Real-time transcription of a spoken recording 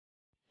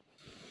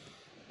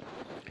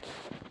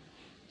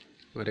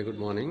Very good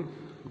morning,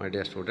 my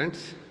dear students.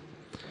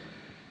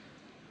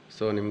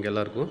 So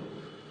ನಿಮಗೆಲ್ಲರಿಗೂ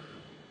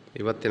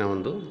ಇವತ್ತಿನ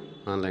ಒಂದು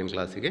ಆನ್ಲೈನ್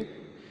ಕ್ಲಾಸಿಗೆ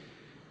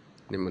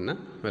ನಿಮ್ಮನ್ನು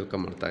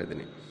ವೆಲ್ಕಮ್ ಮಾಡ್ತಾ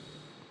ಇದ್ದೀನಿ.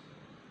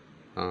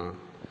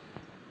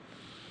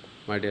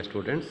 ಮೈ ಡಿಯರ್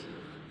ಸ್ಟೂಡೆಂಟ್ಸ್,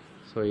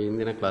 ಸೊ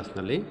ಇಂದಿನ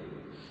ಕ್ಲಾಸ್ನಲ್ಲಿ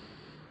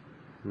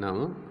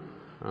ನಾವು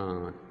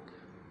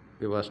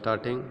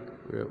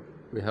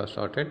we have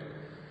started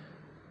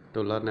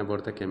to learn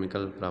about the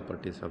chemical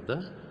properties of the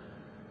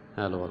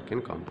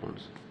haloalkane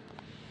compounds.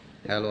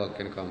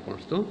 Haloalkane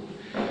compounds to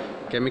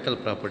chemical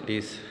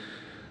properties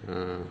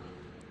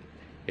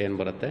ಏನು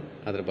ಬರುತ್ತೆ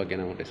ಅದ್ರ ಬಗ್ಗೆ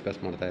ನಾವು ಡಿಸ್ಕಸ್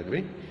ಮಾಡ್ತಾ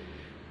ಇದ್ವಿ.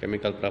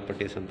 ಕೆಮಿಕಲ್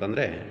ಪ್ರಾಪರ್ಟೀಸ್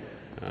ಅಂತಂದರೆ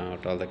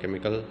what all the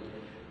chemical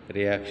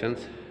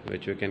reactions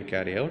which we can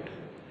carry out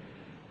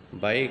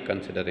by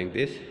considering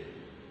this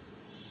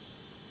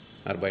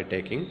are by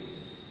taking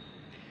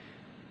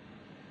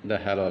the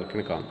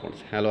haloalkane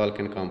compounds.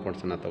 Haloalkane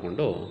ಕಾಂಪೌಂಡ್ಸನ್ನು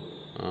ತಗೊಂಡು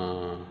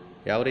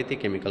ಯಾವ ರೀತಿ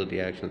ಕೆಮಿಕಲ್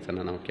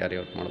ರಿಯಾಕ್ಷನ್ಸನ್ನು ನಾವು ಕ್ಯಾರಿ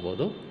ಔಟ್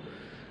ಮಾಡ್ಬೋದು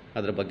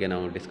ಅದ್ರ ಬಗ್ಗೆ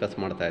ನಾವು ಡಿಸ್ಕಸ್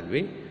ಮಾಡ್ತಾ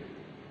ಇದ್ವಿ.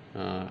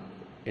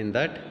 In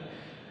that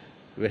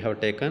we have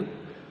taken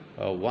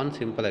one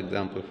simple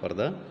example for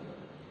the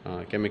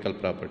chemical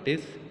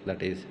properties,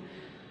 that is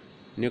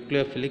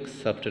nucleophilic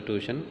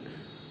substitution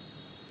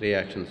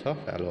reactions of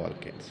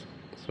haloalkanes.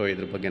 So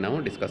ಇದ್ರ ಬಗ್ಗೆ ನಾವು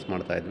ಡಿಸ್ಕಸ್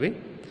ಮಾಡ್ತಾ ಇದ್ವಿ.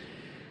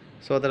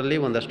 ಸೊ ಅದರಲ್ಲಿ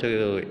ಒಂದಷ್ಟು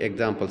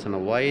ಎಕ್ಸಾಂಪಲ್ಸನ್ನು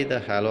why the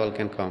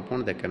haloalkane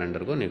compound they can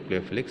undergo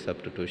nucleophilic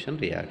substitution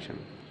reaction.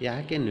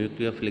 ಯಾಕೆ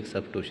nucleophilic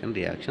substitution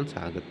reactions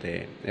ಆಗುತ್ತೆ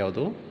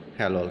ಯಾವುದು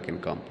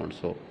haloalkane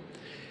compounds,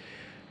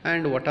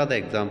 and what are the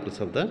examples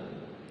of the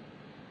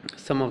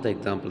some of the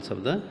examples of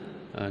the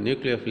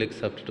nucleophilic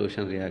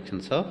substitution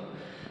reactions of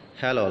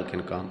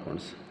haloalkane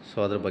compounds. So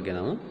ಅದ್ರ ಬಗ್ಗೆ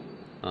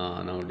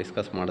ನಾವು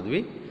discuss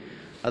ಮಾಡಿದ್ವಿ.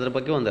 ಅದ್ರ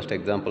ಬಗ್ಗೆ ಒಂದಷ್ಟು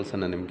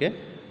ಎಕ್ಸಾಂಪಲ್ಸನ್ನು ನಿಮಗೆ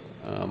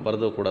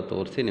ಬರೆದು ಕೂಡ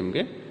ತೋರಿಸಿ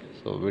ನಿಮಗೆ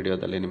ಸೊ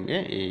ವಿಡಿಯೋದಲ್ಲಿ ನಿಮಗೆ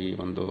ಈ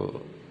ಒಂದು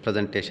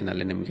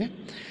ಪ್ರೆಸೆಂಟೇಷನಲ್ಲಿ ನಿಮಗೆ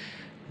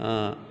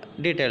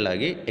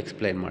ಡೀಟೇಲ್ಡಾಗಿ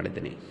ಎಕ್ಸ್ಪ್ಲೈನ್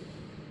ಮಾಡಿದ್ದೀನಿ,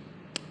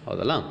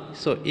 ಹೌದಲ್ಲ.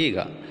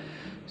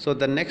 So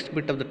the next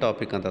bit of the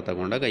topic ಅಂತ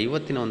ತಗೊಂಡಾಗ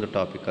ಇವತ್ತಿನ ಒಂದು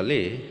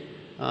ಟಾಪಿಕಲ್ಲಿ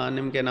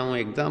ನಿಮಗೆ ನಾವು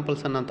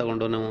ಎಕ್ಸಾಂಪಲ್ಸನ್ನು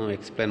ತಗೊಂಡು ನಾವು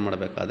ಎಕ್ಸ್ಪ್ಲೈನ್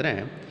ಮಾಡಬೇಕಾದ್ರೆ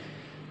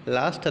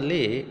ಲಾಸ್ಟಲ್ಲಿ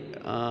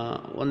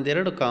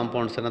ಒಂದೆರಡು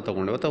ಕಾಂಪೌಂಡ್ಸನ್ನು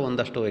ತೊಗೊಂಡ್ವಿ ಅಥವಾ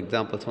ಒಂದಷ್ಟು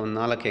ಎಕ್ಸಾಂಪಲ್ಸ್, ಒಂದು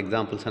 4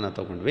 ಎಕ್ಸಾಂಪಲ್ಸನ್ನು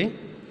ತೊಗೊಂಡ್ವಿ.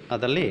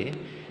 ಅದರಲ್ಲಿ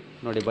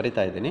ನೋಡಿ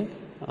ಬರಿತಾ ಇದ್ದೀನಿ.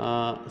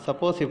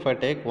 Suppose if I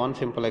take one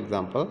simple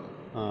example,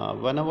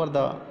 when ever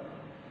the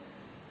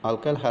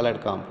alkyl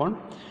halide compound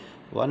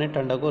one it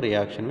undergo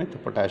reaction with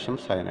potassium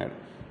cyanide.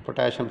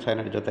 Potassium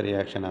cyanide ಜೊತೆ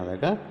ರಿಯಾಕ್ಷನ್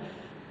ಆದಾಗ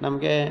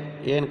ನಮಗೆ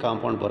ಏನು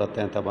ಕಾಂಪೌಂಡ್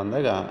ಬರುತ್ತೆ ಅಂತ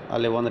ಬಂದಾಗ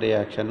ಅಲ್ಲಿ ಒಂದು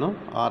reaction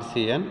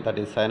RCN, that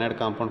is cyanide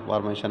compound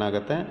formation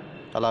ಆಗುತ್ತೆ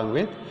ಅಲಾಂಗ್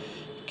ವಿತ್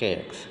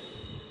KX.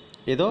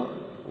 ಇದು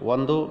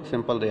ಒಂದು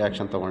ಸಿಂಪಲ್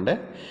ರಿಯಾಕ್ಷನ್ ತೊಗೊಂಡೆ.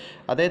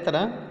 ಅದೇ ಥರ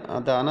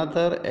ದ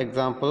ಅನದರ್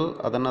ಎಕ್ಸಾಂಪಲ್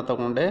ಅದನ್ನು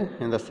ತೊಗೊಂಡೆ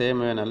in the same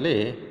ವೇನಲ್ಲಿ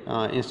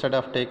instead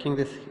of taking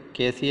this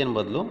KCN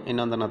ಬದಲು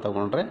ಇನ್ನೊಂದನ್ನು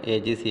ತೊಗೊಂಡ್ರೆ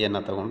AgCN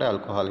ತೊಗೊಂಡ್ರೆ,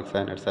 ಆಲ್ಕೋಹಾಲಿಕ್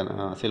ಸೈನೈಡ್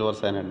ಸಿಲ್ವರ್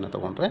ಸೈನೈಡನ್ನ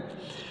ತೊಗೊಂಡ್ರೆ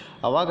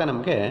ಆವಾಗ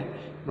ನಮಗೆ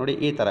ನೋಡಿ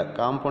ಈ ಥರ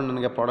ಕಾಂಪೌಂಡ್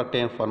ನನಗೆ ಪ್ರಾಡಕ್ಟ್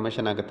ಏನು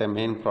ಫಾರ್ಮೇಷನ್ ಆಗುತ್ತೆ,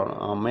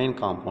 ಮೇನ್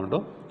ಕಾಂಪೌಂಡು,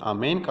 ಆ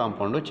ಮೇನ್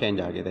ಕಾಂಪೌಂಡು ಚೇಂಜ್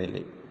ಆಗಿದೆ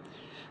ಇಲ್ಲಿ.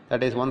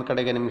 ದಟ್ ಈಸ್ ಒಂದು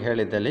ಕಡೆಗೆ ನಿಮ್ಗೆ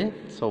ಹೇಳಿದ್ದಲ್ಲಿ.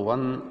 So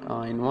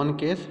in one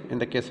case, in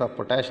the case of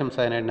potassium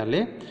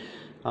ಸೈನೈಡ್ನಲ್ಲಿ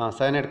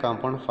cyanide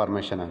compound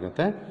formation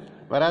ಆಗುತ್ತೆ.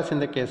 ವೆರಾಸ್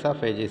in the case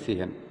of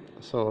AgCN,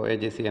 so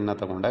AgCN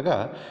ತಗೊಂಡಾಗ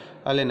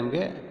ಅಲ್ಲಿ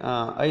ನಿಮಗೆ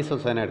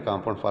ಐಸೋಸೈನೈಡ್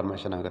ಕಾಂಪೌಂಡ್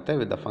ಫಾರ್ಮೇಷನ್ ಆಗುತ್ತೆ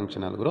with the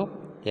functional group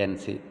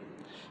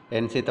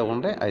NC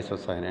ತೊಗೊಂಡ್ರೆ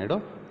ಐಸೋಸೈನೈಡು,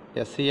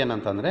 SCN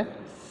ಅಂತಂದರೆ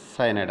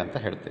ಸೈನೈಡ್ ಅಂತ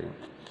ಹೇಳ್ತೀವಿ.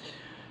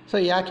 ಸೊ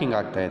ಯಾಕೆ ಹಿಂಗೆ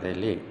ಆಗ್ತಾಯಿದೆ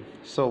ಇಲ್ಲಿ?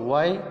 So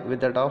Y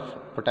with that of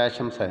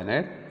potassium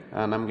cyanide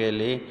ನಮಗೆ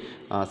ಇಲ್ಲಿ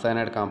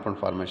ಸೈನೈಡ್ ಕಾಂಪೌಂಡ್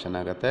ಫಾರ್ಮೇಷನ್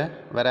ಆಗುತ್ತೆ,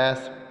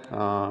 ವೆರಾಸ್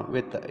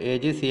ವಿತ್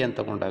AgCN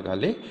ತೊಗೊಂಡಾಗ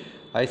ಅಲ್ಲಿ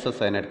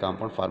ಐಸೋಸೈನೈಡ್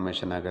ಕಾಂಪೌಂಡ್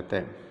ಫಾರ್ಮೇಷನ್ ಆಗುತ್ತೆ.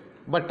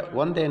 ಬಟ್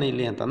ಒಂದೇನು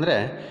ಇಲ್ಲಿ ಅಂತಂದರೆ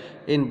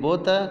in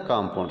both the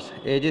compounds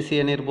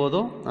AgCN ಇರ್ಬೋದು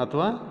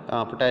ಅಥವಾ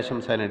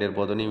ಪೊಟ್ಯಾಷಿಯಮ್ ಸೈನೈಡ್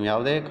ಇರ್ಬೋದು, ನೀವು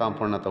ಯಾವುದೇ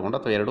ಕಾಂಪೌಂಡ್ನ ತೊಗೊಂಡು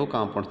ಅಥವಾ ಎರಡೂ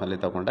ಕಾಂಪೌಂಡ್ಸ್ನಲ್ಲಿ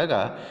ತೊಗೊಂಡಾಗ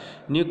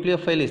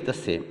nucleophile is the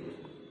same.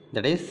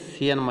 That is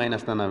CN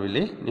ಮೈನಸ್ನ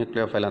ನಾವಿಲ್ಲಿ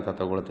ನ್ಯೂಕ್ಲಿಯೋಫೈಲ್ ಅಂತ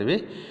ತೊಗೊಳ್ತೀವಿ.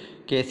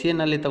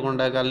 KCNನಲ್ಲಿ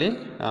ತೊಗೊಂಡಾಗ ಅಲ್ಲಿ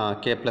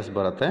K+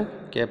 ಬರುತ್ತೆ,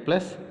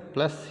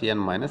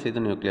 K++CN- ಇದು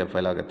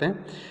ನ್ಯೂಕ್ಲಿಯೋಫೈಲ್ ಆಗುತ್ತೆ.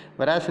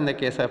 ವೆರಾಸ್ in the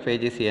case of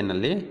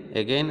AgCNನಲ್ಲಿ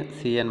again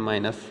CN-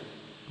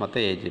 ಮತ್ತು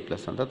Ag+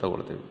 ಅಂತ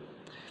ತೊಗೊಳ್ತೀವಿ.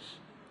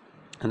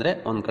 ಅಂದರೆ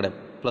ಒಂದು ಕಡೆ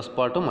ಪ್ಲಸ್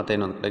ಪಾರ್ಟು ಮತ್ತು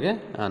ಇನ್ನೊಂದು ಕಡೆಗೆ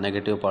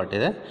ನೆಗೆಟಿವ್ ಪಾರ್ಟ್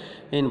ಇದೆ.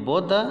 ಇನ್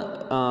ಬೋತ್ ದ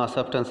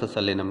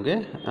ಸಬ್ಸ್ಟೆನ್ಸಸ್ಸಲ್ಲಿ ನಮಗೆ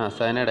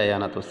ಸೈನೈಡ್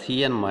ಅಯಾನ್ ಅಥವಾ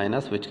CN-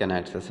 which can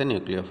access A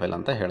nucleophile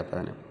ಅಂತ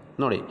ಹೇಳ್ತಾನೆ.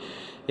 ನೋಡಿ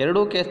ಎರಡೂ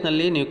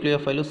ಕೇಸ್ನಲ್ಲಿ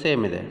ನ್ಯೂಕ್ಲಿಯೋಫೈಲು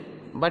ಸೇಮ್ ಇದೆ,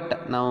 ಬಟ್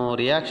ನಾವು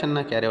ರಿಯಾಕ್ಷನ್ನ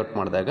ಕ್ಯಾರಿ ಔಟ್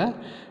ಮಾಡಿದಾಗ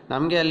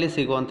ನಮಗೆ ಅಲ್ಲಿ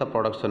ಸಿಗುವಂಥ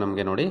ಪ್ರಾಡಕ್ಟ್ಸು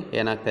ನಮಗೆ ನೋಡಿ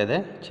ಏನಾಗ್ತಾಯಿದೆ,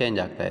 ಚೇಂಜ್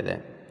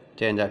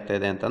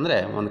ಆಗ್ತಾಯಿದೆ ಅಂತಂದರೆ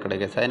ಒಂದು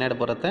ಕಡೆಗೆ ಸೈನೈಡ್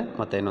ಬರುತ್ತೆ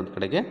ಮತ್ತು ಇನ್ನೊಂದು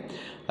ಕಡೆಗೆ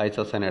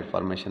ಐಸೋಸೈನೈಡ್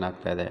ಫಾರ್ಮೇಷನ್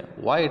ಆಗ್ತಾಯಿದೆ.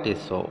 Why it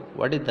is so,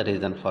 what is the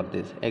reason for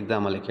this?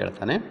 ಎಕ್ಸಾಮಲ್ಲಿ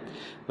ಕೇಳ್ತಾನೆ.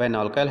 When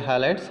alkyl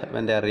halides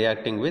when they are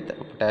reacting with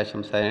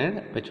potassium cyanide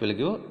which will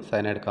give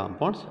cyanide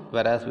compounds,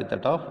 ವೆರಾಸ್ with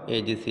that of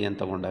AgCN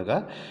ತೊಗೊಂಡಾಗ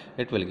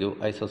it will give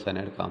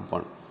isocyanide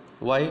compound.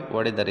 Y,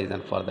 what is the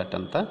reason for that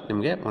ಅಂತ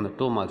ನಿಮಗೆ ಒಂದು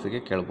 2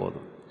 ಮಾರ್ಕ್ಸಿಗೆ ಕೇಳ್ಬೋದು.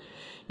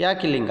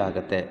 ಯಾಕೆ ಇಲ್ಲಿ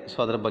ಹಿಂಗಾಗುತ್ತೆ? So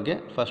ಅದ್ರ ಬಗ್ಗೆ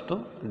first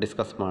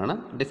discuss ಮಾಡೋಣ.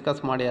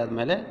 ಡಿಸ್ಕಸ್ ಮಾಡಿ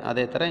ಆದಮೇಲೆ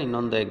ಅದೇ ಥರ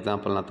ಇನ್ನೊಂದು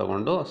ಎಕ್ಸಾಂಪಲ್ನ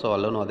ತೊಗೊಂಡು ಸೊ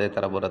ಅಲ್ಲೂ ಅದೇ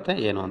ಥರ ಬರುತ್ತೆ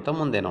ಏನು ಅಂತ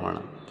ಮುಂದೆ ನೋಡೋಣ.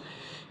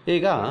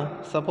 ಈಗ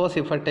suppose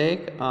if I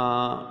take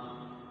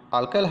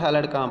alkyl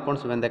halide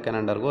compounds when they can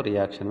undergo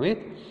reaction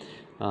with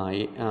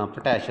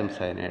potassium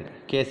cyanide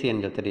KCN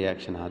ಜೊತೆ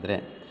ರಿಯಾಕ್ಷನ್ ಆದರೆ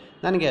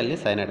ನನಗೆ ಅಲ್ಲಿ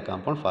ಸೈನೈಡ್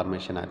ಕಾಂಪೌಂಡ್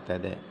ಫಾರ್ಮೇಷನ್ ಆಗ್ತಾ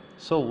ಇದೆ.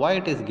 So why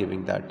it is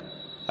giving that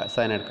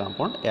cyanide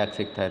compound ಯಾಕೆ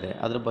ಸಿಗ್ತಾ ಇದೆ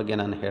ಅದ್ರ ಬಗ್ಗೆ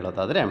ನಾನು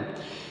ಹೇಳೋದಾದರೆ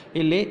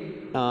ಇಲ್ಲಿ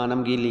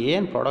ನಮಗೆ ಇಲ್ಲಿ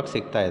ಏನು ಪ್ರಾಡಕ್ಟ್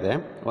ಸಿಗ್ತಾ ಇದೆ,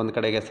 ಒಂದು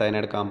ಕಡೆಗೆ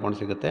ಸೈನೈಡ್ ಕಾಂಪೌಂಡ್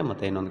ಸಿಗುತ್ತೆ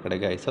ಮತ್ತು ಇನ್ನೊಂದು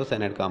ಕಡೆಗೆ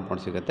ಐಸೋಸೈನೈಡ್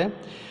ಕಾಂಪೌಂಡ್ ಸಿಗುತ್ತೆ.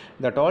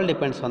 That all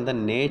depends on the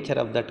nature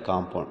of that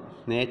compound,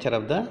 nature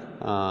of the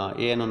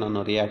ಏನು ನಾನು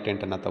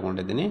ರಿಯಾಕ್ಟೆಂಟನ್ನು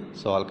ತೊಗೊಂಡಿದ್ದೀನಿ.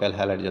 ಸೊ ಆಲ್ಕೈಲ್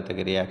ಹ್ಯಾಲೈಡ್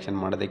ಜೊತೆಗೆ ರಿಯಾಕ್ಷನ್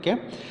ಮಾಡೋದಕ್ಕೆ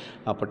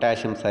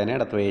ಪೊಟ್ಯಾಷಿಯಮ್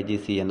ಸೈನೈಡ್ ಅಥವಾ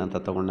AgCN ಅಂತ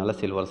ತೊಗೊಂಡಲ್ಲ,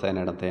 ಸಿಲ್ವರ್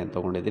ಸೈನೈಡ್ ಅಂತ ಏನು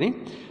ತೊಗೊಂಡಿದ್ದೀನಿ,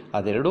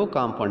 ಅದೆರಡೂ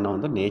ಕಾಂಪೌಂಡ್ನ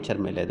ಒಂದು ನೇಚರ್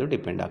ಮೇಲೆ ಅದು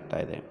ಡಿಪೆಂಡ್ ಆಗ್ತಾ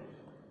ಇದೆ.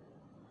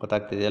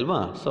 ಗೊತ್ತಾಗ್ತಿದೆಯಲ್ವಾ?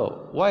 So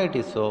why it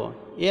is so,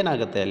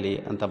 ಏನಾಗುತ್ತೆ ಅಲ್ಲಿ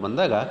ಅಂತ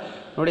ಬಂದಾಗ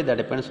ನೋಡಿ, the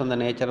depends on the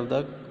nature of the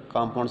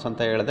compounds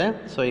ಅಂತ ಹೇಳಿದೆ.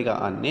 ಸೊ ಈಗ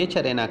ಆ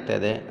ನೇಚರ್ ಏನಾಗ್ತಾ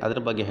ಇದೆ ಅದ್ರ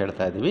ಬಗ್ಗೆ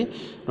ಹೇಳ್ತಾ ಇದ್ದೀವಿ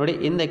ನೋಡಿ.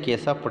 In the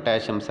case of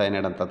potassium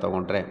cyanide ಅಂತ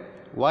ತೊಗೊಂಡ್ರೆ,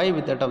 why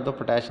with that of the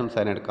potassium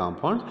cyanide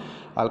compound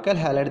alkyl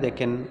halide they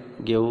can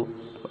give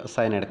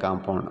cyanide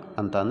compound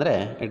ಅಂತ ಅಂದರೆ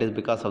it is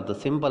because of the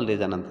simple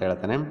reason ಅಂತ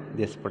ಹೇಳ್ತಾನೆ.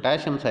 This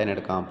potassium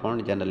cyanide compound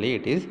generally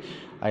it is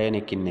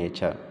ionic in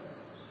nature,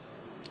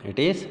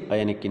 it is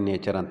ionic in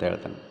nature ಅಂತ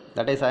ಹೇಳ್ತಾನೆ.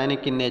 that is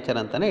ionic in nature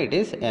ಅಂತಾನೆ it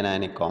is an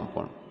ionic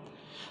compound.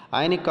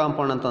 ionic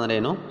compound ಅಂತಂದ್ರೆ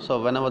ಏನು? So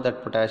whenever that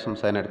potassium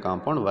cyanide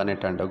compound when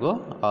it undergo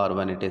or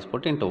when it is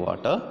put into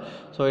water,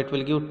 so it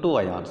will give 2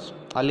 ions.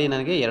 ಅಲ್ಲಿ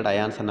ನನಗೆ 2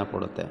 ಅಯಾನ್ಸನ್ನು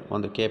ಕೊಡುತ್ತೆ,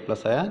 ಒಂದು K+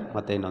 ion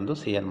ಮತ್ತು ಇನ್ನೊಂದು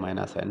Cn-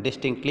 ion,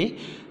 distinctly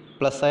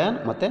plus ion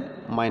ಮತ್ತು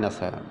minus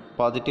ion,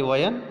 positive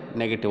ion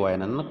negative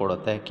ಅಯಾನನ್ನು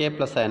ಕೊಡುತ್ತೆ,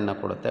 K+ ಅಯಾನ್ನ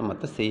ಕೊಡುತ್ತೆ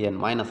ಮತ್ತು Cn-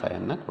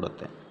 ಅಯಾನ್ನ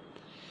ಕೊಡುತ್ತೆ.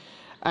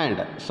 And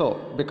so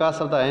because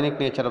of the ionic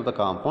nature of the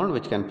compound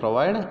which can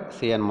provide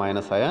Cn-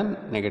 ion,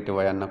 negative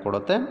ion na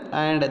kodutte,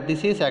 and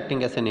this is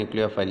acting as a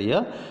nucleophile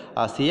here.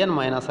 ಆ Cn-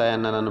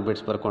 ion ನಾನು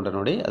ಬಿಡ್ಸ್ ಬರ್ಕೊಂಡ್ರೆ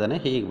ನೋಡಿ ಅದನ್ನು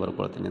ಹೀಗೆ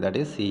ಬರ್ಕೊಳ್ತೀನಿ, that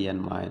is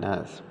Cn-,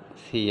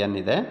 Cn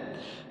ಇದೆ.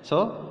 So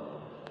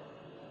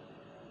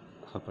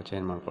ಸ್ವಲ್ಪ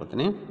change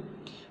ಮಾಡ್ಕೊಳ್ತೀನಿ,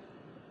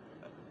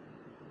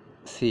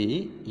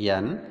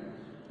 Cn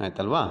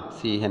ಆಯ್ತಲ್ವಾ,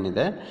 Cn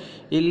ಇದೆ.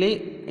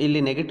 ಇಲ್ಲಿ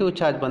ನೆಗೆಟಿವ್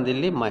ಚಾರ್ಜ್ ಬಂದು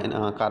ಇಲ್ಲಿ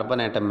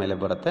ಕಾರ್ಬನ್ ಆಟಮ್ ಮೇಲೆ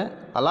ಬರುತ್ತೆ.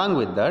 ಅಲಾಂಗ್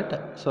ವಿತ್ ದಟ್,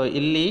 ಸೊ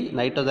ಇಲ್ಲಿ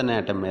ನೈಟ್ರೋಜನ್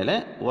ಆಟಮ್ ಮೇಲೆ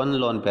 1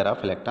 ಲೋನ್ ಪೇರ್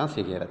ಆಫ್ ಎಲೆಕ್ಟ್ರಾನ್ಸ್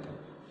ಹೀಗೆ ಇರುತ್ತೆ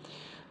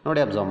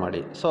ನೋಡಿ, ಅಬ್ಸರ್ವ್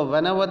ಮಾಡಿ. So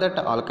whenever that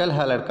alkyl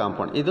halide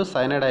compound, ಇದು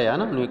ಸೈನೈಡ್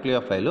ಅಯಾನ್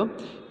ನ್ಯೂಕ್ಲಿಯೋಫೈಲು.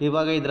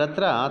 ಇವಾಗ ಇದ್ರ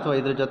ಹತ್ರ ಅಥವಾ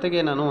ಇದ್ರ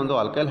ಜೊತೆಗೆ ನಾನು ಒಂದು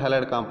ಆಲ್ಕೈಲ್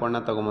ಹ್ಯಾಲೈಡ್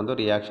ಕಾಂಪೌಂಡ್ನ ತೊಗೊಂಬಂದು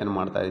ರಿಯಾಕ್ಷನ್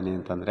ಮಾಡ್ತಾಯಿದ್ದೀನಿ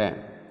ಅಂತಂದರೆ,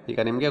 ಈಗ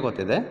ನಿಮಗೆ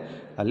ಗೊತ್ತಿದೆ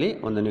ಅಲ್ಲಿ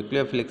ಒಂದು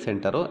nucleophilic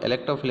centre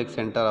electrophilic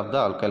centre of the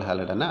alkyl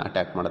ಹ್ಯಾಲೈಡನ್ನು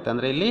attack ಮಾಡುತ್ತೆ.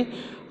 ಅಂದರೆ ಇಲ್ಲಿ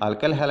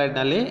ಆಲ್ಕೈಲ್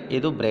ಹ್ಯಾಲೈಡ್ನಲ್ಲಿ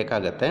ಇದು ಬ್ರೇಕ್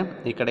ಆಗುತ್ತೆ,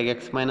 ಈ ಕಡೆಗೆ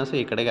X-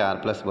 ಈ ಕಡೆಗೆ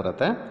R+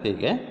 ಬರುತ್ತೆ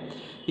ಹೀಗೆ.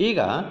 ಈಗ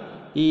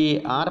ಈ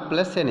R+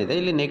 ಏನಿದೆ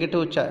ಇಲ್ಲಿ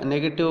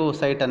ನೆಗೆಟಿವ್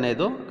ಸೈಟನ್ನು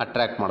ಇದು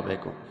ಅಟ್ರ್ಯಾಕ್ಟ್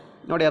ಮಾಡಬೇಕು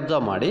ನೋಡಿ,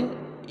 ಅಬ್ಸರ್ವ್ ಮಾಡಿ.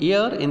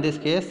 Year in this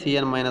case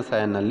Cn-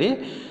 ಅಯಾನ್ನಲ್ಲಿ,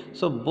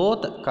 so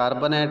both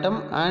carbon atom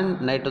and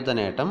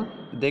nitrogen atom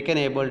they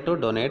can able to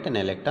donate N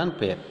electron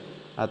pair,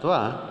 ಅಥವಾ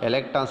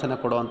ಎಲೆಕ್ಟ್ರಾನ್ಸನ್ನು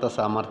ಕೊಡುವಂಥ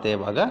ಸಾಮರ್ಥ್ಯ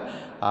ಇವಾಗ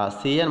ಆ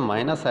Cn-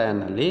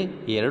 ಅಯಾನ್ನಲ್ಲಿ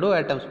 2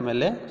 ಆಟಮ್ಸ್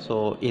ಮೇಲೆ ಸೊ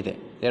ಇದೆ.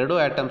 2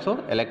 ಆಟಮ್ಸು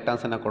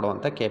ಎಲೆಕ್ಟ್ರಾನ್ಸನ್ನು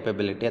ಕೊಡುವಂಥ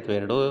ಕೇಪಬಿಲಿಟಿ, ಅಥವಾ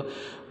 2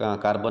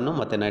 ಕಾರ್ಬನ್ನು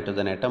ಮತ್ತು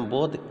nitrogen atom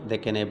both they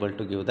can able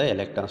to give the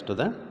electrons to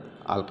the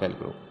alkyl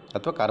group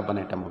ಅಥವಾ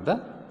carbon atom of the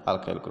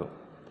alkyl group.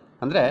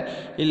 ಅಂದರೆ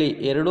ಇಲ್ಲಿ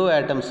 2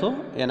 ಆಟಮ್ಸು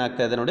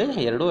ಏನಾಗ್ತಾ ಇದೆ ನೋಡಿ,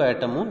 2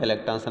 ಆಟಮು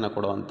ಎಲೆಕ್ಟ್ರಾನ್ಸನ್ನು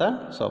ಕೊಡುವಂಥ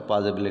ಸೊ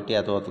ಪಾಸಿಬಿಲಿಟಿ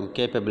ಅಥವಾ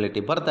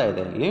ಕೇಪಬಿಲಿಟಿ ಬರ್ತಾ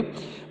ಇದೆ ಇಲ್ಲಿ.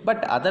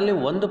 ಬಟ್ ಅದರಲ್ಲಿ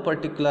ಒಂದು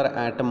ಪರ್ಟಿಕ್ಯುಲರ್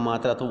ಆಟಮ್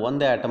ಮಾತ್ರ ಅಥವಾ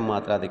ಒಂದೇ ಆಟಮ್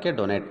ಮಾತ್ರ ಅದಕ್ಕೆ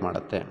ಡೊನೇಟ್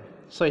ಮಾಡುತ್ತೆ.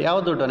 ಸೊ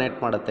ಯಾವುದು ಡೊನೇಟ್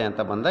ಮಾಡುತ್ತೆ ಅಂತ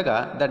ಬಂದಾಗ,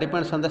 the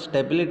depends on the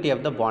stability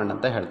of the bond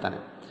ಅಂತ ಹೇಳ್ತಾನೆ.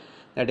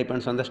 The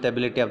depends on the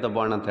stability of the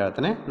bond ಅಂತ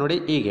ಹೇಳ್ತಾನೆ ನೋಡಿ.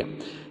 ಹೀಗೆ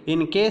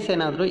ಇನ್ ಕೇಸ್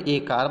ಏನಾದರೂ ಈ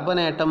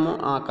ಕಾರ್ಬನ್ ಆಟಮು,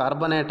 ಆ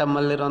ಕಾರ್ಬನ್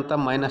ಆಟಮಲ್ಲಿರುವಂಥ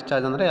ಮೈನಸ್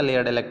ಚಾರ್ಜ್ ಅಂದರೆ ಅಲ್ಲಿ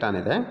 2 ಎಲೆಕ್ಟ್ರಾನ್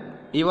ಇದೆ.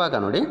 ಇವಾಗ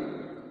ನೋಡಿ,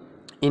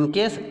 in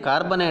case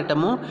carbon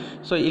atom,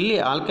 so ಇಲ್ಲಿ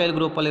ಆಲ್ಕೈಲ್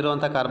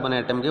ಗ್ರೂಪಲ್ಲಿರುವಂಥ ಕಾರ್ಬನ್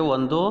ಆಟಮ್ಗೆ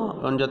ಒಂದು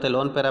ಜೊತೆ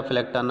ಲೋನ್ ಪೇರ್ ಆಫ್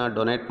ಎಲೆಕ್ಟ್ರಾನ್ನ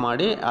ಡೊನೇಟ್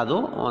ಮಾಡಿ ಅದು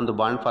ಒಂದು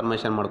ಬಾಂಡ್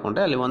ಫಾರ್ಮೇಷನ್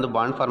ಮಾಡಿಕೊಂಡ್ರೆ ಅಲ್ಲಿ ಒಂದು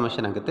ಬಾಂಡ್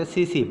ಫಾರ್ಮೇಷನ್ ಆಗುತ್ತೆ,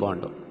 CC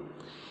ಬಾಂಡು.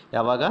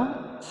 ಯಾವಾಗ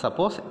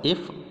suppose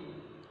if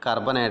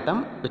carbon atom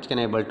which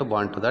can able to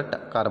bond to that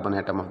carbon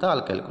atom of the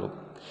alkyl group,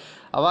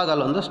 ಆವಾಗ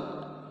ಅಲ್ಲೊಂದು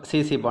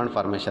CC ಬಾಂಡ್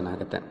ಫಾರ್ಮೇಷನ್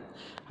ಆಗುತ್ತೆ.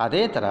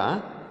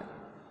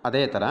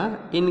 ಅದೇ ಥರ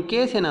ಇನ್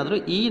ಕೇಸ್ ಏನಾದರೂ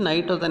ಈ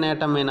ನೈಟ್ರೋಜನ್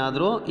ಆಟಮ್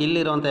ಏನಾದರೂ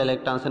ಇಲ್ಲಿರುವಂಥ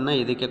ಎಲೆಕ್ಟ್ರಾನ್ಸನ್ನು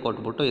ಇದಕ್ಕೆ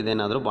ಕೊಟ್ಬಿಟ್ಟು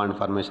ಇದೇನಾದರೂ ಬಾಂಡ್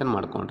ಫಾರ್ಮೇಷನ್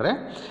ಮಾಡಿಕೊಂಡ್ರೆ,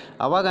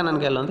 ಆವಾಗ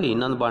ನನಗೆ ಅಲ್ಲೊಂದು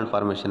ಇನ್ನೊಂದು ಬಾಂಡ್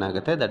ಫಾರ್ಮೇಷನ್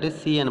ಆಗುತ್ತೆ, that is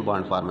Cn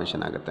bond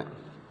formation ಆಗುತ್ತೆ.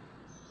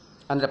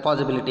 ಅಂದರೆ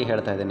ಪಾಸಿಬಿಲಿಟಿ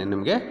ಹೇಳ್ತಾ ಇದ್ದೀನಿ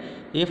ನಿಮಗೆ.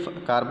 If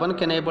carbon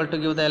can able to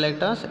give the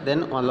electrons,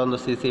 then ಅಲ್ಲೊಂದು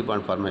CC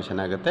ಬಾಂಡ್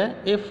ಫಾರ್ಮೇಷನ್ ಆಗುತ್ತೆ.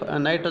 ಇಫ್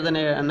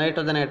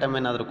ನೈಟ್ರೋಜನ್ ಆಟಮ್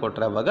ಏನಾದರೂ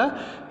ಕೊಟ್ಟರೆ ಆವಾಗ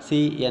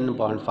Cn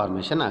ಬಾಂಡ್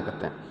ಫಾರ್ಮೇಷನ್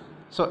ಆಗುತ್ತೆ.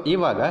 ಸೊ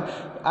ಇವಾಗ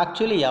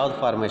ಆ್ಯಕ್ಚುಲಿ ಯಾವ್ದು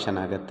ಫಾರ್ಮೇಷನ್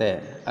ಆಗುತ್ತೆ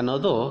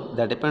ಅನ್ನೋದು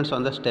the depends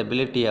on the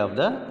stability of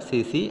the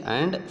CC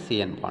and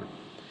Cn bond.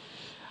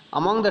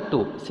 Among the 2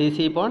 CC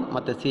bond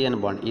ಮತ್ತು Cn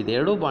ಬಾಂಡ್,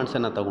 ಇದೆರಡೂ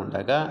ಬಾಂಡ್ಸನ್ನು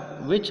ತಗೊಂಡಾಗ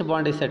which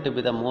bond is set to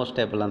B the more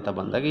stable ಅಂತ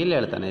ಬಂದಾಗ ಇಲ್ಲಿ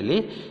ಹೇಳ್ತಾನೆ, ಇಲ್ಲಿ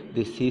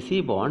the CC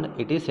bond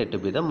it is set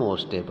to B the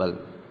more stable.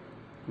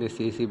 The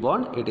CC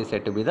bond it is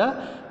set to B the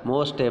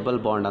more stable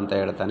bond ಅಂತ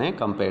ಹೇಳ್ತಾನೆ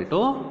compare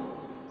to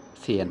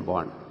Cn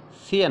bond.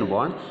 Cn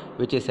bond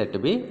which is set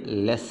to be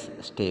less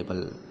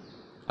stable.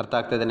 ಅರ್ಥ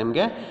ಆಗ್ತಾಯಿದೆ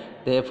ನಿಮಗೆ?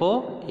 Therefore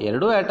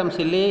ಎರಡೂ atoms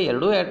ಇಲ್ಲಿ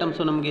ಎರಡೂ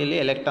atoms ನಮಗೆ ಇಲ್ಲಿ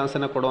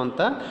ಎಲೆಕ್ಟ್ರಾನ್ಸನ್ನು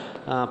ಕೊಡುವಂಥ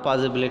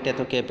ಪಾಸಿಬಿಲಿಟಿ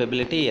ಅಥವಾ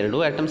ಕೇಪಬಿಲಿಟಿ ಎರಡೂ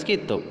ಆಟಮ್ಸ್ಗೆ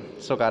ಇತ್ತು.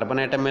 ಸೊ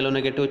ಕಾರ್ಬನ್ ಆಟಮ್ ಮೇಲೂ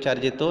ನೆಗೆಟಿವ್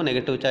ಚಾರ್ಜ್ ಇತ್ತು.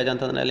 ನೆಗೆಟಿವ್ ಚಾರ್ಜ್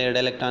ಅಂತಂದರೆ ಅಲ್ಲಿ 2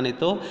 ಎಲೆಕ್ಟ್ರಾನ್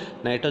ಇತ್ತು.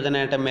 ನೈಟ್ರೋಜನ್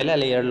ಆಟಮ್ ಮೇಲೆ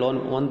ಅಲ್ಲಿ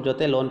 2 ಒಂದು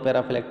ಜೊತೆ ಲೋನ್ ಪೇರ್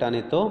ಆಫ್ ಎಲೆಕ್ಟ್ರಾನ್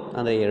ಇತ್ತು.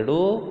 ಅಂದರೆ ಎರಡೂ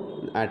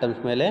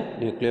ಆಟಮ್ಸ್ ಮೇಲೆ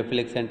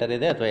ನ್ಯೂಕ್ಲಿಯೋಫಿಲಿಕ್ ಸೆಂಟರ್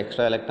ಇದೆ ಅಥವಾ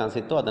ಎಕ್ಸ್ಟ್ರಾ ಎಲೆಕ್ಟ್ರಾನ್ಸ್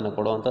ಇತ್ತು. ಅದನ್ನು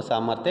ಕೊಡುವಂಥ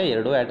ಸಾಮರ್ಥ್ಯ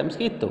ಎರಡೂ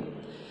ಆಟಮ್ಸ್ಗೆ ಇತ್ತು.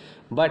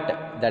 But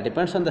the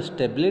depends on the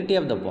stability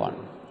of the bond.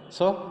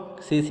 So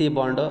CC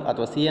bond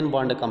ಅಥವಾ CN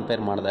ಬಾಂಡ್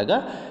ಕಂಪೇರ್ ಮಾಡಿದಾಗ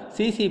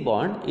CC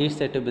bond is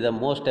set to B the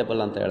most stable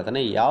ಅಂತ ಹೇಳ್ತಾನೆ.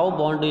 ಯಾವ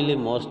ಬಾಂಡು ಇಲ್ಲಿ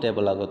ಮೋಸ್ಟ್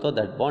ಸ್ಟೇಬಲ್ ಆಗುತ್ತೋ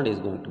that bond is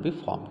going to B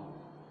form.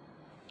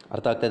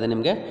 ಅರ್ಥ ಆಗ್ತಾಯಿದೆ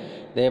ನಿಮಗೆ?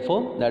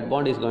 Therefore that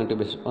bond is going to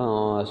be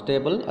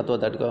stable ಅಥವಾ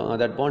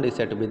that bond is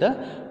set to B the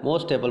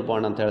most stable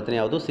bond ಅಂತ ಹೇಳ್ತಾನೆ.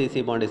 ಯಾವುದು?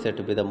 CC bond is set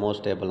to B the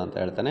most stable ಅಂತ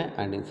ಹೇಳ್ತಾನೆ.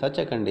 And in such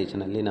A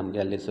ಕಂಡೀಷನಲ್ಲಿ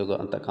ನಮಗೆ ಅಲ್ಲಿ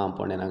ಸಿಗುವಂಥ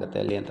compound ಏನಾಗುತ್ತೆ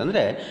ಅಲ್ಲಿ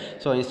ಅಂತಂದರೆ,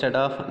 so instead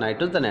of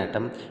nitrogen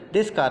atom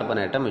this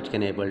carbon atom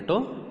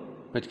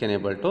which can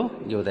able to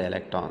give the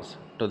electrons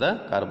to the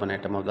carbon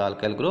atom of the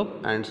alkyl group,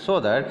 and so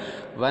that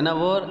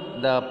whenever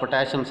the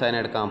potassium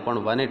cyanide compound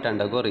when it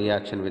undergo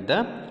reaction with the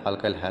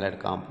alkyl halide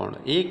compound,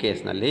 ಈ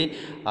ಕೇಸ್ನಲ್ಲಿ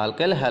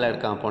alkyl halide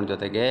compound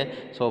ಜೊತೆಗೆ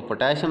so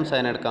potassium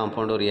cyanide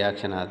compound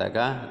reaction ಆದಾಗ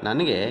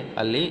ನನಗೆ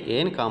ಅಲ್ಲಿ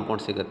ಏನು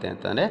compound ಸಿಗುತ್ತೆ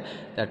ಅಂತಂದರೆ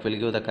that will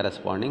give the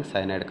corresponding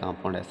cyanide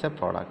compound as A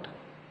product.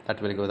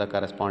 that will give the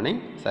corresponding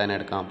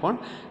cyanide compound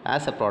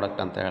as a product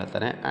ಅಂತ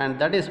ಹೇಳ್ತಾನೆ. and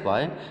that is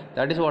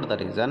what the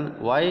reason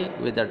why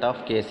with that of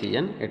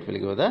KCN it will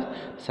give the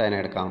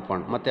cyanide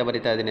compound. ಮತ್ತೆ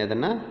ಬರಿತಾ ಇದ್ದೀನಿ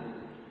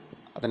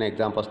ಅದನ್ನ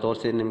examples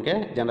ತೋರಿಸಿ ನಿಮಗೆ.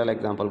 General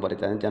example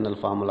ಬರಿತಾ ಇದ್ದೀನಿ, ಜನರಲ್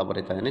ಫಾರ್ಮುಲಾ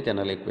ಬರಿತಾ ಇದ್ದೀನಿ,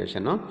 general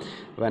ಇಕ್ವೇಷನ್ನು.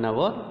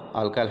 whenever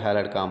alkyl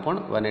halide compound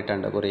when it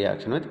undergo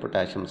reaction with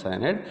potassium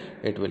cyanide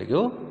it will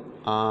give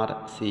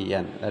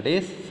RCN, that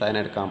is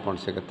cyanide compound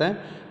ಸಿಗುತ್ತೆ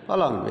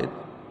along with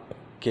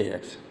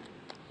KX.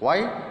 Why?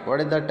 What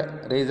is that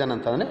reason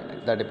ಅಂತಂದರೆ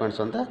that depends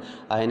on the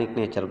ionic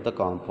nature of the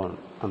compound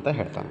ಅಂತ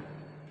ಹೇಳ್ತಾನೆ.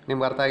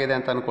 ನಿಮ್ಗೆ ಅರ್ಥ ಆಗಿದೆ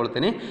ಅಂತ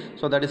ಅಂದ್ಕೊಳ್ತೀನಿ.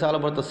 So that is all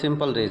about the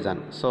simple reason.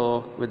 So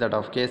with that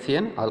of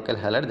KCN alkyl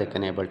halide they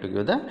can able to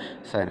give the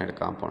cyanide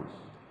compound.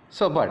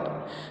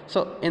 So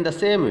in the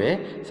same way,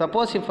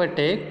 suppose if I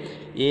take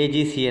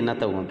AgCN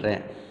ತಗೊಂಡ್ರೆ,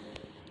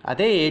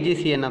 ಅದೇ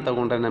AgCN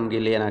ತಗೊಂಡ್ರೆ ನಮಗೆ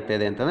ಇಲ್ಲಿ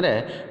ಏನಾಗ್ತಾಯಿದೆ ಅಂತಂದರೆ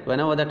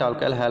whenever that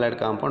alkyl halide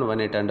compound when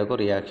it undergo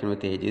reaction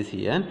with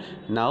AgCN,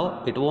 now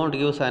it won't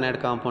give cyanide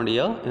compound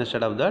here.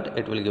 Instead of that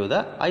it will give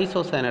the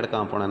isocyanide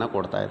compound ಅನ್ನು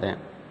ಕೊಡ್ತಾ ಇದೆ.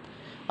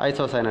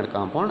 Isocyanide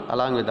compound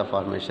along with the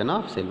formation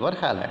of silver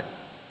halide.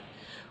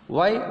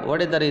 Why? What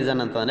is the reason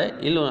ಅಂತಂದರೆ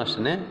ಇಲ್ಲೂ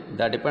ಅಷ್ಟೇ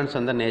that depends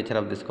on the nature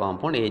of this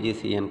compound.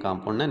 AgCN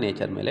ಕಾಂಪೌಂಡ್ನ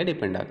nature ಮೇಲೆ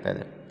depend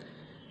ಆಗ್ತಾಯಿದೆ.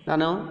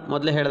 ನಾನು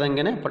ಮೊದಲೇ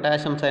ಹೇಳ್ದಂಗೆ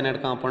ಪೊಟ್ಯಾಷಿಯಮ್ ಸೈನೈಡ್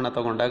ಕಾಂಪೌಂಡ್ನ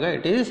ತೊಗೊಂಡಾಗ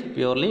it is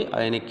purely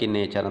ionic in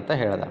nature ಅಂತ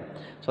ಹೇಳ್ದೆ.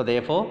 ಸೊ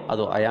ದೇರ್ಫೋರ್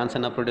ಅದು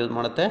ಅಯಾನ್ಸನ್ನು ಪ್ರೊಡ್ಯೂಸ್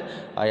ಮಾಡುತ್ತೆ.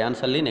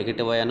 ಅಯಾನ್ಸಲ್ಲಿ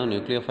ನೆಗೆಟಿವ್ ಅಯಾನು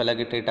ನ್ಯೂಕ್ಲಿಯೋಫೈಲ್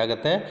ಆಗಿ ಟ್ರೀಟ್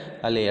ಆಗುತ್ತೆ.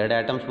 ಅಲ್ಲಿ 2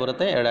 ಆಟಮ್ಸ್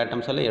ಬರುತ್ತೆ. 2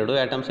 ಆಟಮ್ಸಲ್ಲಿ 2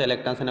 ಆಟಮ್ಸ್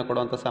ಎಲೆಕ್ಟ್ರಾನ್ಸನ್ನು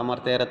ಕೊಡುವಂಥ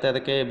ಸಾಮರ್ಥ್ಯ ಇರುತ್ತೆ,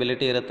 ಅದಕ್ಕೆ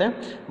ಎಬಿಲಿಟಿ ಇರುತ್ತೆ.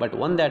 ಬಟ್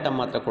ಒಂದು ಆಟಮ್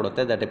ಮಾತ್ರ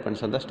ಕೊಡುತ್ತೆ. That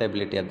depends on the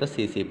stability of the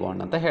CC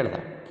bond ಅಂತ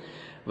ಹೇಳ್ದೆ.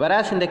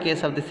 whereas in the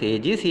case of this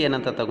AgCN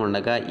ಅಂತ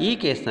ತಗೊಂಡಾಗ ಈ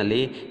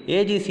ಕೇಸ್ನಲ್ಲಿ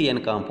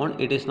AgCN compound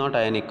it is not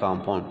ionic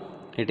compound,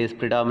 it is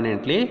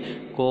predominantly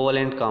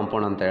covalent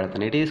compound ಅಂತ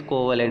ಹೇಳ್ತಾನೆ. It is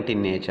covalent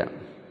in nature.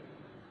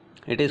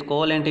 It is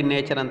covalent in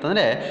nature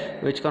ಅಂತಂದರೆ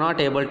which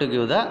cannot able to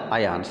give the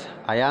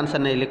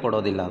ಅಯಾನ್ಸನ್ನು ಇಲ್ಲಿ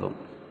ಕೊಡೋದಿಲ್ಲ. ಅದು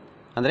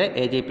ಅಂದರೆ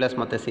Ag+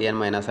 ಮತ್ತು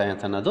Cn-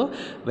 ಅಯಾನ್ಸ್ ಅನ್ನೋದು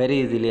very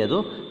easily ಅದು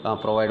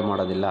ಪ್ರೊವೈಡ್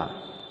ಮಾಡೋದಿಲ್ಲ.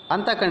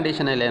 ಅಂಥ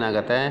ಕಂಡೀಷನಲ್ಲಿ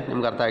ಏನಾಗುತ್ತೆ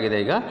ನಿಮ್ಗೆ ಅರ್ಥ ಆಗಿದೆ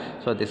ಈಗ.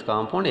 So this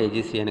compound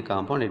AgCN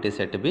compound it is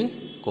set to B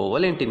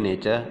covalent in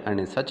nature,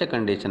 and in such A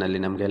ಕಂಡೀಷನಲ್ಲಿ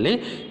ನಮಗೆ ಅಲ್ಲಿ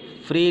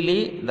ಫ್ರೀಲಿ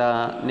ದ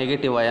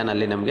ನೆಗೆಟಿವ್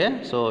ಅಯಾನಲ್ಲಿ ನಮಗೆ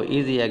ಸೊ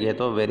ಈಸಿಯಾಗಿ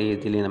ಅಥವಾ ವೆರಿ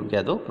ಈಸಿಲಿ ನಮಗೆ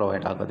ಅದು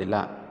ಪ್ರೊವೈಡ್ ಆಗೋದಿಲ್ಲ.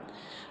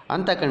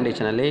 ಅಂಥ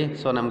ಕಂಡೀಷನಲ್ಲಿ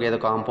ಸೊ ನಮಗೆ ಅದು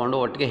ಕಾಂಪೌಂಡು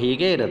ಒಟ್ಟಿಗೆ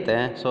ಹೀಗೆ ಇರುತ್ತೆ.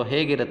 ಸೊ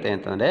ಹೇಗಿರುತ್ತೆ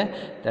ಅಂತಂದರೆ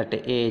ದಟ್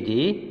Ag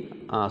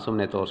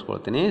ಸುಮ್ಮನೆ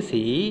ತೋರಿಸ್ಕೊಳ್ತೀನಿ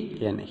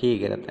CN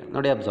ಹೀಗಿರುತ್ತೆ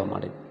ನೋಡಿ, ಅಬ್ಸರ್ವ್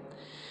ಮಾಡಿ.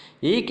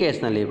 ಈ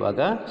ಕೇಸ್ನಲ್ಲಿ ಇವಾಗ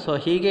ಸೊ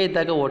ಹೀಗೆ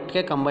ಇದ್ದಾಗ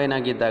ಒಟ್ಟಿಗೆ ಕಂಬೈನ್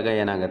ಆಗಿದ್ದಾಗ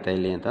ಏನಾಗುತ್ತೆ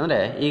ಇಲ್ಲಿ ಅಂತಂದರೆ,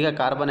 ಈಗ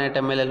ಕಾರ್ಬನ್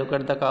ಆಟಮ್ ಮೇಲೆ look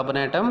at the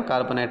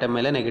carbon atom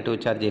ಮೇಲೆ ನೆಗೆಟಿವ್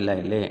ಚಾರ್ಜ್ ಇಲ್ಲ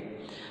ಇಲ್ಲಿ.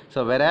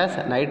 ಸೊ ವೆರಾಸ್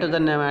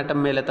ನೈಟ್ರೋಜನ್ ಆಟಮ್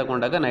ಮೇಲೆ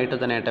ತಗೊಂಡಾಗ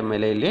ನೈಟ್ರೋಜನ್ ಆಟಮ್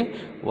ಮೇಲೆ ಇಲ್ಲಿ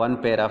 1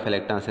 ಪೇರ್ ಆಫ್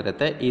ಎಲೆಕ್ಟ್ರಾನ್ಸ್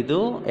ಇರುತ್ತೆ. ಇದು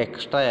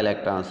ಎಕ್ಸ್ಟ್ರಾ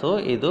ಎಲೆಕ್ಟ್ರಾನ್ಸು,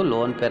 ಇದು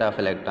lone pair of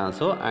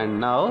electrons. And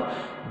ನಾವು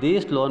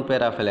these lone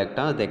pair of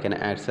electrons they can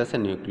access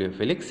A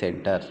nucleophilic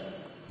centre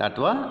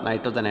ಅಥವಾ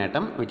nitrogen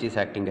atom which is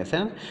acting S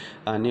A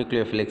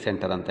nucleophilic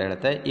centre ಅಂತ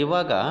ಹೇಳುತ್ತೆ.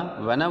 ಇವಾಗ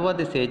whenever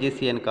this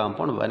AgCN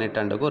compound when it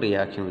undergo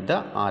reaction with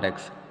the RX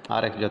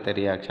ಜೊತೆ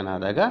reaction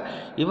ಆದಾಗ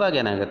ಇವಾಗ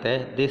ಏನಾಗುತ್ತೆ,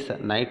 this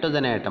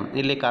nitrogen atom,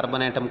 ಇಲ್ಲಿ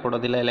carbon atom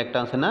ಕೊಡೋದಿಲ್ಲ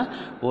ಎಲೆಕ್ಟ್ರಾನ್ಸನ್ನು,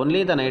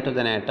 only the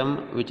nitrogen atom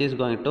which is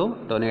going to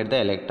donate the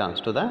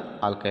electrons to the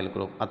alkyl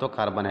group ಅಥವಾ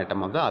carbon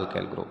atom of the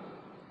alkyl group.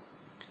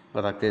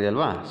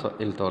 ಗೊತ್ತಾಗ್ತಿದೆಯಲ್ವಾ? So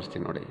ಇಲ್ಲಿ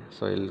ತೋರಿಸ್ತೀನಿ ನೋಡಿ.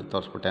 ಸೊ ಇಲ್ಲಿ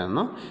ತೋರಿಸ್ಬಿಟ್ಟೆ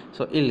ನಾನು.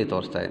 ಸೊ ಇಲ್ಲಿ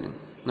ತೋರಿಸ್ತಾ ಇದ್ದೀನಿ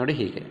ನೋಡಿ.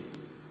 ಹೀಗೆ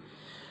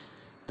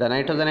the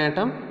nitrogen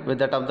atom with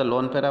that of the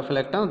lone pair of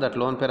electrons, that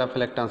lone pair of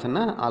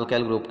ಎಲೆಕ್ಟ್ರಾನ್ಸನ್ನು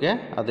alkyl ಗ್ರೂಪ್ಗೆ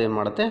ಅದೇನು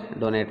ಮಾಡುತ್ತೆ,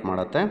 ಡೊನೇಟ್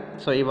ಮಾಡುತ್ತೆ.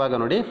 ಸೊ ಇವಾಗ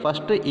ನೋಡಿ,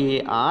 ಫಸ್ಟ್ ಈ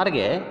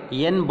ಆರ್ಗೆ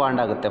N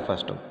ಬಾಂಡ್ ಆಗುತ್ತೆ.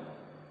 ಫಸ್ಟು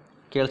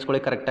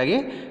ಕೇಳಿಸ್ಕೊಳ್ಳಿ ಕರೆಕ್ಟಾಗಿ.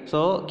 ಸೊ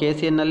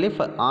KCNನಲ್ಲಿ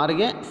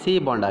ಆರ್ಗೆ C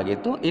ಬಾಂಡ್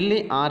ಆಗಿತ್ತು, ಇಲ್ಲಿ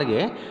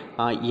ಆರ್ಗೆ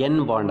N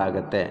ಬಾಂಡ್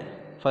ಆಗುತ್ತೆ.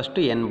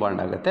 ಫಸ್ಟು N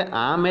ಬಾಂಡ್ ಆಗುತ್ತೆ,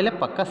 ಆಮೇಲೆ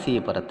ಪಕ್ಕ C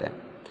ಬರುತ್ತೆ.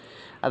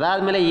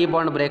 ಅದಾದಮೇಲೆ ಈ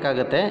ಬಾಂಡ್ ಬ್ರೇಕ್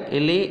ಆಗುತ್ತೆ,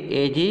 ಇಲ್ಲಿ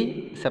ಎ ಜಿ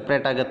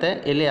ಸಪ್ರೇಟ್ ಆಗುತ್ತೆ,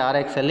 ಇಲ್ಲಿ ಆರ್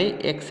ಎಕ್ಸಲ್ಲಿ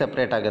ಎಕ್ಸ್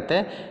ಸಪ್ರೇಟ್ ಆಗುತ್ತೆ,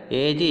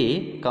 A G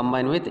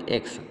combine with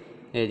X,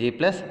 A G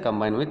plus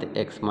combine with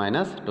X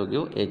minus two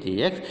give A G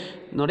X.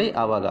 ನೋಡಿ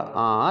ಆವಾಗ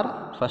ಆರ್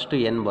ಫಸ್ಟು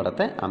ಎನ್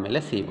ಬರುತ್ತೆ,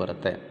 ಆಮೇಲೆ ಸಿ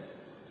ಬರುತ್ತೆ,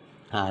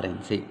 R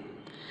N C.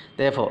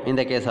 Therefore, in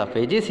the case of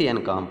AgCN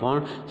compound,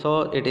 so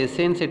it is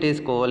since it is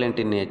covalent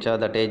in nature,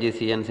 that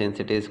AgCN since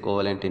it is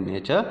covalent in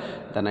nature,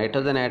 the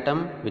nitrogen atom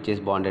which is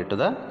bonded to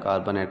the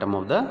carbon atom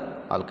of the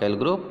alkyl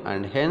group,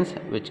 and hence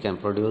which can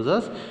produce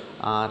us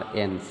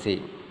RNC,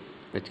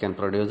 which can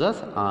produce us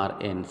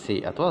RNC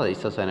ಅಥವಾ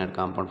isocyanide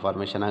compound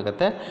formation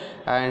ಆಗುತ್ತೆ.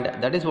 And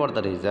that is what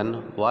the reason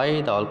why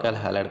the alkyl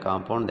halide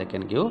compound they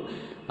can give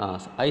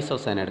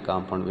isocyanide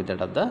compound with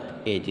that of the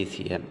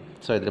AgCN.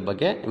 So ಇದ್ರ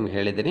ಬಗ್ಗೆ ನಿಮ್ಗೆ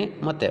ಹೇಳಿದ್ದೀನಿ.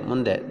 ಮತ್ತು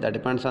ಮುಂದೆ the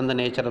depends on the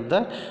nature of the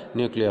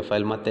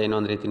nucleophile, ಮತ್ತು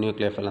ಇನ್ನೊಂದು ರೀತಿ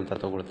ನ್ಯೂಕ್ಲಿಯೋಫೈಲ್ ಅಂತ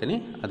ತೊಗೊಳ್ತೀನಿ,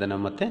 ಅದನ್ನು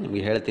ಮತ್ತೆ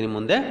ನಿಮಗೆ ಹೇಳ್ತೀನಿ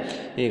ಮುಂದೆ.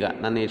 ಈಗ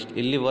ನಾನು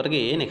ಇಲ್ಲಿವರೆಗೆ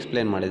ಏನು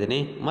ಎಕ್ಸ್ಪ್ಲೇನ್ ಮಾಡಿದ್ದೀನಿ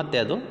ಮತ್ತೆ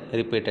ಅದು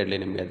ರಿಪೀಟೆಡ್ಲಿ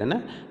ನಿಮಗೆ ಅದನ್ನು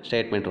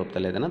ಸ್ಟೇಟ್ಮೆಂಟ್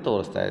ರೂಪದಲ್ಲಿ ಅದನ್ನು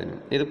ತೋರಿಸ್ತಾ ಇದ್ದೀನಿ.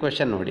 ಇದು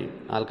ಕ್ವೆಶನ್ ನೋಡಿ,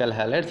 alkyl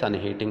halides on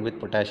heating with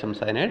potassium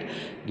cyanide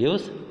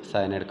gives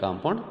cyanide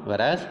compound,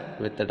 ವೆರಾಸ್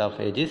with that of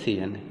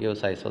AgCN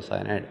gives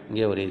isocyanide,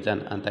 give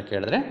reason ಅಂತ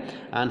ಕೇಳಿದ್ರೆ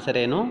ಆನ್ಸರ್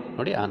ಏನು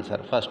ನೋಡಿ.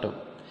 Answer first,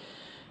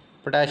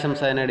 potassium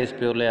cyanide is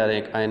purely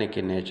ionic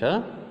in nature,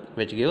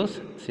 which gives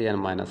Cn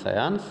minus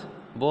ions.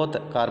 Both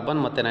carbon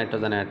ಮತ್ತು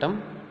nitrogen atom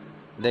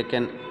they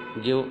can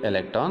give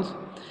electrons,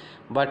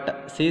 but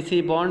CC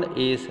bond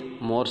is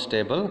more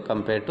stable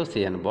compared to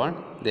Cn bond,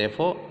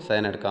 therefore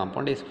cyanide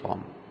compound is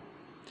formed.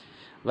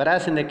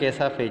 Whereas in the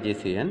case of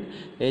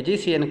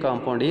AgCN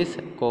compound is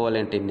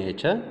covalent in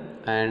nature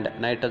and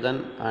nitrogen,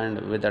 and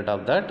with that of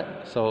that,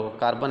 so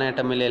carbon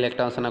atom ಇಲ್ಲಿ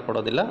electrons ಅನ್ನು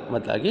ಕೊಡೋದಿಲ್ಲ,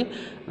 ಬದಲಾಗಿ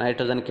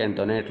nitrogen can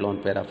donate lone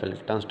pair of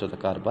electrons to the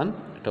carbon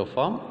to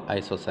form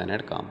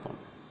isocyanide compound.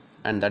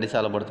 And that is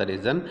all about the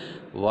reason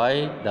why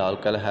the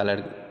alkyl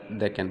halide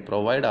they can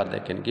provide or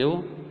they can give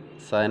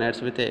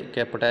cyanides with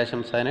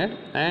potassium cyanide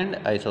and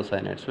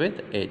isocyanides with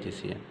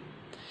AgCN.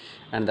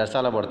 And that's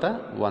all about the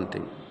one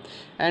thing.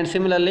 And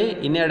similarly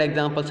ಇನ್ನೆರಡು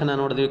ಎಕ್ಸಾಂಪಲ್ಸನ್ನು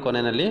ನೋಡಿದ್ವಿ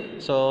ಕೊನೆಯಲ್ಲಿ.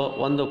 So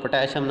ಒಂದು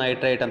potassium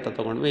nitrite ಅಂತ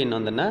ತೊಗೊಂಡ್ವಿ,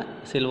 ಇನ್ನೊಂದನ್ನು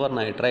silver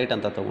nitrite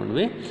ಅಂತ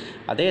ತೊಗೊಂಡ್ವಿ.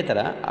 ಅದೇ ಥರ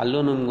ಅಲ್ಲೂ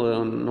ನಿಮ್ಗೆ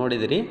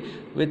ನೋಡಿದಿರಿ,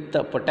 ವಿತ್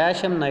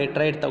ಪೊಟ್ಯಾಷಿಯಮ್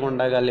ನೈಟ್ರೈಟ್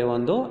ತೊಗೊಂಡಾಗ ಅಲ್ಲಿ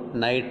ಒಂದು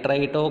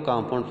ನೈಟ್ರೈಟೋ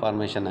ಕಾಂಪೌಂಡ್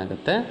ಫಾರ್ಮೇಷನ್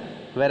ಆಗುತ್ತೆ.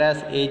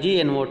 ವೆರಾಸ್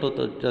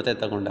AgNO2 ಜೊತೆ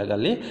ತಗೊಂಡಾಗ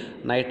ಅಲ್ಲಿ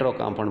ನೈಟ್ರೋ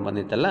ಕಾಂಪೌಂಡ್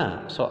ಬಂದಿತ್ತಲ್ಲ.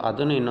 ಸೊ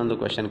ಅದನ್ನು ಇನ್ನೊಂದು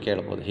ಕ್ವೆಶನ್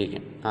ಕೇಳ್ಬೋದು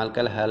ಹೀಗೆ,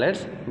 alkyl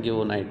halides give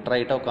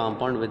ನೈಟ್ರೈಟೋ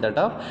compound with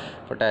that of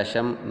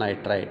potassium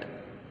nitrite,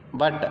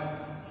 but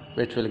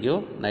which will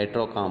give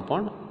nitro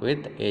compound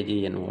with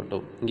AgNO2,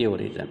 give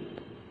reason.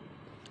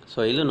 So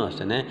ಇಲ್ಲೂ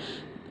ಅಷ್ಟೇ,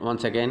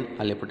 ಒನ್ಸ್ ಅಗೈನ್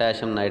ಅಲ್ಲಿ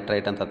ಪೊಟ್ಯಾಷಿಯಮ್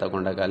ನೈಟ್ರೈಟ್ ಅಂತ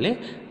ತಗೊಂಡಾಗ ಅಲ್ಲಿ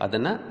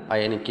ಅದನ್ನು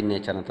ಅಯನಿಕ್ ಇನ್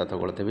ನೇಚರ್ ಅಂತ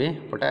ತೊಗೊಳ್ತೀವಿ.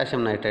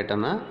 ಪೊಟ್ಯಾಷಿಯಮ್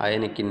ನೈಟ್ರೈಟನ್ನು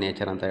ಅಯನಿಕ್ ಇನ್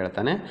ನೇಚರ್ ಅಂತ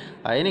ಹೇಳ್ತಾನೆ.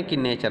 ಅಯನಿಕ್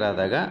ಇನ್ ನೇಚರ್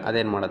ಆದಾಗ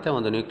ಅದೇನು ಮಾಡುತ್ತೆ,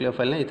 ಒಂದು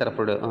ನ್ಯೂಕ್ಲಿಯೋಫೈಲ್ನ ಈ ಥರ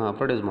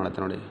ಪ್ರೊಡ್ಯೂಸ್ ಮಾಡುತ್ತೆ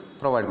ನೋಡಿ,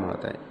 ಪ್ರೊವೈಡ್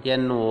ಮಾಡುತ್ತೆ,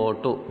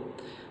 NO2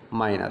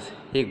 ಮೈನಸ್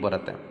ಹೀಗೆ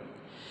ಬರುತ್ತೆ.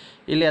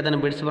 ಇಲ್ಲಿ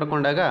ಅದನ್ನು ಬಿಡಿಸಿ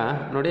ಬರ್ಕೊಂಡಾಗ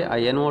ನೋಡಿ, ಆ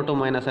NO2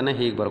 ಮೈನಸನ್ನು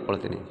ಹೀಗೆ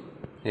ಬರ್ಕೊಳ್ತೀನಿ,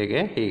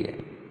 ಹೀಗೆ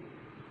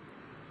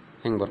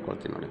ಹಿಂಗೆ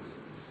ಬರ್ಕೊಳ್ತೀನಿ ನೋಡಿ.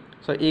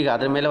 ಸೊ ಈಗ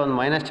ಅದ್ರ ಮೇಲೆ ಒಂದು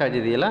ಮೈನಸ್ ಚಾರ್ಜ್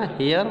ಇದೆಯಲ್ಲ,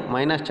 ಹಿಯರ್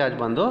ಮೈನಸ್ ಚಾರ್ಜ್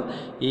ಬಂದು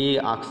ಈ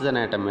ಆಕ್ಸಿಜನ್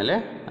ಆಟಮ್ ಮೇಲೆ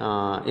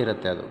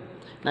ಇರುತ್ತೆ. ಅದು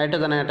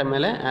ನೈಟ್ರೋಜನ್ ಆಟಮ್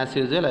ಮೇಲೆ ಆ್ಯಸ್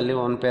ಯೂಸ್ವಲ್ ಅಲ್ಲಿ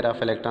ಒನ್ ಪೇರ್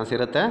ಆಫ್ ಎಲೆಕ್ಟ್ರಾನ್ಸ್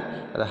ಇರುತ್ತೆ,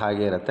 ಅದು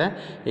ಹಾಗೆ ಇರುತ್ತೆ.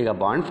 ಈಗ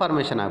ಬಾಂಡ್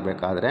ಫಾರ್ಮೇಷನ್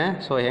ಆಗಬೇಕಾದ್ರೆ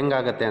ಸೊ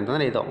ಹೆಂಗಾಗುತ್ತೆ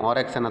ಅಂತಂದರೆ, ಇದು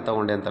RX ಅನ್ನು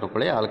ತೊಗೊಂಡೆ ಅಂತ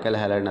ಅನ್ಕೊಳ್ಳಿ, ಆಲ್ಕೈಲ್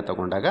ಹ್ಯಾಲೈಡ್ನ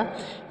ತೊಗೊಂಡಾಗ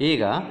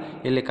ಈಗ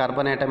ಇಲ್ಲಿ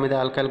ಕಾರ್ಬನ್ ಆಟಮ್ ಇದೆ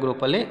ಆಲ್ಕೈಲ್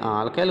ಗ್ರೂಪಲ್ಲಿ, ಆ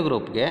ಆಲ್ಕೈಲ್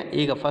ಗ್ರೂಪ್ಗೆ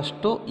ಈಗ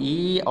ಫಸ್ಟು ಈ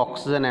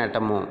ಆಕ್ಸಿಜನ್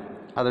ಆಟಮು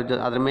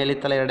ಅದ್ರ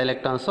ಮೇಲಿತ್ತಲ್ಲ ಎರಡು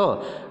ಎಲೆಕ್ಟ್ರಾನ್ಸು,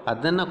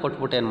 ಅದನ್ನು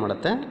ಕೊಟ್ಬಿಟ್ಟು ಏನು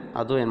ಮಾಡುತ್ತೆ,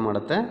 ಅದು ಏನು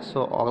ಮಾಡುತ್ತೆ, ಸೊ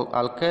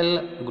ಆಲ್ಕೈಲ್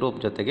ಗ್ರೂಪ್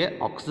ಜೊತೆಗೆ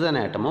ಆಕ್ಸಿಜನ್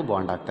ಆಟಮು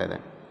ಬಾಂಡ್ ಆಗ್ತಾಯಿದೆ.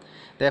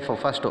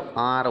 ದೇರ್ಫೋರ್ ಫಸ್ಟು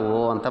RO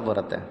ಅಂತ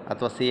ಬರುತ್ತೆ,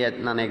 ಅಥವಾ CH,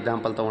 ನಾನು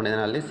ಎಕ್ಸಾಂಪಲ್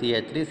ತೊಗೊಂಡಿದ್ದೀನಿ ಅಲ್ಲಿ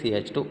CH3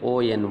 CH2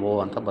 ONO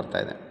ಅಂತ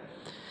ಬರ್ತಾಯಿದೆ.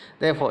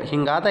 ದೇರ್ಫೋರ್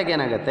ಹಿಂಗಾದಾಗ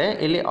ಏನಾಗುತ್ತೆ,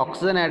 ಇಲ್ಲಿ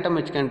oxygen atom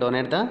which can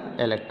donate the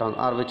electron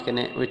R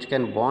which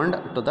can bond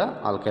to the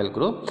alkyl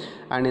group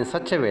and in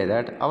such A way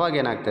that ಅವಾಗ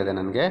ಏನಾಗ್ತಾಯಿದೆ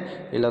ನನಗೆ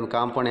ಇಲ್ಲೊಂದು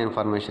ಕಾಂಪೌಂಡ್ ಏನು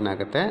ಫಾರ್ಮೇಷನ್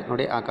ಆಗುತ್ತೆ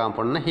ನೋಡಿ. ಆ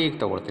ಕಾಂಪೌಂಡನ್ನ ಹೀಗೆ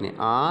ತೊಗೊಳ್ತೀನಿ,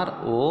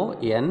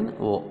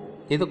 RONO,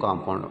 ಇದು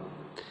compound.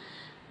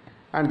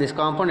 And this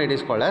compound it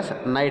is called as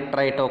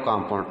ನೈಟ್ರೈಟೋ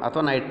compound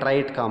ಅಥವಾ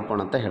ನೈಟ್ರೈಟ್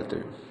ಕಾಂಪೌಂಡ್ ಅಂತ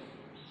ಹೇಳ್ತೀವಿ.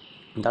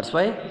 That's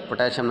why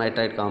potassium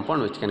nitrite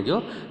compound which can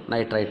give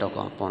ನೈಟ್ರೈಟೋ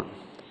compound.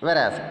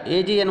 ವೆರಾಸ್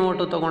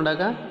AgNO2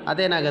 ತೊಗೊಂಡಾಗ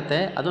ಅದೇನಾಗುತ್ತೆ,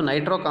 ಅದು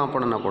ನೈಟ್ರೋ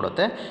ಕಾಂಪೌಂಡನ್ನು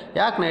ಕೊಡುತ್ತೆ.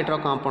 ಯಾಕೆ ನೈಟ್ರೋ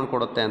ಕಾಂಪೌಂಡ್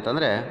ಕೊಡುತ್ತೆ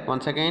ಅಂತಂದರೆ,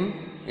 once again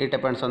it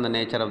depends on the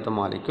nature of the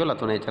molecule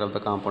ಅಥವಾ ನೇಚರ್ ಆಫ್ ದ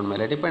ಕಾಂಪೌಂಡ್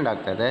ಮೇಲೆ ಡಿಪೆಂಡ್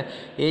ಆಗ್ತಾಯಿದೆ.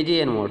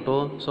 AgNO2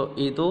 ಸೊ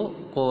ಇದು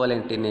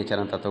ಕೋವಲೆಂಟ್ ಇನ್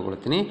ನೇಚರ್ ಅಂತ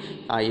ತೊಗೊಳ್ತೀನಿ.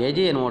 ಆ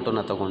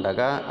AgNO2ನ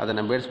ತೊಗೊಂಡಾಗ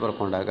ಅದನ್ನು ಬಿಡಿಸಿ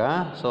ಬರ್ಕೊಂಡಾಗ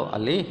ಸೊ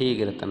ಅಲ್ಲಿ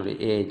ಹೀಗಿರುತ್ತೆ ನೋಡಿ,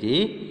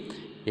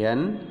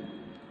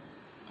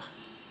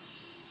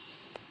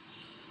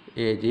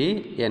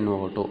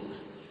 AgNO2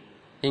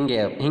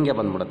 ಹಿಂಗೆ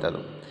ಬಂದ್ಬಿಡುತ್ತೆ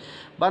ಅದು.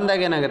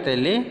 ಬಂದಾಗ ಏನಾಗುತ್ತೆ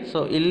ಇಲ್ಲಿ, ಸೊ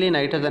ಇಲ್ಲಿ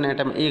ನೈಟ್ರೋಜನ್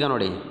ಆಟಮ್ ಈಗ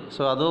ನೋಡಿ,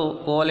 ಸೊ ಅದು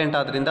ಕೋವಲೆಂಟ್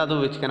ಆದ್ದರಿಂದ ಅದು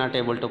which cannot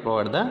able to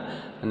provide the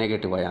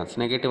negative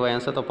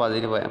ions ಅಥವಾ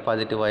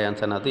ಪಾಸಿಟಿವ್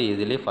ಅಯಾನ್ಸ್ ಅನ್ನೋದು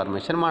ಈಸಿಲಿ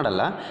ಫಾರ್ಮೇಷನ್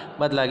ಮಾಡಲ್ಲ,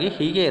 ಬದಲಾಗಿ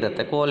ಹೀಗೆ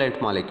ಇರುತ್ತೆ ಕೋವಲೆಂಟ್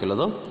ಮಾಲಿಕ್ಯೂಲ್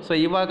ಅದು. ಸೊ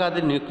ಇವಾಗ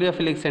ಅದು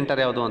ನ್ಯೂಕ್ಲಿಯೋಫಿಲಿಕ್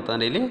ಸೆಂಟರ್ ಯಾವುದು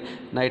ಅಂತಂದರೆ ಇಲ್ಲಿ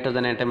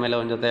ನೈಟ್ರೋಜನ್ ಆಟಮ್ ಮೇಲೆ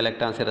ಒಂದು ಜೊತೆ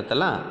ಎಲೆಕ್ಟ್ರಾನ್ಸ್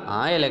ಇರುತ್ತಲ್ಲ,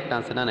 ಆ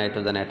ಎಲೆಕ್ಟ್ರಾನ್ಸನ್ನು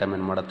ನೈಟ್ರೋಜನ್ ಆಟಮ್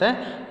ಏನು ಮಾಡುತ್ತೆ,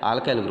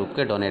 ಆಲ್ಕೈಲ್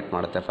ಗ್ರೂಪ್ಗೆ ಡೊನೇಟ್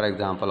ಮಾಡುತ್ತೆ. ಫಾರ್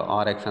ಎಕ್ಸಾಂಪಲ್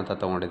RX ಅಂತ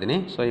ತೊಗೊಂಡಿದ್ದೀನಿ.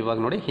 ಸೊ ಇವಾಗ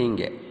ನೋಡಿ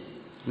ಹೀಗೆ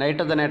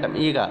ನೈಟ್ರೋಜನ್ ಆಟಮ್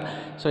ಈಗ,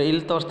 ಸೊ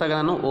ಇಲ್ಲಿ ತೋರಿಸಿದಾಗ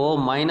ನಾನು O-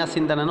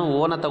 ಇಂದ ನಾನು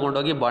ಓನ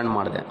ತೊಗೊಂಡೋಗಿ ಬಾಂಡ್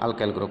ಮಾಡಿದೆ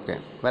alkyl ಗ್ರೂಪ್ಗೆ.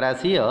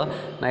 ವೆರಾಸ್ here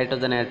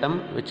nitrogen atom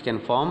which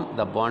can form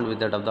the bond with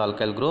that of the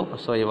alkyl group.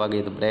 So ಇವಾಗ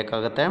ಇದು ಬ್ರೇಕ್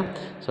ಆಗುತ್ತೆ.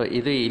 ಸೊ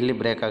ಇದು ಇಲ್ಲಿ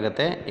ಬ್ರೇಕ್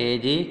ಆಗುತ್ತೆ.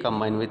 Ag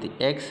combine with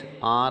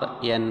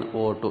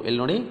XrNO2. ಇಲ್ಲಿ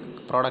ನೋಡಿ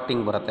ಪ್ರಾಡಕ್ಟ್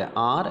ಹಿಂಗೆ ಬರುತ್ತೆ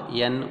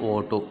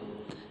RNO2.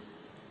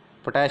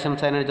 ಪೊಟ್ಯಾಷಿಯಮ್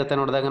ಸೈನೈಡ್ ಜೊತೆ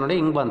ನೋಡಿದಾಗ ನೋಡಿ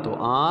ಹಿಂಗೆ ಬಂತು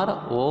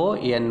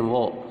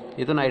RONO.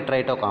 ಇದು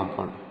ನೈಟ್ರೈಟೋ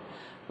compound.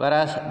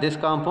 Whereas this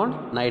compound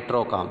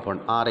nitro compound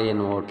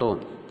RNO2.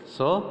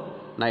 So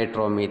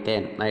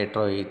nitromethane,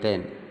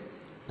 nitroethane,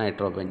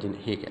 nitrobenzene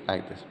ಹೀಗೆ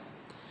ಲೈಕ್ ದಿಸ್.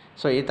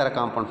 ಸೊ ಈ ಥರ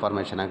ಕಾಂಪೌಂಡ್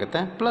ಫಾರ್ಮೇಷನ್ ಆಗುತ್ತೆ,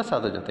 ಪ್ಲಸ್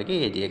ಅದ್ರ ಜೊತೆಗೆ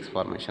AgX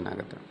ಫಾರ್ಮೇಷನ್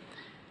ಆಗುತ್ತೆ.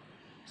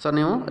 ಸೊ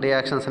ನೀವು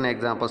ರಿಯಾಕ್ಷನ್ಸ್ನ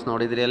ಎಕ್ಸಾಂಪಲ್ಸ್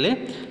ನೋಡಿದ್ರಿ ಅಲ್ಲಿ.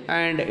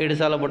 And it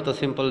is all about the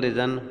simple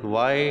reason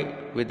why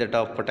with that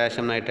of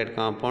potassium nitrite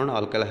compound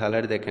alkyl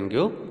halide they can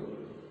give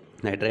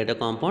ನೈಟ್ರೈಟೋ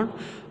compound,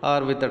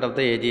 R with that of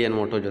the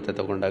AgNO2 ಜೊತೆ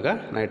ತೊಗೊಂಡಾಗ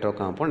Nitro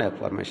compound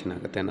formation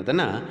ಆಗುತ್ತೆ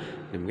ಅನ್ನೋದನ್ನು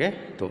ನಿಮಗೆ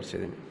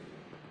ತೋರಿಸಿದ್ದೀನಿ.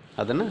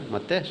 ಅದನ್ನು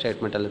ಮತ್ತೆ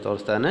ಸ್ಟೇಟ್ಮೆಂಟಲ್ಲಿ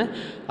ತೋರಿಸ್ತಾನೆ.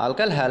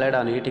 Alkyl halide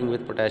on eating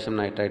with potassium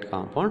nitrite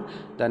compound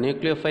the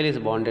nucleophile is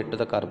bonded to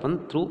the carbon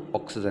through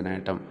oxygen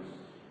atom,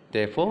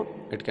 therefore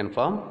it can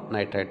form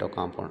ನೈಟ್ರೈಟೋ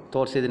compound.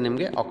 ತೋರಿಸಿದ್ದೀನಿ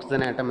ನಿಮಗೆ.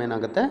 ಆಕ್ಸಿಜನ್ ಆಟಮ್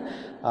ಏನಾಗುತ್ತೆ,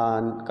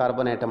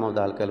 carbon atom of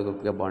the alkyl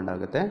ಗ್ರೂಪ್ಗೆ bond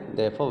ಆಗುತ್ತೆ,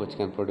 therefore which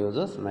can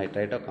produces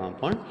ನೈಟ್ರೈಟೋ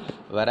compound.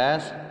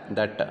 ವೆರಾಸ್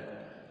that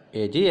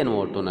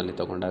AgNO2 ನಲ್ಲಿ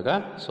ತಗೊಂಡಾಗ,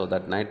 so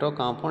that Nitro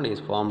compound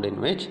is formed in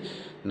which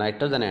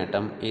nitrogen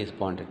atom is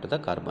bonded to the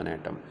carbon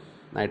atom.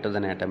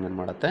 Nitrogen atom ಏನು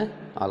ಮಾಡುತ್ತೆ,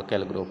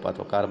 alkyl group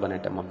ಅಥವಾ carbon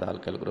atom of the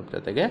alkyl group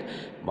ಜೊತೆಗೆ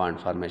bond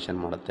formation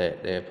ಮಾಡುತ್ತೆ,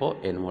 therefore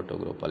NO2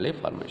 ಗ್ರೂಪಲ್ಲಿ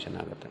formation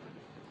ಆಗುತ್ತೆ.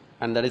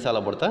 And that is all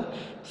about the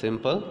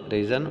simple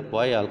reason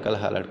why alkyl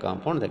halide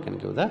compound they can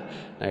give the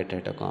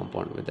ನೈಟ್ರೈಟೋ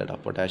compound with that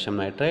of potassium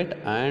nitrite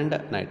and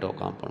Nitro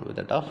compound with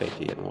that of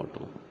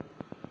AgNO2.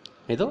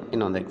 ಇದು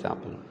ಇನ್ನೊಂದು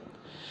example.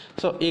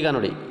 So ಈಗ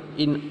ನೋಡಿ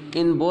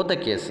in both the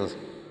cases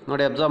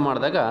ನೋಡಿ observe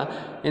ಮಾಡಿದಾಗ,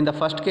 in the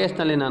first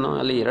ಕೇಸ್ನಲ್ಲಿ ನಾನು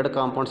ಅಲ್ಲಿ 2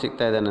 compound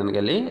ಸಿಗ್ತಾ ಇದೆ ನನಗೆ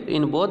ಅಲ್ಲಿ.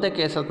 ಇನ್ ಬೋತ್ ದ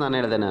ಕೇಸಸ್ ನಾನು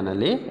ಹೇಳಿದೆ,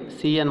 ನಾನಲ್ಲಿ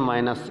CN-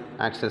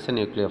 ಆಕ್ಸೆಸ್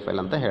ನ್ಯೂಕ್ಲಿಯೋಫೈಲ್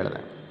ಅಂತ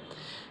ಹೇಳಿದೆ.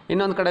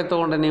 ಇನ್ನೊಂದು ಕಡೆಗೆ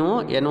ತೊಗೊಂಡ್ರೆ ನೀವು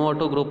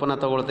NO2 ಗ್ರೂಪನ್ನು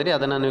ತೊಗೊಳ್ತೀರಿ,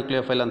 ಅದನ್ನು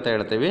ನ್ಯೂಕ್ಲಿಯೋಫೈಲ್ ಅಂತ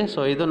ಹೇಳ್ತೀವಿ.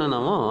 ಸೊ ಇದನ್ನು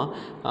ನಾವು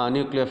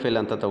ನ್ಯೂಕ್ಲಿಯೋಫೈಲ್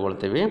ಅಂತ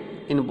ತೊಗೊಳ್ತೀವಿ.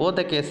 ಇನ್ನು ಬೋತ್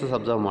ದ ಕೇಸಸ್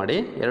ಅಬ್ಸರ್ವ್ ಮಾಡಿ,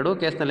 ಎರಡೂ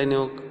ಕೇಸ್ನಲ್ಲಿ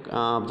ನೀವು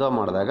ಅಬ್ಸರ್ವ್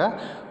ಮಾಡಿದಾಗ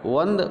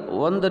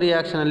ಒಂದು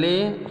ರಿಯಾಕ್ಷನಲ್ಲಿ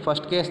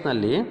ಫಸ್ಟ್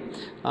ಕೇಸ್ನಲ್ಲಿ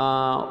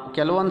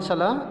ಕೆಲವೊಂದು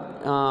ಸಲ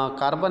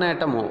ಕಾರ್ಬನ್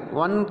ಆಟಮು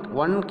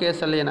ಒನ್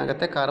ಕೇಸಲ್ಲಿ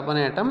ಏನಾಗುತ್ತೆ, carbon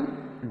atom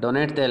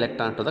donate the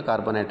electron to the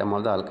carbon atom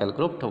of the alkyl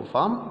group to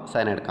form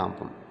cyanide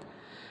compound.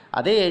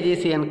 ಅದೇ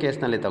AgCN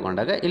ಕೇಸ್ನಲ್ಲಿ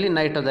ತೊಗೊಂಡಾಗ ಇಲ್ಲಿ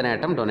ನೈಟ್ರೋಜನ್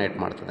ಆಟಮ್ ಡೊನೇಟ್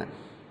ಮಾಡ್ತದೆ.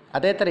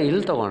 ಅದೇ ಥರ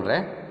ಇಲ್ಲಿ ತೊಗೊಂಡ್ರೆ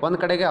ಒಂದು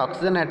ಕಡೆಗೆ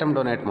ಆಕ್ಸಿಜನ್ ಆಟಮ್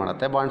ಡೊನೇಟ್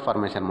ಮಾಡುತ್ತೆ, ಬಾಂಡ್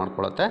ಫಾರ್ಮೇಷನ್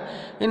ಮಾಡ್ಕೊಳ್ಳುತ್ತೆ,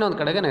 ಇನ್ನೊಂದು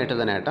ಕಡೆಗೆ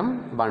ನೈಟ್ರೋಜನ್ ಆಟಮ್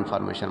ಬಾಂಡ್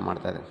ಫಾರ್ಮೇಷನ್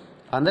ಮಾಡ್ತಾಯಿದೆ.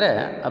 ಅಂದರೆ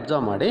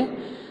ಅಬ್ಸರ್ವ್ ಮಾಡಿ,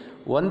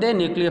 ಒಂದೇ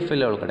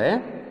ನ್ಯೂಕ್ಲಿಯೋಫಿಲ್ ಒಳಗಡೆ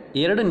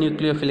 2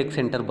 ನ್ಯೂಕ್ಲಿಯೋಫಿಲಿಕ್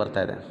ಸೆಂಟರ್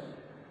ಬರ್ತಾಯಿದೆ.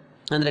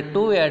 ಅಂದರೆ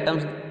 2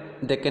 atoms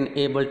they can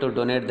able to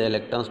donate the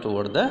electrons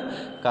toward the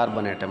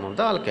carbon atom of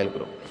the alkyl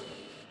group.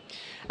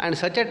 And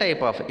such A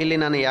type of, ಇಲ್ಲಿ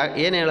ನಾನು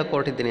ಏನು ಹೇಳಕ್ಕೆ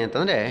ಹೊರಟಿದ್ದೀನಿ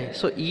ಅಂತಂದರೆ,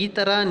 ಸೊ ಈ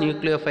ಥರ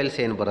ನ್ಯೂಕ್ಲಿಯೋಫೈಲ್ಸ್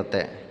ಏನು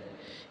ಬರುತ್ತೆ,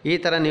 ಈ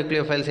ಥರ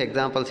ನ್ಯೂಕ್ಲಿಯೋಫೈಲ್ಸ್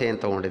ಎಕ್ಸಾಂಪಲ್ಸ್ ಏನು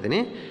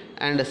ತೊಗೊಂಡಿದ್ದೀನಿ.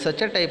 And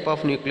such A type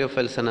of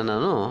ನ್ಯೂಕ್ಲಿಯೋಫೈಲ್ಸನ್ನು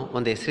ನಾನು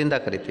ಒಂದು ಹೆಸರಿಂದ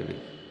ಕರಿತೀವಿ.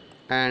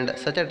 And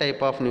such A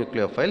type of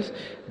nucleophiles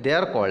they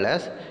are called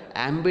as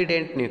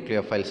ambident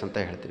nucleophiles ಅಂತ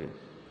ಹೇಳ್ತೀವಿ.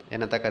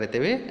 ಏನಂತ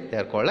ಕರಿತೀವಿ? They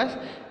are called as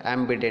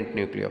ambident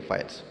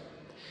nucleophiles.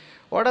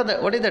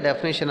 What is the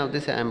definition of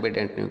this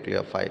ambident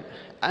nucleophile?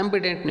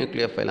 Ambident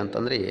nucleophile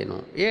ಅಂತಂದರೆ ಏನು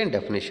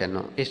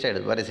ಡೆಫಿನೇಷನ್ನು? ಇಷ್ಟ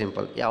ಹೇಳಿದ್ರು, ವೆರಿ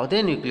ಸಿಂಪಲ್. ಯಾವುದೇ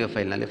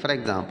ನ್ಯೂಕ್ಲಿಯೋಫೈಲ್ನಲ್ಲಿ for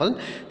example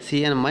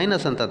CN-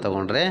 ಅಂತ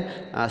ತೊಗೊಂಡ್ರೆ,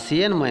 ಆ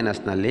CN-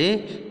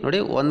 ನೋಡಿ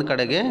ಒಂದು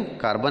ಕಡೆಗೆ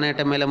ಕಾರ್ಬನ್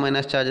ಆಟಮ್ ಮೇಲೆ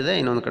ಮೈನಸ್ ಚಾರ್ಜ್ ಇದೆ,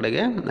 ಇನ್ನೊಂದು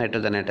ಕಡೆಗೆ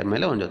ನೈಟ್ರೋಜನ್ ಆಟಮ್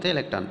ಮೇಲೆ ಒಂದು ಜೊತೆ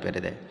ಎಲೆಕ್ಟ್ರಾನ್ ಪೇರ್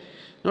ಇದೆ.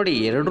 ನೋಡಿ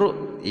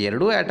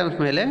ಎರಡೂ ಆಟಮ್ಸ್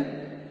ಮೇಲೆ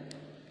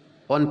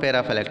 1 ಪೇರ್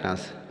ಆಫ್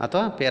ಎಲೆಕ್ಟ್ರಾನ್ಸ್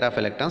ಅಥವಾ ಪೇರ್ ಆಫ್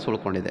ಎಲೆಕ್ಟ್ರಾನ್ಸ್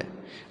ಉಳ್ಕೊಂಡಿದೆ.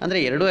 ಅಂದರೆ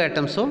 2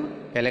 ಆಟಮ್ಸು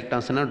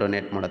ಎಲೆಕ್ಟ್ರಾನ್ಸನ್ನು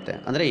ಡೊನೇಟ್ ಮಾಡುತ್ತೆ.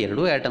 ಅಂದರೆ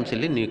 2 ಆಟಮ್ಸ್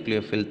ಇಲ್ಲಿ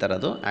ನ್ಯೂಕ್ಲಿಯೋಫಿಲ್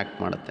ಥರದ್ದು ಆ್ಯಕ್ಟ್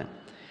ಮಾಡುತ್ತೆ.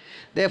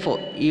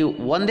 ದೇರ್ಫೋರ್ ಈ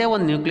ಒಂದೇ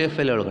ಒಂದು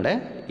ನ್ಯೂಕ್ಲಿಯೋಫೈಲ್ ಒಳಗಡೆ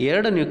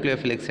 2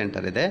 ನ್ಯೂಕ್ಲಿಯೋಫಿಲಿಕ್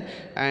ಸೆಂಟರ್ ಇದೆ.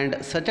 And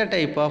such a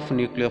type of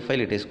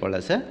nucleophile it is called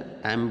as A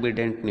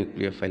ambident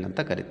nucleophile ಅಂತ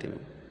ಕರಿತೀವಿ.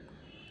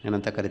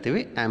 ಏನಂತ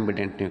ಕರಿತೀವಿ?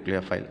 Ambident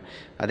nucleophile.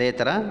 ಅದೇ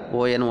ಥರ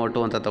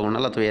ONO2 ಅಂತ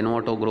ತೊಗೊಂಡಲ್ಲ ಅಥವಾ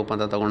NO2 ಗ್ರೂಪ್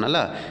ಅಂತ ತೊಗೊಂಡಲ್ಲ,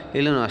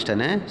 ಇಲ್ಲೂ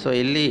ಅಷ್ಟೇ. ಸೊ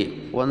ಇಲ್ಲಿ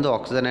ಒಂದು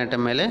ಆಕ್ಸಿಜನ್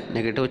ಆಟಮ್ ಮೇಲೆ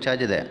ನೆಗೆಟಿವ್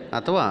ಚಾರ್ಜ್ ಇದೆ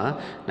ಅಥವಾ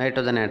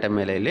ನೈಟ್ರೋಜನ್ ಆಟಮ್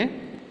ಮೇಲೆ ಇಲ್ಲಿ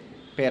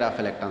ಪೇರ್ ಆಫ್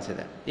ಎಲೆಕ್ಟ್ರಾನ್ಸ್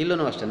ಇದೆ.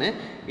 ಇಲ್ಲೂ ಅಷ್ಟೇ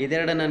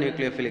ಇದೆರಡನ್ನ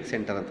ನ್ಯೂಕ್ಲಿಯೋಫಿಲಿಕ್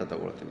ಸೆಂಟರ್ ಅಂತ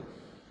ತೊಗೊಳ್ತೀನಿ,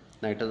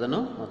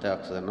 ನೈಟ್ರೋಜನ್ನು ಮತ್ತು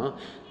ಆಕ್ಸಿಜನ್ನು.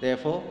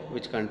 Therefore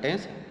which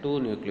contains 2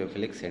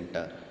 nucleophilic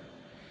centre.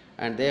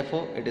 And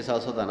therefore it is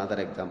also the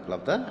another example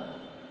of the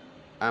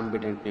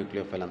ambident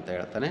nucleophile ಅಂತ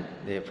ಹೇಳ್ತಾನೆ.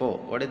 Therefore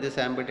what is this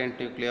ambident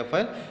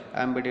nucleophile?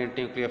 Ambident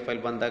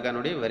nucleophile ಬಂದಾಗ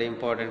ನೋಡಿ ವೆರಿ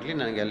ಇಂಪಾರ್ಟೆಂಟ್ಲಿ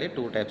ನನಗೆ ಅಲ್ಲಿ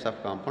 2 ಟೈಪ್ಸ್ ಆಫ್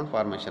ಕಾಂಪೌಂಡ್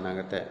ಫಾರ್ಮೇಷನ್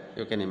ಆಗುತ್ತೆ.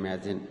 You can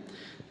imagine.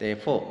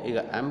 Therefore ಈಗ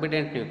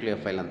ambident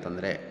nucleophile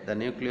ಅಂತಂದರೆ the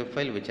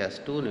nucleophile which has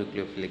 2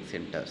 nucleophilic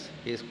centres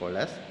is called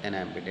as N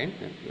ambident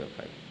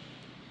nucleophile.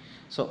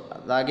 So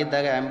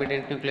ಅದಾಗಿದ್ದಾಗ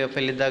ambident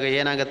nucleophile ಇದ್ದಾಗ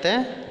ಏನಾಗುತ್ತೆ,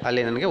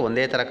 ಅಲ್ಲಿ ನನಗೆ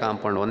ಒಂದೇ ಥರ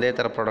ಕಾಂಪೌಂಡ್, ಒಂದೇ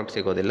ಥರ ಪ್ರಾಡಕ್ಟ್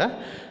ಸಿಗೋದಿಲ್ಲ,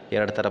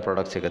 2 ಥರ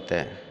ಪ್ರಾಡಕ್ಟ್ ಸಿಗುತ್ತೆ.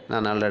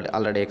 ನಾನು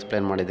ಆಲ್ರೆಡಿ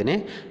ಎಕ್ಸ್ಪ್ಲೇನ್ ಮಾಡಿದ್ದೀನಿ.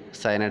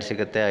 ಸೈನೈಡ್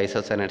ಸಿಗುತ್ತೆ,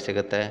 ಐಸೋಸೈನೈಡ್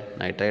ಸಿಗುತ್ತೆ,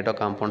 ನೈಟ್ರೈಟೋ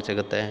ಕಾಂಪೌಂಡ್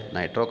ಸಿಗುತ್ತೆ,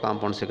 ನೈಟ್ರೋ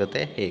ಕಾಂಪೌಂಡ್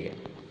ಸಿಗುತ್ತೆ, ಹೀಗೆ.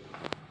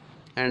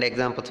 And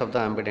examples of the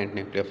ambident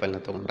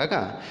ನ್ಯೂಕ್ಲಿಯೋಫೈಲ್ನ ತೊಗೊಂಡಾಗ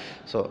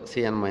ಸೊ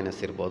CN-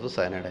 ಇರ್ಬೋದು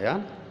ಸೈನೈಡ್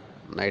ಅಯಾನ್,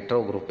 ನೈಟ್ರೋ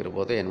ಗ್ರೂಪ್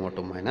ಇರ್ಬೋದು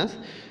NO2-,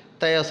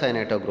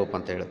 ಥಯೋಸೈನೈಟೋ ಗ್ರೂಪ್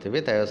ಅಂತ ಹೇಳ್ತೀವಿ,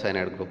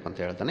 ಥಯೋಸೈನೈಡ್ ಗ್ರೂಪ್ ಅಂತ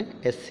ಹೇಳ್ತಾನೆ,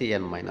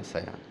 SCN-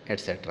 ion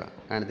et cetera.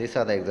 And these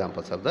are the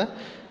examples of the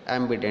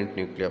ambident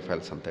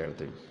nucleophiles ಅಂತ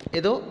ಹೇಳ್ತೀವಿ.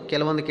 ಇದು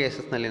ಕೆಲವೊಂದು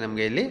ಕೇಸಸ್ನಲ್ಲಿ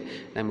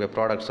ನಮಗೆ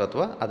ಪ್ರಾಡಕ್ಟ್ಸ್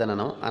ಅಥವಾ ಅದನ್ನು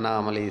ನಾವು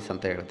ಅನಾಮಲೀಸ್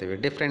ಅಂತ ಹೇಳ್ತೀವಿ.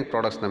 ಡಿಫ್ರೆಂಟ್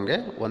ಪ್ರಾಡಕ್ಟ್ಸ್ ನಮಗೆ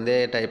ಒಂದೇ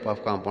type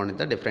of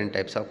ಕಾಂಪೌಂಡಿಂದ different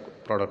types of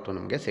product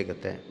ನಮಗೆ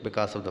ಸಿಗುತ್ತೆ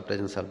because of the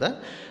presence of the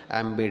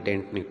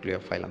ambident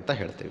nucleophile ಅಂತ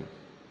ಹೇಳ್ತೀವಿ.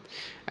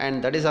 And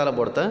that is all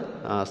about the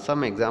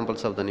some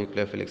examples of the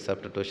nucleophilic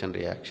substitution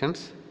reactions.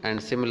 And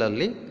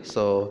similarly,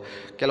 so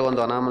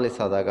ಕೆಲವೊಂದು anomalies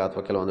ಆದಾಗ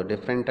ಅಥವಾ ಕೆಲವೊಂದು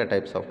different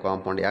types of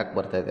compound ಯಾಕೆ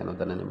ಬರ್ತಾ ಇದೆ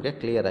ಅನ್ನೋದನ್ನು ನಿಮಗೆ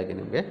ಕ್ಲಿಯರಾಗಿ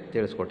ನಿಮಗೆ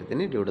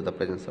ತಿಳಿಸ್ಕೊಟ್ಟಿದ್ದೀನಿ. Due to the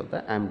presence of the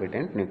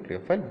ambident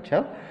nucleophile which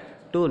have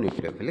 2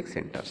 nucleophilic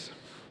centers.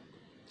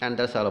 And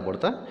that's all about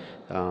the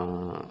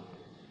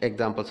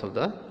examples of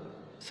the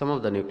some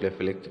of the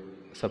nucleophilic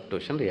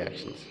substitution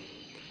reactions.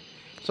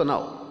 So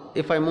now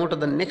if I move to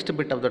the next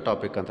bit of the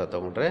topic ಅಂತ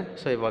ತೊಗೊಂಡ್ರೆ,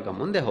 so ಇವಾಗ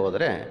ಮುಂದೆ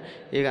ಹೋದರೆ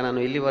ಈಗ ನಾನು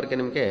ಇಲ್ಲಿವರೆಗೆ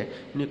ನಿಮಗೆ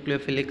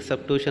nucleophilic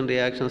substitution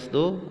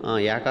ರಿಯಾಕ್ಷನ್ಸ್ದು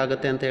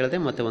ಯಾಕಾಗುತ್ತೆ ಅಂತ ಹೇಳಿದೆ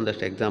ಮತ್ತು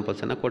ಒಂದಷ್ಟು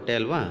ಎಕ್ಸಾಂಪಲ್ಸನ್ನು ಕೊಟ್ಟೆ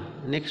ಅಲ್ವಾ.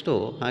 ನೆಕ್ಸ್ಟು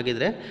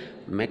ಹಾಗಿದ್ರೆ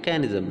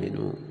ಮೆಕ್ಯಾನಿಸಮ್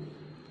ಏನು,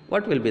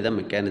 what will be the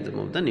mechanism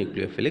of the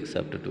nucleophilic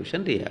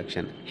substitution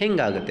reaction,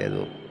 ಹೆಂಗಾಗುತ್ತೆ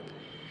ಅದು.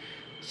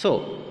 So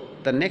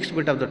the next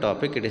bit of the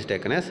topic it is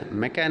taken as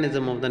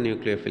mechanism of the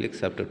nucleophilic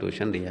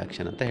substitution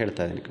reaction ಅಂತ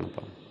ಹೇಳ್ತಾ ಇದ್ದೀನಿ ಕಣಪ್ಪ.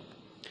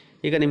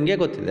 ಈಗ ನಿಮಗೆ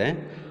ಗೊತ್ತಿದೆ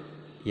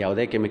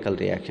ಯಾವುದೇ chemical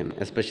reaction,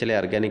 especially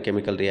organic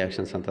chemical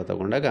reactions ಅಂತ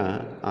ತಗೊಂಡಾಗ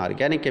ಆ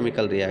ಆರ್ಗ್ಯಾನಿಕ್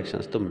ಕೆಮಿಕಲ್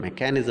ರಿಯಾಕ್ಷನ್ಸ್ದು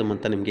ಮೆಕ್ಯಾನಿಸಮ್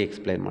ಅಂತ ನಿಮಗೆ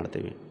ಎಕ್ಸ್ಪ್ಲೈನ್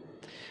ಮಾಡ್ತೀವಿ.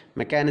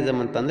 ಮೆಕ್ಯಾನಿಸಮ್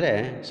ಅಂತಂದರೆ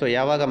ಸೊ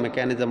ಯಾವಾಗ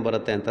ಮೆಕ್ಯಾನಿಸಮ್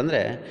ಬರುತ್ತೆ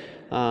ಅಂತಂದರೆ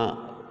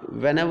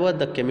ವೆನೆವರ್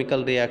ದ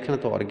ಕೆಮಿಕಲ್ ರಿಯಾಕ್ಷನ್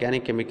ಅಥವಾ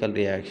organic chemical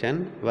reaction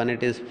when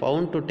it is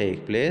found to take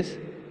place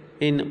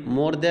in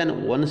more than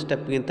 1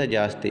 ಸ್ಟೆಪ್ಗಿಂತ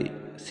ಜಾಸ್ತಿ,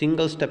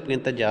 ಸಿಂಗಲ್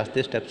ಸ್ಟೆಪ್ಗಿಂತ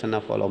ಜಾಸ್ತಿ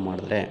ಸ್ಟೆಪ್ಸನ್ನು ಫಾಲೋ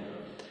ಮಾಡಿದ್ರೆ,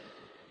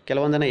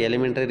 ಕೆಲವೊಂದನ್ನು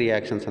ಎಲಿಮೆಂಟ್ರಿ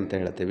ರಿಯಾಕ್ಷನ್ಸ್ ಅಂತ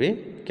ಹೇಳ್ತೀವಿ,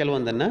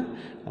 ಕೆಲವೊಂದನ್ನು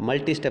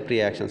ಮಲ್ಟಿ ಸ್ಟೆಪ್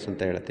ರಿಯಾಕ್ಷನ್ಸ್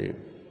ಅಂತ ಹೇಳ್ತೀವಿ.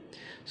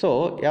 ಸೊ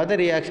ಯಾವುದೇ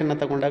ರಿಯಾಕ್ಷನ್ನ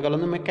ತಗೊಂಡಾಗ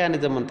ಅಲ್ಲೊಂದು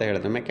ಮೆಕ್ಯಾನಿಸಮ್ ಅಂತ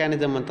ಹೇಳಿದ್ರೆ,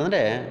 ಮೆಕ್ಯಾನಿಸಮ್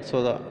ಅಂತಂದರೆ so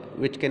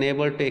which Ken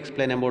able to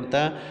explain about the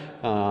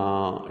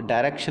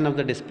direction of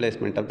the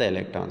displacement of the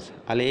electrons.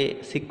 ಅಲ್ಲಿ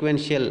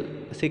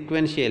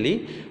ಸೀಕ್ವೆನ್ಷಿಯಲಿ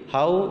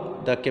how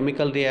the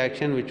chemical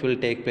reaction which will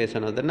take place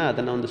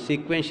ಅದನ್ನು ಒಂದು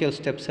ಸೀಕ್ವೆನ್ಷಿಯಲ್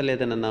ಸ್ಟೆಪ್ಸಲ್ಲಿ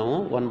ಅದನ್ನು ನಾವು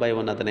 1 by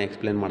 1 ಅದನ್ನು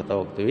ಎಕ್ಸ್ಪ್ಲೇನ್ ಮಾಡ್ತಾ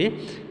ಹೋಗ್ತೀವಿ.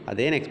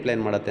 ಅದೇನು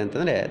ಎಕ್ಸ್ಪ್ಲೇನ್ ಮಾಡುತ್ತೆ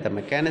ಅಂತಂದರೆ the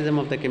mechanism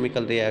of the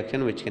chemical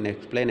reaction which Ken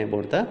explain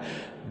about the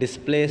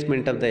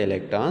displacement of the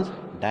electrons,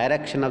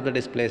 direction of the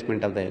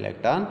displacement of the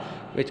electron,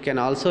 which can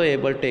also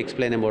able to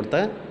explain about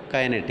the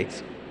kinetics.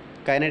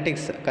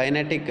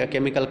 Kinetic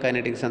chemical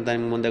kinetics ಅಂತ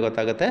ನಿಮ್ಗೆ ಮುಂದೆ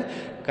ಗೊತ್ತಾಗುತ್ತೆ.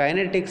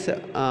 Kinetics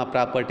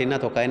ಪ್ರಾಪರ್ಟಿನ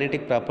ಅಥವಾ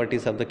kinetic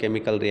properties of the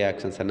chemical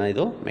ರಿಯಾಕ್ಷನ್ಸನ್ನು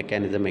ಇದು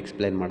mechanism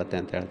explain ಮಾಡುತ್ತೆ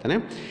ಅಂತ ಹೇಳ್ತಾನೆ.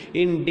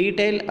 In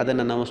detail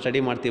ಅದನ್ನು ನಾವು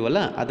ಸ್ಟಡಿ ಮಾಡ್ತೀವಲ್ಲ,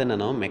 ಅದನ್ನು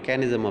ನಾವು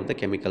mechanism of the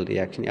chemical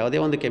reaction, ಯಾವುದೇ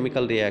ಒಂದು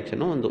ಕೆಮಿಕಲ್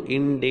ರಿಯಾಕ್ಷನು ಒಂದು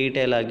ಇನ್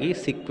ಡೀಟೇಲ್ ಆಗಿ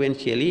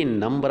ಸೀಕ್ವೆನ್ಷಿಯಲಿ ಇನ್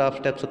ನಂಬರ್ ಆಫ್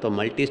ಸ್ಟೆಪ್ಸ್ ಅಥವಾ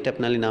ಮಲ್ಟಿ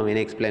ಸ್ಟೆಪ್ನಲ್ಲಿ ನಾವು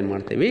ಏನು ಎಕ್ಸ್ಪ್ಲೇನ್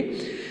ಮಾಡ್ತೀವಿ,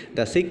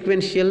 the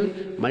sequential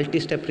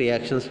multi step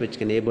reactions which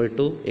Ken able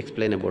to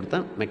explain about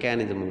the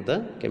mechanism of the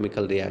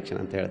chemical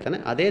reaction ಅಂತ ಹೇಳ್ತಾನೆ.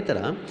 ಅದೇ ಥರ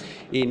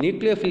ಈ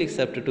ನ್ಯೂಕ್ಲಿಯೋಫಿಲಿಕ್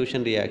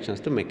ಸಬ್ಸ್ಟಿಟ್ಯೂಷನ್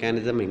ರಿಯಾಕ್ಷನ್ಸ್ದು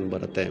ಮೆಕ್ಯಾನಿಸಮ್ ಹಿಂಗೆ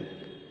ಬರುತ್ತೆ.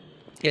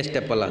 ಎಷ್ಟು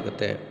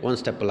ಸ್ಟೆಪ್ಪಲ್ಲಾಗುತ್ತೆ, 1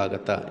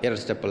 ಸ್ಟೆಪ್ಪಲ್ಲಾಗುತ್ತಾ, 2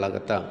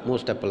 ಸ್ಟೆಪ್ಪಲ್ಲಾಗುತ್ತಾ, 3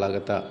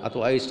 ಸ್ಟೆಪ್ಪಲ್ಲಾಗುತ್ತಾ,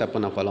 ಅಥವಾ 5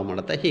 ಸ್ಟೆಪ್ಪನ್ನು ಫಾಲೋ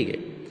ಮಾಡುತ್ತಾ, ಹೀಗೆ.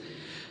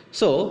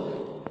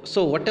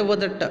 So what ever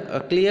that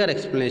clear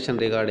explanation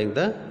regarding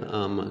the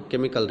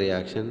chemical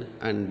reaction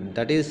and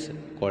that is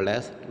called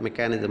as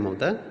mechanism of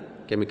the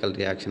chemical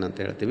reaction ಅಂತ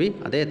ಹೇಳ್ತೀವಿ.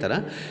 ಅದೇ ಥರ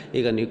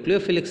ಈಗ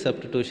ನ್ಯೂಕ್ಲಿಯೋಫಿಲಿಕ್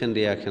ಸಬ್ಸ್ಟಿಟ್ಯೂಷನ್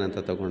ರಿಯಾಕ್ಷನ್ ಅಂತ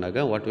ತಗೊಂಡಾಗ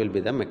what will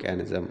be the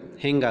mechanism,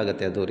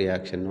 ಹೆಂಗಾಗುತ್ತೆ ಅದು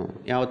ರಿಯಾಕ್ಷನ್ನು,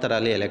 ಯಾವ ಥರ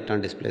ಅಲ್ಲಿ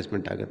ಎಲೆಕ್ಟ್ರಾನ್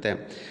ಡಿಸ್ಪ್ಲೇಸ್ಮೆಂಟ್ ಆಗುತ್ತೆ,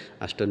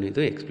 ಅಷ್ಟನ್ನು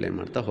ಇದು ಎಕ್ಸ್ಪ್ಲೇನ್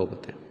ಮಾಡ್ತಾ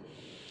ಹೋಗುತ್ತೆ.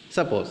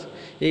 ಸಪೋಸ್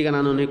ಈಗ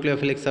ನಾನು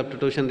ನ್ಯೂಕ್ಲಿಯೋಫಿಲಿಕ್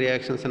ಸಬ್ಸ್ಟಿಟ್ಯೂಷನ್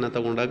ರಿಯಾಕ್ಷನ್ಸನ್ನು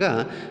ತಗೊಂಡಾಗ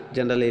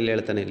ಜನರಲಿ ಇಲ್ಲಿ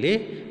ಹೇಳ್ತಾನೆ, ಇಲ್ಲಿ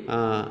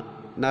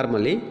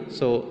normally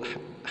so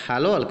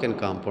hello alkane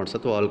compounds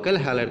ಅಥವಾ alkyl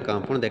halide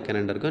compound they can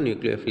undergo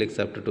nucleophilic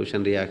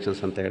substitution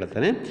reactions ಅಂತ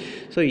ಹೇಳ್ತಾನೆ.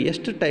 ಸೊ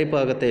ಎಷ್ಟು ಟೈಪ್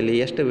ಆಗುತ್ತೆ ಇಲ್ಲಿ,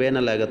 ಎಷ್ಟು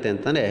ವೇನಲ್ಲಿ ಆಗುತ್ತೆ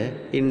ಅಂತಂದರೆ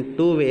ಇನ್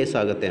 2 ways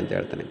ಆಗುತ್ತೆ ಅಂತ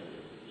ಹೇಳ್ತಾನೆ.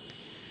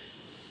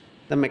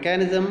 The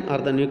mechanism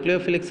are the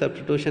nucleophilic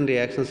substitution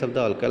reactions of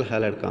the alkyl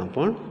halide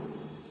compound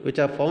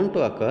which are found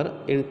to occur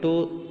in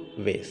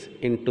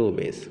 2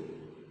 ways.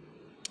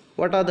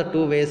 What are the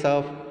 2 ways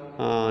of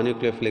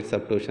nucleophilic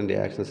substitution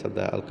reactions of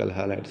the alkyl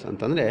halides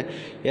ಅಂತಂದರೆ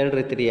 2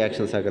 ರೀತಿ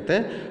reactions ಆಗುತ್ತೆ.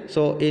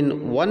 So in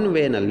 1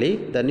 ವೇನಲ್ಲಿ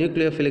the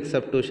nucleophilic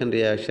substitution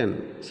reaction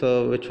so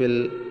which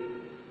will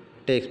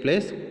takes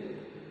place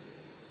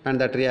and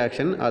that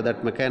reaction R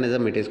that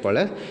mechanism it is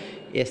called as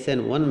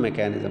SN1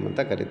 mechanism ಅಂತ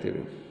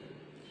ಕರಿತೀವಿ.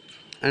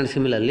 and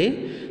similarly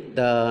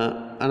the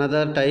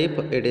another type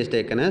it is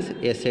taken as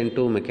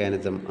SN2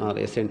 mechanism or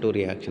SN2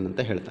 reaction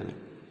ಅಂತ ಹೇಳ್ತಾನೆ.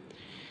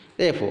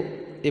 Therefore,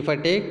 if I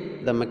take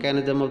the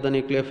mechanism of the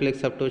nucleophilic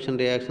substitution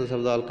reactions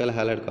of the alkyl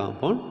halide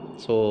compound,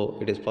 so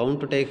it is found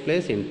to take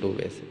place in two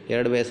ways.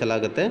 ಎರಡು ವೇಸಲ್ಲಿ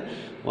ಆಗುತ್ತೆ.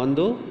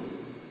 ಒಂದು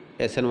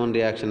SN1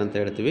 reaction ಅಂತ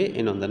ಹೇಳ್ತೀವಿ,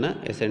 ಇನ್ನೊಂದನ್ನು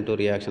SN2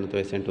 reaction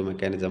ಅಥವಾ SN2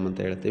 mechanism ಅಂತ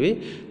ಹೇಳ್ತೀವಿ.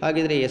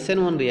 ಹಾಗಿದ್ರೆ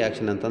SN1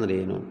 ರಿಯಾಕ್ಷನ್ ಅಂತಂದರೆ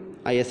ಏನು?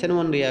 ಆ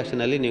SN1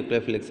 ರಿಯಾಕ್ಷನಲ್ಲಿ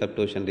nucleophilic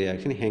substitution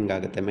reaction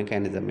ಹೆಂಗಾಗುತ್ತೆ,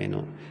 mechanism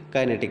ಏನು,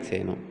 ಕೈನೆಟಿಕ್ಸ್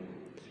ಏನು,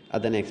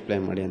 ಅದನ್ನು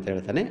ಎಕ್ಸ್ಪ್ಲೈನ್ ಮಾಡಿ ಅಂತ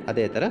ಹೇಳ್ತಾನೆ.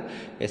 ಅದೇ ಥರ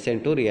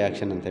SN2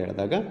 ರಿಯಾಕ್ಷನ್ ಅಂತ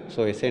ಹೇಳಿದಾಗ ಸೊ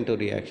SN2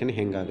 ರಿಯಾಕ್ಷನ್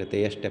ಹೆಂಗಾಗುತ್ತೆ,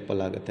 ಎಷ್ಟು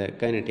ಸ್ಟೆಪ್ಪಲ್ಲಾಗುತ್ತೆ,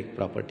 ಕೈನೆಟಿಕ್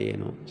ಪ್ರಾಪರ್ಟಿ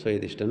ಏನು, ಸೊ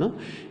ಇದಿಷ್ಟನ್ನು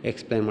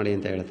ಎಕ್ಸ್ಪ್ಲೈನ್ ಮಾಡಿ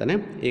ಅಂತ ಹೇಳ್ತಾನೆ.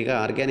 ಈಗ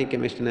ಆರ್ಗ್ಯಾನಿಕ್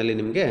ಕೆಮಿಸ್ಟ್ರಿನಲ್ಲಿ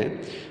ನಿಮಗೆ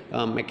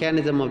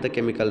mechanism of the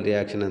chemical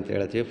reaction ಅಂತ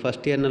ಹೇಳ್ತೀವಿ.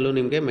 ಫಸ್ಟ್ ಇಯರ್ನಲ್ಲೂ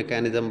ನಿಮಗೆ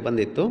ಮೆಕ್ಯಾನಿಸಮ್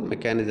ಬಂದಿತ್ತು.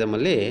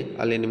 ಮೆಕ್ಯಾನಿಸಮಲ್ಲಿ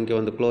ಅಲ್ಲಿ ನಿಮಗೆ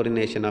ಒಂದು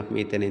ಕ್ಲೋರಿನೇಷನ್ ಆಫ್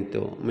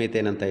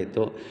ಮೀಥೇನ್ ಅಂತ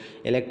ಇತ್ತು,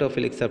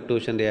 electrophilic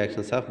substitution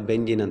reactions of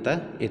benzene ಅಂತ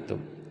ಇತ್ತು.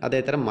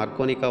 ಅದೇ ಥರ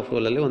ಮಾರ್ಕೋನಿಕ್ ಆಫ್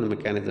ರೂಲಲ್ಲಿ ಒಂದು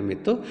ಮೆಕ್ಯಾನಿಸಮ್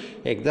ಇತ್ತು.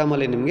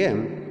 ಎಕ್ಸಾಮಲ್ಲಿ ನಿಮಗೆ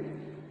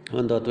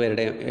ಒಂದು ಅಥವಾ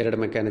ಎರಡು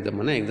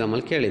ಮೆಕ್ಯಾನಿಸಮನ್ನು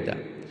ಎಕ್ಸಾಮಲ್ಲಿ ಕೇಳಿದ್ದ.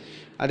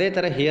 ಅದೇ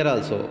ಥರ ಹಿಯರ್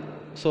ಆಲ್ಸೋ.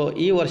 ಸೊ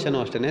ಈ ವರ್ಷವೂ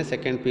ಅಷ್ಟೇ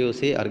ಸೆಕೆಂಡ್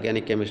PUC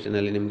ಆರ್ಗ್ಯಾನಿಕ್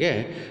ಕೆಮಿಸ್ಟ್ರಿನಲ್ಲಿ ನಿಮಗೆ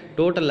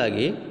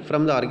ಟೋಟಲಾಗಿ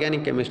from the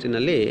organic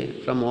ಕೆಮಿಸ್ಟ್ರಿನಲ್ಲಿ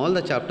from all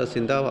the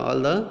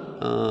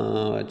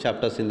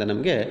ಚಾಪ್ಟರ್ಸಿಂದ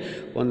ನಮಗೆ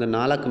ಒಂದು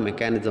 4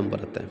 ಮೆಕ್ಯಾನಿಸಮ್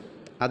ಬರುತ್ತೆ.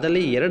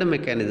 ಅದರಲ್ಲಿ 2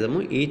 ಮೆಕ್ಯಾನಿಸಮು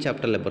ಈ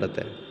ಚಾಪ್ಟರಲ್ಲೇ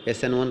ಬರುತ್ತೆ,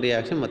 SN1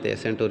 ರಿಯಾಕ್ಷನ್ ಮತ್ತು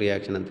SN2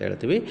 ರಿಯಾಕ್ಷನ್ ಅಂತ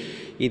ಹೇಳ್ತೀವಿ.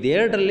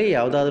 ಇದೆರಡರಲ್ಲಿ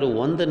ಯಾವುದಾದ್ರೂ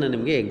ಒಂದನ್ನು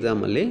ನಿಮಗೆ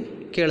ಎಕ್ಸಾಮಲ್ಲಿ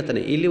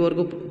ಕೇಳ್ತಾನೆ.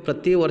 ಇಲ್ಲಿವರೆಗೂ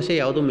ಪ್ರತಿ ವರ್ಷ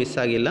ಯಾವುದೂ ಮಿಸ್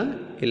ಆಗಿಲ್ಲ.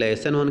 ಇಲ್ಲ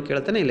SN1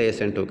 ಕೇಳ್ತಾನೆ, ಇಲ್ಲ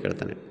SN2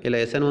 ಕೇಳ್ತಾನೆ, ಇಲ್ಲ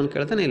SN1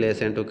 ಕೇಳ್ತಾನೆ, ಇಲ್ಲ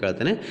SN2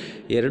 ಕೇಳ್ತಾನೆ.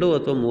 2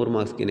 ಅಥವಾ 3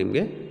 ಮಾರ್ಕ್ಸ್ಗೆ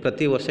ನಿಮಗೆ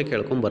ಪ್ರತಿ ವರ್ಷ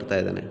ಕೇಳ್ಕೊಂಡು ಬರ್ತಾ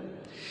ಇದ್ದಾನೆ.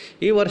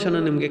 ಈ ವರ್ಷವೂ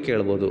ನಿಮಗೆ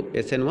ಕೇಳ್ಬೋದು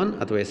SN1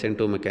 ಅಥವಾ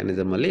SN2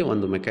 ಮೆಕ್ಯಾನಿಸಮಲ್ಲಿ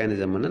ಒಂದು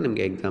ಮೆಕ್ಯಾನಿಸಮನ್ನು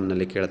ನಿಮಗೆ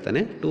ಎಕ್ಸಾಮ್ನಲ್ಲಿ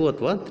ಕೇಳ್ತಾನೆ. 2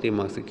 ಅಥವಾ 3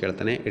 ಮಾರ್ಕ್ಸ್ಗೆ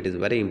ಕೇಳ್ತಾನೆ. It is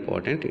very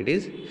important. It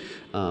is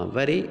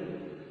very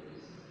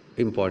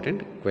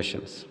important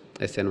questions.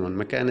 SN1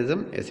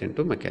 mechanism,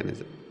 SN2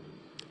 mechanism.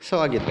 So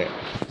ಆಗಿದ್ದರೆ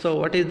so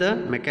what is the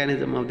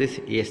mechanism of this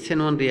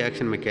SN1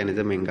 reaction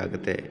mechanism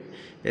ಹೆಂಗಾಗುತ್ತೆ,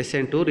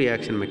 SN2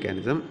 reaction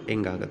mechanism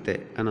ಹೆಂಗಾಗುತ್ತೆ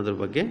ಅನ್ನೋದ್ರ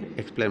ಬಗ್ಗೆ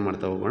ಎಕ್ಸ್ಪ್ಲೈನ್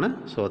ಮಾಡ್ತಾ ಹೋಗೋಣ.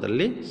 ಸೊ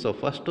ಅದರಲ್ಲಿ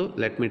first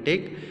let me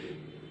take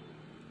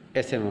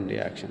SN1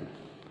 reaction.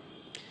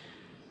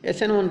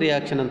 SN1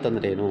 reaction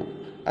ಅಂತಂದ್ರೆ ಏನು,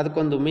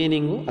 ಅದಕ್ಕೊಂದು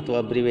meaning ಅಥವಾ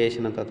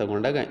ಅಬ್ರಿವೇಷನ್ ಅಂತ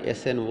ತಗೊಂಡಾಗ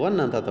SN1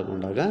 ಅಂತ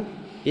ತಗೊಂಡಾಗ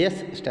S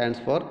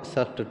stands for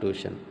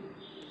substitution,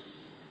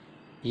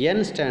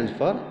 N stands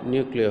for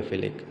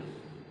nucleophilic,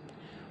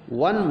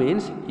 1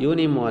 means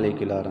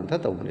unimolecular ಅಂತ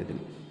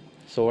ತೊಗೊಂಡಿದ್ದೀನಿ.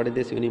 So what is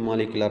this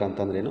unimolecular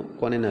ಅಂತಂದ್ರೇನು,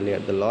 ಕೊನೆಯಲ್ಲಿ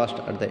at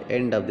the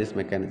end of this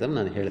mechanism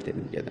ನಾನು ಹೇಳ್ತೀನಿ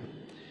ನಿಮಗೆ ಅದನ್ನು.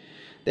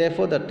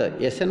 Therefore that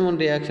SN1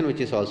 reaction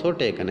which is also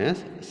taken as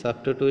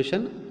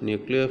substitution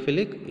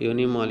nucleophilic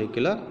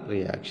unimolecular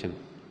reaction.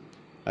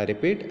 I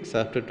repeat,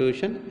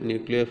 substitution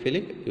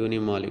nucleophilic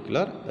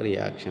unimolecular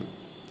reaction.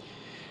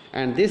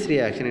 And this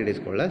reaction it is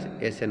called as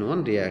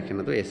SN1 reaction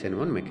ಅಥವಾ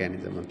SN1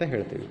 mechanism ಅಂತ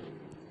ಹೇಳ್ತೀವಿ.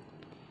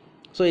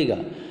 So ಈಗ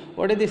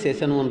what is this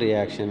SN1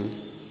 reaction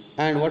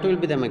and what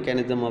will be the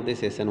mechanism of this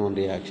SN1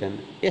 reaction,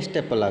 ಎಷ್ಟು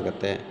ಸ್ಟೆಪ್ಪಲ್ಲಿ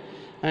ಆಗುತ್ತೆ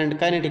and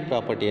kinetic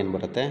property ಏನು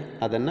ಬರುತ್ತೆ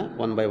ಅದನ್ನು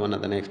one by one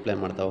ಅದನ್ನು ಎಕ್ಸ್ಪ್ಲೈನ್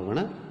ಮಾಡ್ತಾ ಹೋಗೋಣ.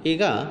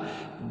 ಈಗ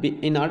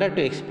in order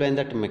to explain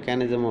that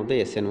mechanism of the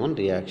SN1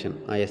 reaction,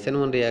 ಆ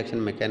SN1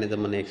 ರಿಯಾಕ್ಷನ್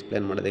ಮೆಕ್ಯಾನಿಸಮನ್ನು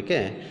ಎಕ್ಸ್ಪ್ಲೈನ್ ಮಾಡೋದಕ್ಕೆ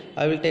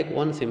I will take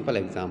one simple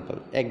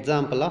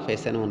example of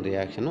SN1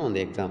 reaction.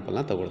 ಒಂದು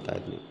ಎಕ್ಸಾಂಪಲ್ನ ತಗೊಳ್ತಾ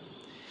ಇದ್ದೀನಿ.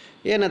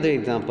 ಏನದು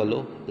example,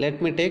 let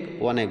me take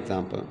one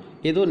example.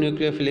 ಇದು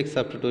nucleophilic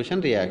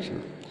substitution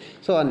reaction.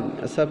 So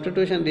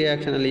substitution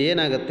ರಿಯಾಕ್ಷನಲ್ಲಿ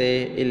ಏನಾಗುತ್ತೆ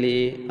ಇಲ್ಲಿ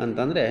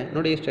ಅಂತಂದರೆ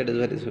ನೋಡಿ, ಇಟ್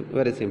ಇಸ್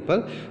ವೆರಿ ಸಿಂಪಲ್.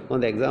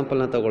 ಒಂದು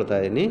ಎಕ್ಸಾಂಪಲ್ನ ತಗೊಳ್ತಾ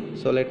ಇದ್ದೀನಿ.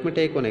 So let me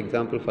take one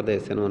example for the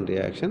SN1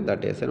 reaction.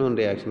 That SN1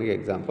 ರಿಯಾಕ್ಷನ್ಗೆ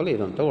example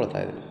ಇದನ್ನು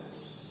ತಗೊಳ್ತಾ ಇದ್ದೀನಿ.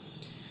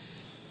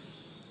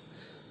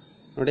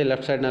 ನೋಡಿ,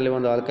 ಲೆಫ್ಟ್ ಸೈಡ್ನಲ್ಲಿ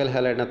ಒಂದು ಆಲ್ಕೈಲ್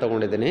ಹ್ಯಾಲೈಡ್ನ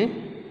ತೊಗೊಂಡಿದ್ದೀನಿ,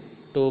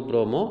 2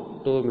 ಬ್ರೋಮೋ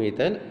 2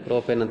 ಮೀಥೈಲ್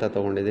ಪ್ರೋಪೇನ್ ಅಂತ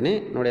ತೊಗೊಂಡಿದ್ದೀನಿ.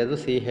 ನೋಡಿ, ಅದು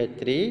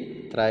CH3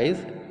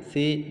 ಥ್ರೈಸ್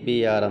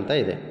CBr ಅಂತ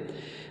ಇದೆ.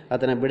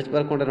 ಅದನ್ನು ಬಿಡಿಸಿ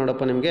ಬರ್ಕೊಂಡ್ರೆ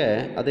ನೋಡಪ್ಪ ನಿಮಗೆ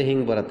ಅದು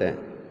ಹಿಂಗೆ ಬರುತ್ತೆ.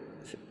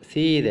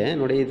 ಸಿ ಇದೆ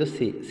ನೋಡಿ, ಇದು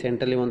ಸಿ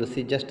ಸೆಂಟ್ರಲ್ಲಿ ಒಂದು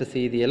ಸಿ, ಜಸ್ಟ್ ಸಿ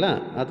ಇದೆಯಲ್ಲ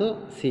ಅದು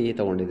ಸಿ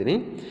ತೊಗೊಂಡಿದ್ದೀನಿ.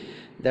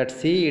 That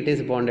C it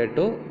is bonded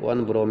to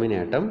 1 bromine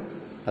atom,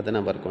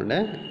 ಅದನ್ನು ಬರ್ಕೊಂಡೆ.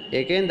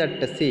 Again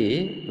that C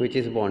which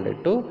is bonded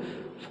to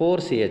 4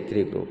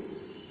 CH3 group,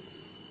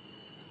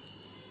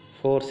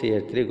 4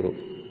 CH3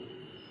 group.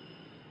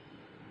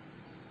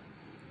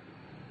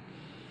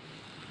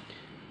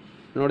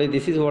 ನೋಡಿ,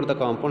 this is what the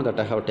compound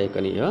that I have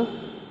taken here.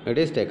 It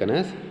is taken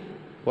as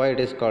why it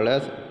is called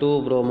as 2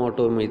 bromo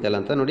 2 methyl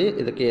ಅಂತ. ನೋಡಿ,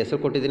 ಇದಕ್ಕೆ ಹೆಸರು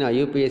ಕೊಟ್ಟಿದ್ದೀನಿ,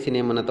 IUPAC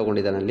ನೇಮನ್ನು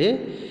ತೊಗೊಂಡಿದ್ದಾನಲ್ಲಿ.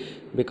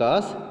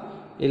 Because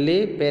ಇಲ್ಲಿ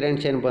parent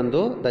chain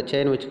ಬಂದು the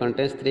chain which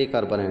contains 3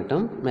 carbon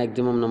atom,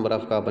 maximum number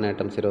of carbon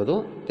atoms ಇರೋದು.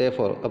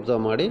 Therefore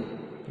observe ಮಾಡಿ,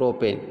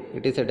 propane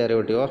it is A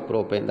derivative of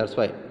propane, that's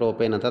why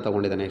propane ಅಂತ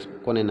ತೊಗೊಂಡಿದ್ದಾನೆ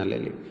ಕೊನೆಯಲ್ಲಿ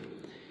ಅಲ್ಲಿ.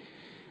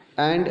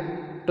 ಆ್ಯಂಡ್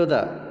ಟು ದ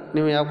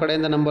ನೀವು ಯಾವ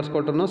ಕಡೆಯಿಂದ ನಂಬರ್ಸ್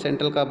ಕೊಟ್ಟರು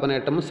central carbon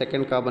atom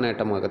second carbon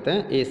atom ಆಗುತ್ತೆ.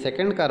 ಈ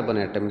ಸೆಕೆಂಡ್ ಕಾರ್ಬನ್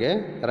ಆಟಮ್ಗೆ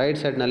ರೈಟ್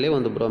ಸೈಡ್ನಲ್ಲಿ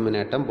ಒಂದು ಬ್ರೋಮಿನ್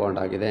ಆಟಮ್ ಬಾಂಡ್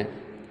ಆಗಿದೆ,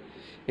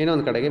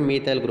 ಇನ್ನೊಂದು ಕಡೆಗೆ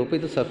ಮೀಥೈಲ್ ಗ್ರೂಪ್,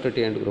 ಇದು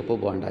ಸಬ್ಸ್ಟಿಟ್ಯೂಯೆಂಟ್ ಗ್ರೂಪು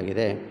ಬಾಂಡ್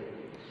ಆಗಿದೆ.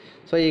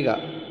 ಸೊ ಈಗ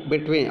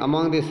ಬಿಟ್ವೀನ್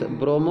ಅಮಾಂಗ್ ದಿಸ್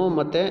ಬ್ರೋಮೋ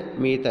ಮತ್ತು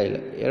ಮೀಥೈಲ್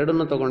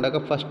ಎರಡನ್ನೂ ತೊಗೊಂಡಾಗ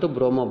ಫಸ್ಟು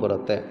ಬ್ರೋಮೋ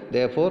ಬರುತ್ತೆ.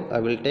 Therefore I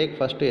will take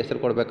first ಹೆಸರು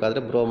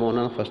ಕೊಡಬೇಕಾದ್ರೆ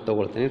ಬ್ರೋಮೋನ ಫಸ್ಟ್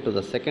ತೊಗೊಳ್ತೀನಿ. To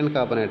the second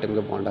carbon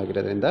ಐಟಮ್ಗೆ bond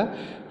ಆಗಿರೋದ್ರಿಂದ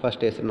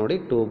ಫಸ್ಟ್ ಹೆಸರು ನೋಡಿ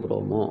 2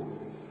 ಬ್ರೋಮೋ.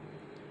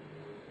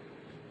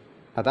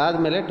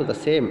 ಅದಾದಮೇಲೆ to the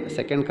same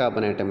second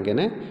carbon ಐಟಮ್ಗೆ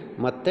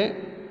ಮತ್ತೆ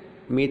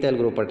ಮೀಥೈಲ್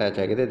ಗ್ರೂಪ್ ಅಟ್ಯಾಚ್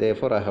ಆಗಿದೆ.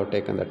 Therefore I have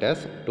taken that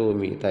as 2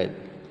 methyl.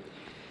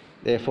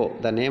 Therefore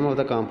the name of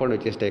the compound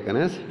which is taken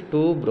as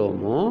 2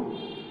 bromo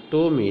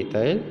 2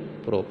 methyl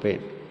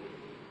propane.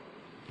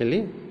 ಇಲ್ಲಿ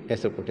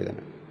ಹೆಸರು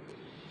ಕೊಟ್ಟಿದ್ದಾನೆ.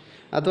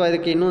 ಅಥವಾ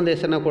ಇದಕ್ಕೆ ಇನ್ನೊಂದು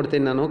ಹೆಸರನ್ನ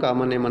ಕೊಡ್ತೀನಿ, ನಾನು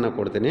ಕಾಮನ್ ನೇಮನ್ನು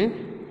ಕೊಡ್ತೀನಿ.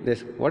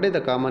 This what is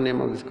the common name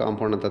of this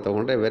compound ಅಂತ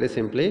ತೊಗೊಂಡ್ರೆ very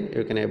simply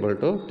you can able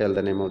to tell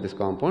the name of this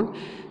compound.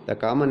 The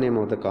common name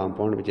of the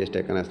compound which is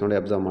taken as ನೋಡಿ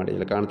observe ಮಾಡಿ,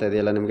 ಇಲ್ಲಿ ಕಾಣ್ತಾ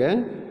ಇದೆಯಲ್ಲ ನಿಮಗೆ,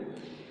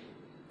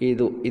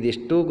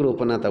 ಇದಿಷ್ಟು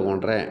ಗ್ರೂಪನ್ನು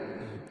ತೊಗೊಂಡ್ರೆ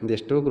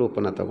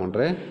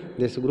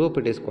this group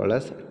it is called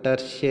as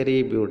tertiary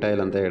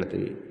butyl ಅಂತ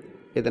ಹೇಳ್ತೀವಿ.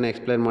 ಇದನ್ನು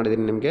ಎಕ್ಸ್ಪ್ಲೈನ್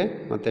ಮಾಡಿದ್ದೀನಿ ನಿಮಗೆ,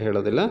 ಮತ್ತೆ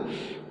ಹೇಳೋದಿಲ್ಲ.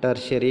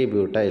 ಟರ್ಷರಿ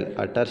ಬ್ಯೂಟೈಲ್,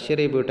 ಆ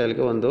ಟರ್ಷರಿ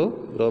ಬ್ಯೂಟೈಲ್ಗೆ ಒಂದು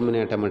ಬ್ರೋಮಿನ್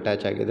ಆಟಮ್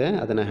ಅಟ್ಯಾಚ್ ಆಗಿದೆ,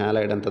 ಅದನ್ನು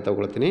ಹ್ಯಾಲೈಡ್ ಅಂತ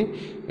ತೊಗೊಳ್ತೀನಿ.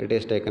 It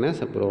is taken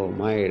as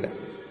bromide.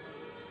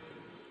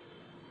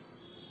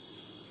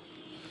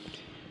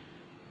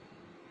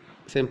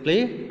 Simply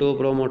 2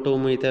 bromo 2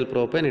 methyl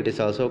propane, it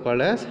is also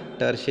called as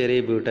tertiary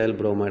butyl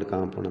bromide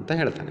compound ಅಂತ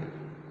ಹೇಳ್ತಾನೆ.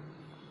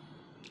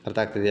 ಅರ್ಥ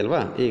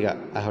ಆಗ್ತಿದೆಯಲ್ವಾ? ಈಗ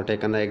I have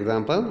taken the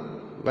example.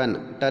 When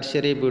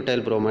tertiary butyl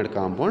bromide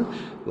compound,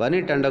 when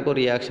it undergo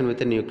reaction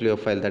with a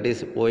nucleophile, that is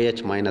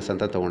OH minus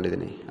ಅಂತ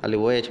ತೊಗೊಂಡಿದ್ದೀನಿ. ಅಲ್ಲಿ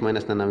OH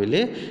ಮೈನಸ್ನ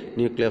ನಾವಿಲ್ಲಿ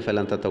nucleophile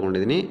ಅಂತ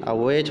ತೊಗೊಂಡಿದ್ದೀನಿ. ಆ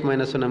OH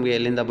ಮೈನಸ್ಸು ನಮಗೆ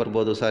ಎಲ್ಲಿಂದ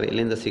ಬರ್ಬೋದು ಸರ್,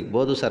 ಎಲ್ಲಿಂದ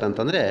ಸಿಗ್ಬೋದು ಸರ್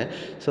ಅಂತಂದರೆ,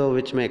 so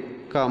which may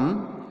come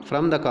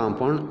from the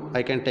compound.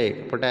 I can take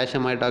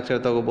potassium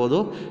hydroxide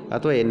ತೊಗೋಬೋದು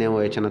ಅಥವಾ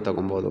NaOH ಅನ್ನು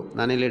ತೊಗೊಬೋದು.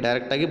 ನಾನಿಲ್ಲಿ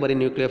ಡೈರೆಕ್ಟಾಗಿ ಬರೀ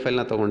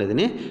ನ್ಯೂಕ್ಲಿಯೋಫೈಲ್ನ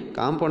ತೊಗೊಂಡಿದ್ದೀನಿ.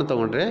 ಕಾಂಪೌಂಡ್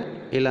ತೊಗೊಂಡ್ರೆ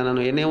ಇಲ್ಲ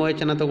ನಾನು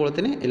NaOH ಅನ್ನು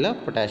ತೊಗೊಳ್ತೀನಿ, ಇಲ್ಲ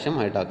ಪೊಟ್ಯಾಷಿಯಮ್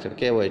ಹೈಡ್ರಾಕ್ಸೈಡ್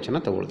KOH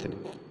ಅನ್ನು ತೊಗೊಳ್ತೀನಿ.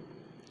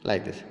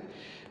 Like this.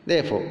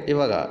 Therefore,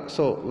 ಇವಾಗ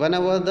so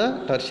whenever the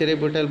tertiary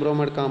butyl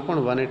bromide compound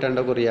when it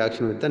undergo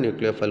reaction with the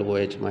nucleophile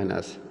OH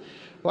minus,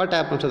 what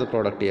happens to the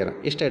product here?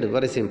 ಇಷ್ಟೇ, ಇದು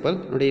ವೆರಿ ಸಿಂಪಲ್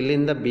ನೋಡಿ.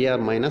 ಇಲ್ಲಿಂದ Br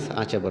ಮೈನಸ್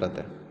ಆಚೆ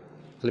ಬರುತ್ತೆ.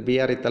 ಅಲ್ಲಿ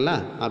Br ಇತ್ತಲ್ಲ,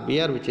 ಆ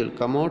Br which will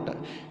come out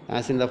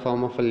as in the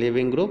form of a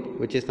living group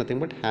which is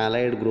nothing but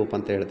halide group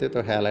ಅಂತ ಹೇಳ್ತೀವಿ,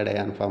 ಅಥವಾ ಹ್ಯಾಲೈಡ್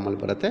ಅಯಾನ್ ಫಾರ್ಮಲ್ಲಿ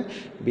ಬರುತ್ತೆ,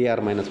 Br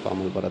ಮೈನಸ್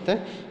ಫಾರ್ಮಲ್ಲಿ ಬರುತ್ತೆ.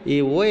 ಈ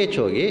OH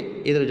ಹೋಗಿ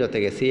ಇದ್ರ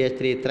ಜೊತೆಗೆ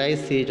CH3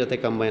 ಥ್ರೈಸ್ C ಜೊತೆ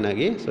ಕಂಬೈನ್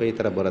ಆಗಿ ಸೊ ಈ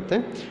ಥರ ಬರುತ್ತೆ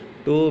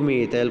 2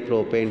 methyl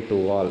propane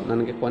 2-all.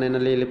 ನನಗೆ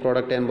ಕೊನೆಯಲ್ಲಿ ಇಲ್ಲಿ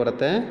ಪ್ರಾಡಕ್ಟ್ ಏನು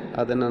ಬರುತ್ತೆ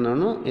ಅದನ್ನು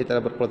ನಾನು ಈ ಥರ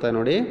ಬರ್ಕೊಳ್ತಾ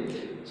ನೋಡಿ.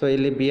 ಸೊ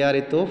ಇಲ್ಲಿ Br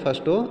ಇತ್ತು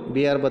ಫಸ್ಟು,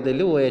 Br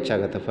ಬದಲಿ OH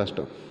ಆಗುತ್ತೆ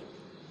ಫಸ್ಟು.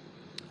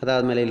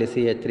 ಅದಾದಮೇಲೆ ಇಲ್ಲಿ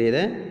CH3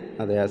 ಇದೆ,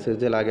 ಅದು ಆಸ್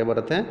ಯೂಶುವಲ್ ಹಾಗೆ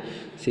ಬರುತ್ತೆ.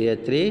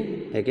 CH3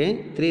 ಹೇಗೆ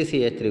 3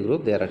 CH3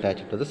 group they are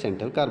attached to the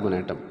central carbon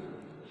atom.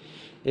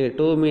 ಇಲ್ಲಿ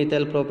 2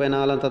 methyl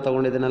propanol ಅಂತ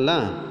ತೊಗೊಂಡಿದ್ದೀನಲ್ಲ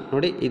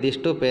ನೋಡಿ,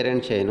 ಇದಿಷ್ಟು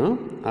ಪೇರೆಂಟ್ ಚೈನು.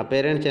 ಆ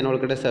ಪೇರೆಂಟ್ ಚೈನ್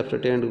ಒಳಗಡೆ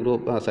substituent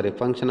group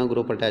functional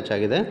group attach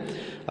ಆಗಿದೆ.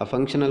 ಆ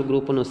ಫಂಕ್ಷನಲ್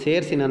ಗ್ರೂಪನ್ನು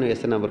ಸೇರಿಸಿ ನಾನು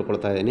ಹೆಸರನ್ನ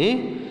ಬರ್ಕೊಳ್ತಾ ಇದ್ದೀನಿ.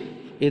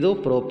 ಇದು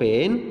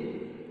ಪ್ರೋಪೇನ್,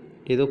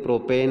 ಇದು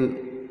ಪ್ರೋಪೇನ್.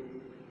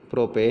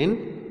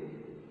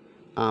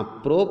 ಆ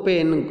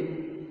propane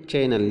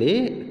ಚೈನಲ್ಲಿ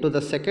to the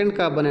second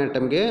carbon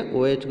ಆಟಮ್ಗೆ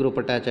OH group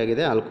attach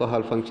ಆಗಿದೆ,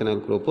 ಆಲ್ಕೋಹಾಲ್ ಫಂಕ್ಷನಲ್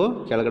ಗ್ರೂಪು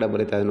ಕೆಳಗಡೆ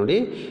ಬರೀತಾ ಇದೆ ನೋಡಿ.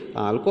 ಆ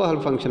ಆಲ್ಕೋಹಾಲ್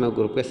ಫಂಕ್ಷನಲ್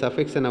ಗ್ರೂಪ್ಗೆ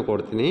ಸಫಿಕ್ಸನ್ನು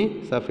ಕೊಡ್ತೀನಿ,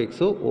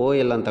 ಸಫಿಕ್ಸು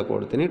OL ಅಂತ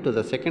ಕೊಡ್ತೀನಿ. To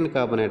the second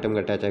carbon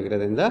ಆಟಮ್ಗೆ attach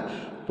ಆಗಿರೋದ್ರಿಂದ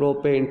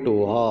ಪ್ರೋಪೇನ್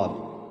 2-all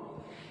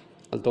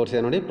ಅಲ್ಲಿ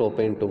ತೋರಿಸಿದೆ ನೋಡಿ,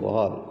 ಪ್ರೋಪೇನ್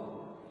 2-all.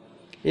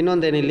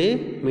 ಇನ್ನೊಂದೇನಿಲ್ಲಿ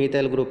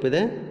ಮೀಥೈಲ್ ಗ್ರೂಪ್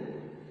ಇದೆ,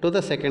 to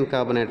the second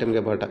carbon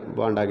ಆಟಮ್ಗೆ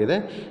bond ಆಗಿದೆ.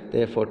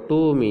 Therefore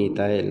 2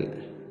 methyl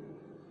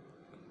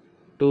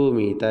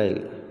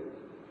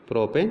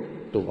propane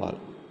 2-all.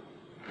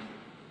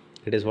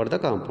 It is what the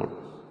compound.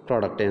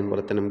 Product ಏನು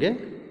ಬರುತ್ತೆ ನಮಗೆ,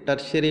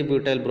 tertiary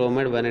butyl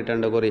bromide when it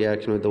undergo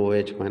reaction with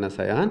OH minus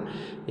ion.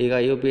 ಈಗ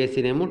UPSC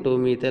name 2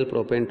 methyl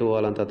propane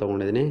 2-all ಅಂತ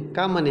ತೊಗೊಂಡಿದ್ದೀನಿ.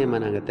 Common name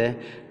ಏನಾಗುತ್ತೆ,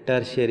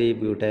 tertiary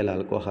butyl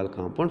alcohol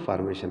compound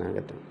formation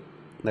ಆಗುತ್ತೆ.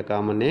 The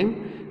common name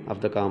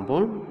of the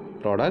compound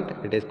product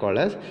it is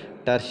called as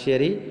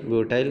tertiary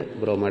butyl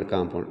bromide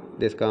compound.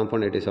 This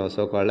compound it is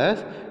also called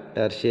as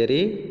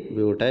tertiary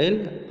butyl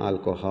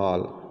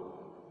alcohol.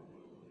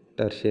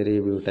 Tertiary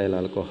butyl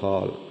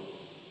alcohol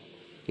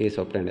is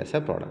obtained as a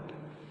product.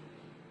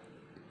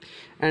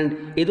 And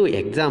ಇದು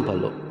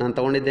example ನಾನು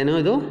ತೊಗೊಂಡಿದ್ದೇನೋ,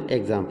 ಇದು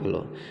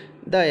example.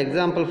 The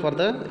example for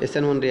the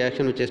SN1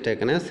 reaction which is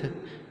taken as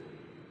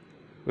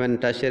when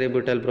tertiary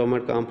butyl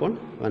bromide compound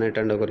when it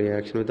undergo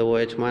reaction with the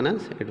OH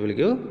minus it will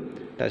give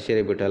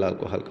tertiary butyl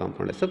alcohol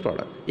compound as a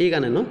product. ಈಗ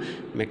ನಾನು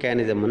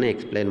ಮೆಕ್ಯಾನಿಸಮನ್ನು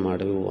explain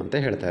ಮಾಡುವು ಅಂತ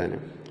ಹೇಳ್ತಾ ಇದ್ದೇನೆ.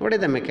 What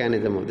is the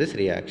mechanism of this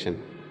reaction?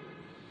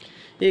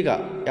 ಈಗ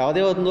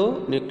ಯಾವುದೇ ಒಂದು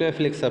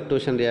nucleophilic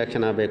substitution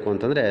reaction ಆಗಬೇಕು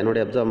ಅಂತಂದರೆ ನೋಡಿ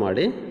ಅಬ್ಸರ್ವ್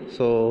ಮಾಡಿ.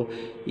 ಸೊ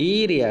ಈ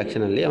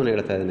ರಿಯಾಕ್ಷನಲ್ಲಿ ಅವನು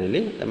ಹೇಳ್ತಾ ಇದ್ದಾನೆ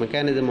ಇಲ್ಲಿ the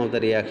mechanism of the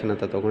reaction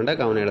ಅಂತ ತೊಗೊಂಡಾಗ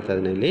ಅವನು ಹೇಳ್ತಾ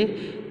ಇದ್ದಾನೆ ಇಲ್ಲಿ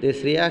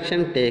this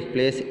reaction take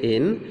place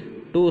in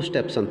 2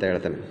 steps ಅಂತ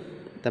ಹೇಳ್ತಾನೆ.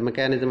 The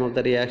mechanism of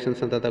the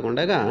reactions ಅಂತ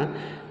ತಗೊಂಡಾಗ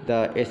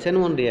the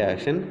SN1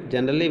 reaction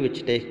generally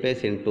which take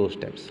place in 2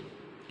 steps,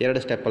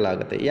 2 ಸ್ಟೆಪ್ಪಲ್ಲಿ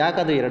ಆಗುತ್ತೆ.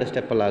 ಯಾಕದು 2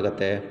 ಸ್ಟೆಪ್ಪಲ್ಲಿ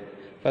ಆಗುತ್ತೆ?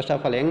 ಫಸ್ಟ್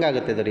ಆಫ್ ಆಲ್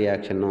ಹೆಂಗಾಗುತ್ತೆ ಇದು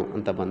ರಿಯಾಕ್ಷನ್ನು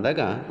ಅಂತ ಬಂದಾಗ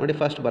ನೋಡಿ,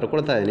 ಫಸ್ಟ್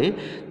ಬರ್ಕೊಳ್ತಾ ಇದ್ದೀನಿ.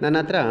 ನನ್ನ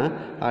ಹತ್ರ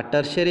ಆ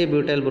ಟರ್ಷರಿ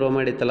ಬ್ಯೂಟೈಲ್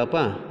ಬ್ರೋಮೈಡ್ ಇತ್ತಲ್ಲಪ್ಪ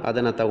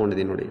ಅದನ್ನು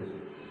ತೊಗೊಂಡಿದ್ದೀನಿ ನೋಡಿ.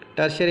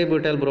 ಟರ್ಷರಿ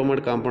ಬ್ಯೂಟೈಲ್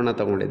ಬ್ರೋಮೈಡ್ ಕಾಂಪೌಂಡನ್ನ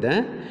ತೊಗೊಂಡಿದ್ದೆ.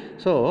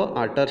 ಸೊ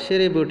ಆ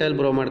ಟರ್ಷರಿ ಬ್ಯೂಟೈಲ್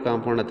ಬ್ರೋಮೈಡ್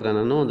ಕಾಂಪೌಂಡ್ ಹತ್ರ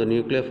ನಾನು ಒಂದು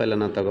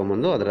ನ್ಯೂಕ್ಲಿಯೋಫೈಲನ್ನು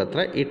ತೊಗೊಂಬಂದು ಅದರ ಹತ್ರ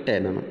ಇಟ್ಟೆ.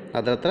 ನಾನು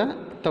ಅದರ ಹತ್ರ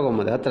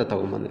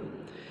ತೊಗೊಂಬಂದೆ.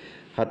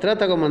 ಹತ್ರ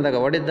ತೊಗೊಂಬಂದಾಗ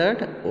what is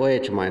that?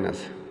 OH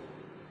minus.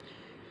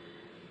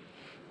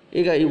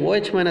 ಈಗ ಈ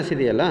OH ಮೈನಸ್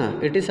ಇದೆಯಲ್ಲ,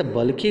 it is a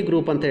bulky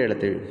group ಅಂತ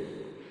ಹೇಳ್ತೀವಿ.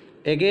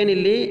 ಎಗೇನ್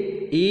ಇಲ್ಲಿ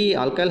ಈ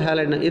ಆಲ್ಕೈಲ್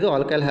ಹ್ಯಾಲೈಡ್ನ, ಇದು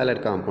alkyl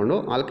halide compound.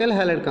 Alkyl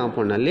halide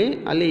ಕಾಂಪೌಂಡ್ನಲ್ಲಿ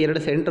ಅಲ್ಲಿ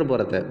 2 ಸೆಂಟ್ರ್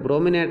ಬರುತ್ತೆ.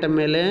 ಬ್ರೋಮಿನ್ ಆಟಮ್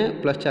ಮೇಲೆ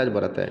ಪ್ಲಸ್ ಚಾರ್ಜ್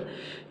ಬರುತ್ತೆ,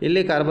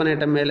 ಇಲ್ಲಿ ಕಾರ್ಬನ್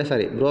ಆಟಮ್ ಮೇಲೆ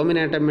ಬ್ರೋಮಿನ್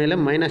ಆಟಮ್ ಮೇಲೆ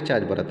ಮೈನಸ್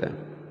ಚಾರ್ಜ್ ಬರುತ್ತೆ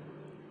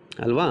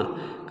ಅಲ್ವಾ,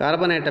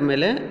 ಕಾರ್ಬನ್ ಆಟಮ್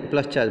ಮೇಲೆ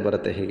ಪ್ಲಸ್ ಚಾರ್ಜ್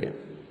ಬರುತ್ತೆ. ಹೀಗೆ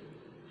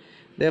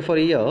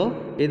ದೇರ್ಫೋರ್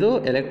ಇದು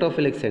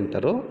ಎಲೆಕ್ಟ್ರೋಫಿಲಿಕ್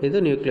ಸೆಂಟರು, ಇದು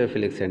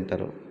ನ್ಯೂಕ್ಲಿಯೋಫಿಲಿಕ್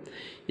ಸೆಂಟರು.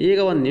 ಈಗ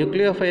ಒಂದು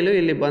ನ್ಯೂಕ್ಲಿಯೋಫೈಲು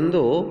ಇಲ್ಲಿ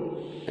ಬಂದು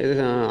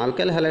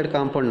ಆಲ್ಕೈಲ್ ಹ್ಯಾಲೈಡ್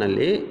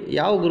ಕಾಂಪೌಂಡ್ನಲ್ಲಿ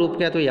ಯಾವ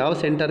ಗ್ರೂಪ್ಗೆ ಅಥವಾ ಯಾವ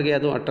ಸೆಂಟರ್ಗೆ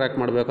ಅದು ಅಟ್ರಾಕ್ಟ್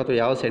ಮಾಡಬೇಕು ಅಥವಾ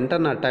ಯಾವ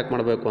ಸೆಂಟರ್ನ ಅಟ್ಯಾಕ್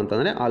ಮಾಡಬೇಕು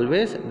ಅಂತಂದರೆ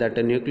always that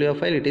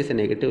nucleophile it is A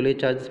negatively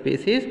charge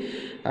species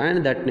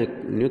and that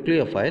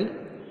nucleophile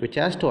which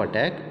has to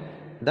attack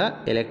the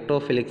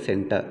electrophilic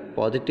centre.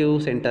 Positive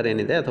centre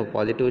ಏನಿದೆ ಅಥವಾ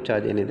ಪಾಸಿಟಿವ್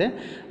ಚಾರ್ಜ್ ಏನಿದೆ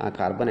ಆ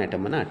ಕಾರ್ಬನ್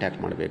ಆಟಮನ್ನು ಅಟ್ಯಾಕ್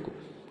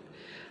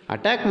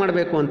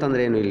ಮಾಡಬೇಕು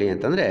ಅಂತಂದರೆ ಏನು ಇಲ್ಲಿ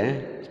ಅಂತಂದರೆ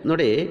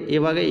ನೋಡಿ,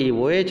 ಇವಾಗ ಈ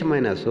OH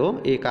ಮೈನಸ್ಸು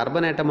ಈ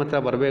ಕಾರ್ಬನ್ ಆಟಮ್ ಹತ್ರ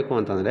ಬರಬೇಕು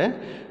ಅಂತಂದರೆ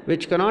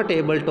which cannot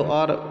able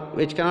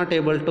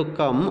to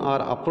come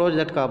R approach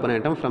that carbon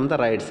atom from the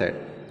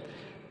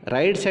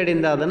right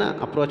ಸೈಡಿಂದ ಅದನ್ನು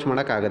ಅಪ್ರೋಚ್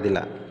ಮಾಡೋಕ್ಕಾಗೋದಿಲ್ಲ.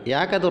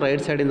 ಯಾಕೆ ಅದು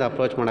ರೈಟ್ ಸೈಡಿಂದ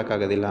ಅಪ್ರೋಚ್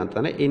ಮಾಡೋಕ್ಕಾಗೋದಿಲ್ಲ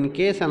ಅಂತಂದರೆ ಇನ್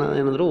ಕೇಸ್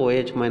ಏನಾದರೂ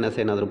OH ಮೈನಸ್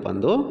ಏನಾದರೂ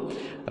ಬಂದು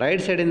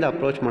ರೈಟ್ ಸೈಡಿಂದ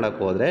ಅಪ್ರೋಚ್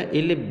ಮಾಡೋಕ್ಕೆ ಹೋದರೆ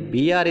ಇಲ್ಲಿ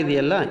BR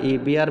ಇದೆಯಲ್ಲ, ಈ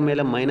BR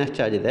ಮೇಲೆ ಮೈನಸ್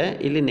ಚಾರ್ಜ್ ಇದೆ,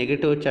 ಇಲ್ಲಿ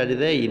ನೆಗೆಟಿವ್ ಚಾರ್ಜ್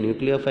ಇದೆ, ಈ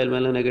ನ್ಯೂಕ್ಲಿಯೋಫೈಲ್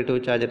ಮೇಲೂ ನೆಗೆಟಿವ್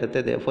ಚಾರ್ಜ್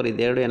ಇರುತ್ತೆ. ದೇರ್ಫೋರ್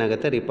ಇದೆರಡು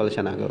ಏನಾಗುತ್ತೆ?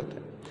 ರಿಪಲ್ಷನ್ ಆಗುತ್ತೆ.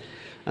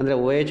 ಅಂದರೆ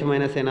OH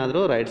ಮೈನಸ್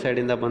ಏನಾದರೂ ರೈಟ್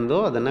ಸೈಡಿಂದ ಬಂದು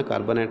ಅದನ್ನು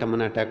ಕಾರ್ಬನ್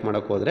ಆಟಮನ್ನು ಅಟ್ಯಾಕ್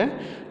ಮಾಡೋಕ್ಕೆ ಹೋದರೆ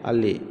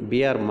ಅಲ್ಲಿ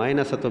BR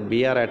ಮೈನಸ್ ಅಥವಾ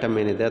BR ಆಟಮ್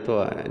ಏನಿದೆ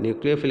ಅಥವಾ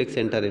ನ್ಯೂಕ್ಲಿಯೋಫಿಲಿಕ್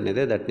ಸೆಂಟರ್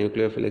ಏನಿದೆ, that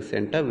nucleophilic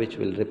centre which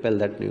will repel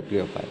that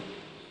nucleophile.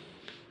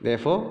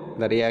 Therefore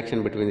the reaction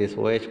between this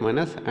OH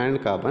minus and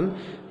carbon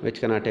which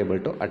cannot able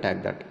to attack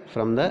that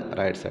from the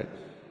right side.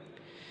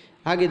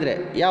 ಹಾಗಿದ್ರೆ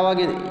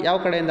ಯಾವ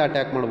ಕಡೆಯಿಂದ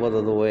attack ಮಾಡ್ಬೋದು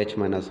ಅದು OH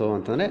minus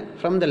ಅಂತಂದರೆ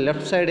from the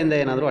left ಸೈಡಿಂದ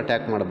ಏನಾದರೂ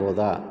attack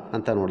ಮಾಡ್ಬೋದಾ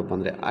ಅಂತ ನೋಡಿ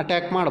ಬಂದರೆ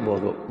ಅಟ್ಯಾಕ್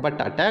ಮಾಡ್ಬೋದು.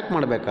 ಬಟ್ ಅಟ್ಯಾಕ್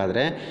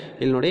ಮಾಡಬೇಕಾದ್ರೆ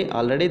ಇಲ್ಲಿ ನೋಡಿ,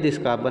 already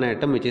this carbon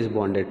atom which is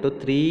bonded to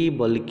 3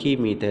 bulky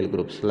methyl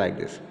groups like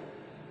this.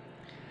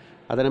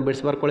 ಅದನ್ನು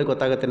ಬಿಡಿಸಿ ಬರ್ಕೊಳ್ಳಿ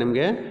ಗೊತ್ತಾಗುತ್ತೆ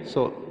ನಿಮಗೆ. ಸೊ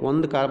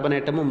ಒಂದು carbon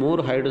atom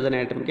 3 hydrogen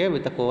ಆಟಮ್ಗೆ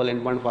with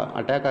covalent bond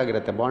attack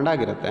ಆಗಿರುತ್ತೆ, ಬಾಂಡ್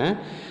ಆಗಿರುತ್ತೆ.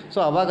 ಸೊ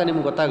ಆವಾಗ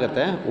ನಿಮ್ಗೆ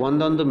ಗೊತ್ತಾಗುತ್ತೆ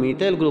ಒಂದೊಂದು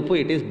methyl group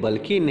it is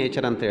bulky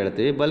nature ಅಂತ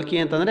ಹೇಳ್ತೀವಿ. ಬಲ್ಕಿ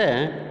ಅಂತಂದರೆ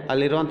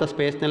ಅಲ್ಲಿರುವಂಥ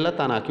ಸ್ಪೇಸ್ನೆಲ್ಲ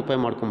ತಾನು ಆಕ್ಯುಪೈ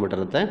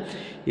ಮಾಡ್ಕೊಂಡ್ಬಿಟ್ಟಿರುತ್ತೆ.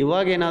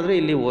 ಇವಾಗ ಏನಾದರೂ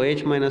ಇಲ್ಲಿ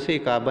OH ಮೈನಸ್ ಈ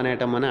ಕಾರ್ಬನ್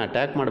ಆಟಮನ್ನು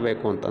ಅಟ್ಯಾಕ್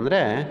ಮಾಡಬೇಕು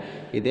ಅಂತಂದರೆ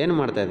ಇದೇನು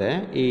ಮಾಡ್ತಾಯಿದೆ,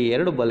 ಈ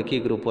 2 ಬಲ್ಕಿ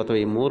ಗ್ರೂಪು ಅಥವಾ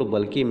ಈ 3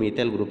 ಬಲ್ಕಿ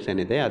ಮೀಥೈಲ್ ಗ್ರೂಪ್ಸ್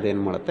ಏನಿದೆ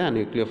ಅದೇನು ಮಾಡುತ್ತೆ, ಆ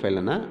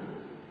ನ್ಯೂಕ್ಲಿಯೋಫೈಲನ್ನು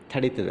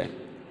ತಡೀತಿದೆ.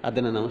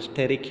 ಅದನ್ನು ನಾವು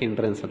ಸ್ಟೆರಿಕ್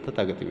ಹಿಂಡ್ರೆನ್ಸ್ ಅಂತ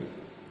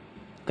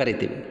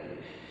ಕರಿತೀವಿ.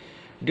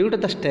 Due to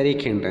the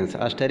steric hindrance,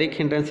 ಆ ಸ್ಟೆರಿಕ್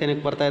ಹಿಂಡ್ರೆನ್ಸ್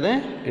ಏನಕ್ಕೆ ಬರ್ತಾ ಇದೆ?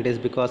 It is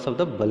because of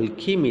the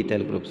bulky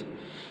methyl groups.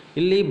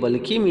 ಇಲ್ಲಿ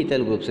ಬಲ್ಕಿ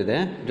ಮೀಥೈಲ್ ಗ್ರೂಪ್ಸ್ ಇದೆ,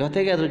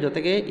 ಅದ್ರ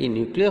ಜೊತೆಗೆ ಈ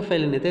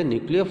ನ್ಯೂಕ್ಲಿಯೋಫೈಲ್ ಏನಿದೆ,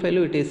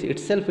 ನ್ಯೂಕ್ಲಿಯೋಫೈಲು ಇಟ್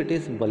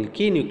ಈಸ್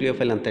ಬಲ್ಕಿ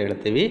ನ್ಯೂಕ್ಲಿಯೋಫೈಲ್ ಅಂತ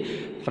ಹೇಳ್ತೀವಿ.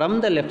 ಫ್ರಮ್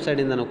ದ ಲೆಫ್ಟ್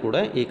ಸೈಡಿಂದನೂ ಕೂಡ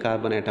ಈ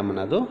ಕಾರ್ಬನ್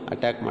ಆಟಮನ್ನು ಅದು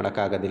ಅಟ್ಯಾಕ್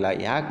ಮಾಡೋಕ್ಕಾಗೋದಿಲ್ಲ.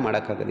 ಯಾಕೆ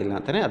ಮಾಡೋಕ್ಕಾಗೋದಿಲ್ಲ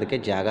ಅಂತಲೇ ಅದಕ್ಕೆ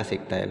ಜಾಗ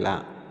ಸಿಗ್ತಾಯಿಲ್ಲ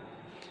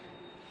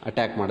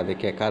ಅಟ್ಯಾಕ್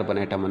ಮಾಡೋದಕ್ಕೆ,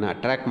 ಕಾರ್ಬನ್ ಆಟಮನ್ನು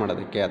ಅಟ್ರ್ಯಾಕ್ಟ್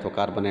ಮಾಡೋದಕ್ಕೆ ಅಥವಾ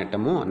ಕಾರ್ಬನ್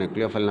ಆಟಮು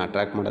ನ್ಯೂಕ್ಲಿಯೋಫೈಲ್ನ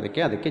ಅಟ್ರ್ಯಾಕ್ಟ್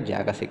ಮಾಡೋದಕ್ಕೆ ಅದಕ್ಕೆ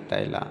ಜಾಗ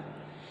ಸಿಗ್ತಾಯಿಲ್ಲ.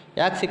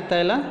 ಯಾಕೆ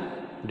ಸಿಗ್ತಾಯಿಲ್ಲ?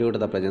 Due to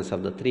the presence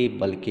of the 3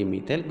 bulky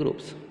methyl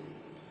groups.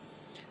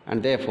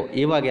 And therefore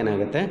ಇವಾಗ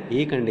ಏನಾಗುತ್ತೆ,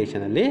 ಈ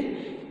ಕಂಡೀಷನಲ್ಲಿ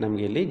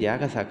ನಮಗೆ ಇಲ್ಲಿ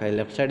ಜಾಗ ಸಾಕಾಗಿಲ್ಲ.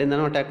 ಲೆಫ್ಟ್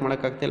ಸೈಡಿಂದನೂ ಅಟ್ಯಾಕ್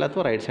ಮಾಡೋಕ್ಕಾಗ್ತಾಯಿಲ್ಲ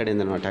ಅಥವಾ ರೈಟ್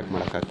ಸೈಡಿಂದನೂ ಅಟ್ಯಾಕ್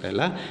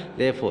ಮಾಡೋಕ್ಕಾಗ್ತಾಯಿಲ್ಲ.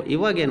 ದೇರ್ಫೋರ್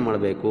ಇವಾಗ ಏನು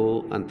ಮಾಡಬೇಕು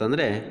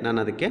ಅಂತಂದರೆ ನಾನು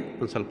ಅದಕ್ಕೆ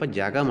ಒಂದು ಸ್ವಲ್ಪ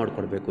ಜಾಗ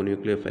ಮಾಡಿಕೊಡ್ಬೇಕು,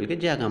 ನ್ಯೂಕ್ಲಿಯೋಫೈಲ್ಗೆ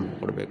ಜಾಗ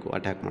ಮಾಡಿಕೊಡ್ಬೇಕು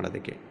ಅಟ್ಯಾಕ್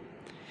ಮಾಡೋದಕ್ಕೆ.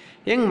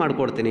 ಹೆಂಗೆ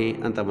ಮಾಡಿಕೊಡ್ತೀನಿ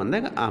ಅಂತ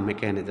ಬಂದಾಗ ಆ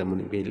ಮೆಕ್ಯಾನಿಸಮ್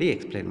ನಿಮಗೆ ಇಲ್ಲಿ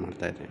ಎಕ್ಸ್ಪ್ಲೈನ್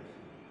ಮಾಡ್ತಾಯಿದ್ದೆ.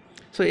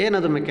 ಸೊ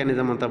ಏನದು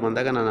ಮೆಕ್ಯಾನಿಸಮ್ ಅಂತ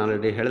ಬಂದಾಗ ನಾನು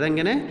ಆಲ್ರೆಡಿ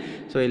ಹೇಳ್ದಂಗೆ,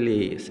 ಸೊ ಇಲ್ಲಿ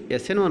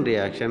SN1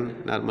 reaction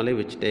normally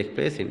which take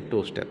place in 2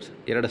 steps,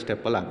 2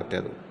 ಸ್ಟೆಪ್ಪಲ್ಲಿ ಆಗುತ್ತೆ.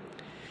 ಅದು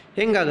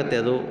ಹೆಂಗಾಗುತ್ತೆ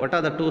ಅದು? What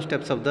are the 2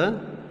 steps of the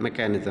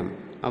mechanism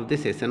of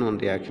this SN1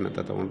 reaction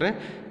ಅಂತ ತೊಗೊಂಡ್ರೆ,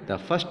 the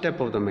first step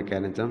of the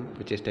mechanism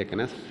which is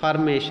taken as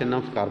formation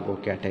of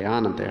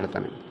carbocation ಅಂತ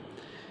ಹೇಳ್ತಾನೆ.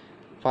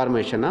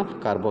 Formation of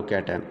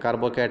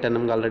carbocation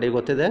ನಮ್ಗೆ already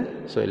ಗೊತ್ತಿದೆ.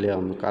 So ಇಲ್ಲಿ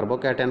ಒಂದು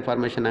ಕಾರ್ಬೋಕ್ಯಾಟಯಾನ್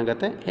ಫಾರ್ಮೇಷನ್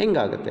ಆಗುತ್ತೆ,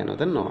 ಹೆಂಗಾಗುತ್ತೆ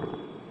ಅನ್ನೋದನ್ನು ನೋಡೋಣ.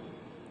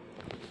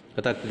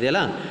 ಗೊತ್ತಾಗ್ತಿದೆಯಲ್ಲ?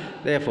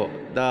 Therefore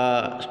the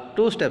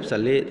 2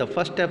 ಸ್ಟೆಪ್ಸಲ್ಲಿ the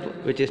first step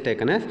which is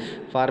taken as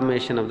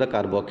formation of the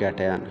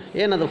carbocation.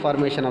 ಏನದು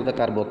ಫಾರ್ಮೇಷನ್ ಆಫ್ ದ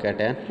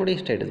ಕಾರ್ಬೋಕ್ಯಾಟಯಾನ್? ನೋಡಿ,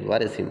 state is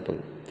very simple.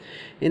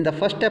 In the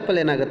first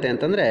ಸ್ಟೆಪ್ಪಲ್ಲಿ ಏನಾಗುತ್ತೆ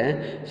ಅಂತಂದರೆ,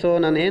 ಸೊ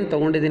ನಾನು ಏನು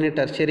ತೊಗೊಂಡಿದ್ದೀನಿ,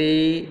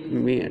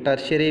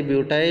 ಟರ್ಷರಿ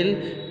ಬ್ಯೂಟೈಲ್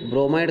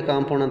ಬ್ರೋಮೈಡ್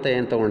ಕಾಂಪೌಂಡ್ ಅಂತ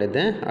ಏನು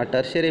ತೊಗೊಂಡಿದ್ದೆ, ಆ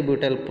tertiary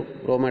butyl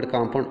bromide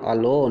compound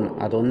alone,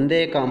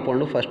 ಅದೊಂದೇ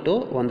ಕಾಂಪೌಂಡು ಫಸ್ಟು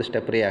ಒಂದು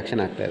ಸ್ಟೆಪ್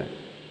ರಿಯಾಕ್ಷನ್ ಆಗ್ತಾಯಿದೆ.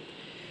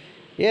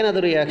 ಏನದು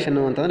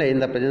ರಿಯಾಕ್ಷನ್ನು ಅಂತಂದರೆ,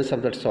 in the presence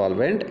of that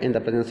solvent, in the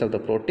presence of the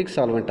ಪ್ರೋಟಿಕ್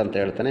solvent ಅಂತ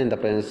ಹೇಳ್ತಾನೆ, in the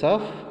presence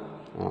of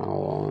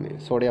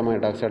sodium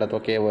hydroxide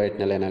ಅಥವಾ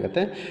KOH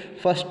ಏನಾಗುತ್ತೆ,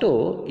 ಫಸ್ಟು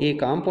ಈ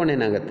ಕಾಂಪೌಂಡ್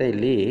ಏನಾಗುತ್ತೆ,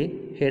 ಇಲ್ಲಿ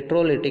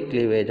ಹೆಟ್ರೋಲಿಟಿಕ್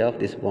cleavage of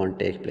this bond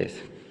take place.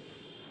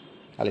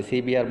 ಅಲ್ಲಿ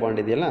CBr ಬಾಂಡ್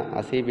ಇದೆಯಲ್ಲ,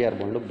 ಆ CBr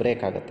ಬಾಂಡು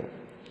ಬ್ರೇಕ್ ಆಗುತ್ತೆ.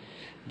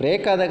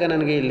 ಬ್ರೇಕ್ ಆದಾಗ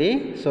ನನಗೆ ಇಲ್ಲಿ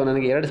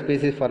ನನಗೆ 2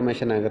 ಸ್ಪೀಸೀಸ್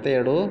ಫಾರ್ಮೇಷನ್ ಆಗುತ್ತೆ,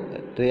 2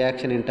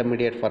 ರಿಯಾಕ್ಷನ್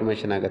ಇಂಟರ್ಮೀಡಿಯೇಟ್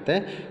ಫಾರ್ಮೇಷನ್ ಆಗುತ್ತೆ.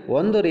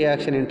 ಒಂದು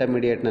ರಿಯಾಕ್ಷನ್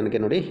ಇಂಟರ್ಮೀಡಿಯೇಟ್ ನನಗೆ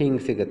ನೋಡಿ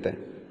ಹಿಂಗೆ ಸಿಗುತ್ತೆ.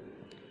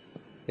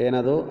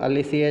 ಏನದು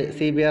ಅಲ್ಲಿ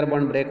C B R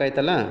bond break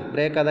ಆಯ್ತಲ್ಲ,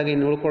 ಬ್ರೇಕ್ ಆದಾಗ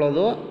ಇನ್ನು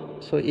ಉಳ್ಕೊಳ್ಳೋದು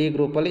ಸೊ ಈ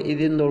ಗ್ರೂಪಲ್ಲಿ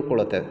ಇದರಿಂದ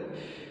ಉಳ್ಕೊಳ್ಳುತ್ತೆ.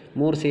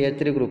 3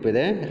 CH3 ಗ್ರೂಪ್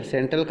ಇದೆ,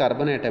 ಸೆಂಟ್ರಲ್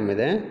ಕಾರ್ಬನ್ ಐಟಮ್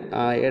ಇದೆ.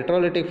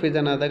 ಎಲೆಕ್ಟ್ರೋಲೈಟಿಕ್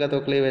ಫ್ಯೂಷನ್ ಆದಾಗ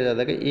ಅಥವಾ ಕ್ಲೀವೇಜ್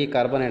ಆದಾಗ ಈ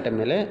ಕಾರ್ಬನ್ ಐಟಮ್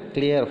ಮೇಲೆ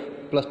ಕ್ಲಿಯರ್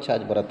ಪ್ಲಸ್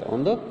ಚಾರ್ಜ್ ಬರುತ್ತೆ,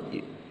 ಒಂದು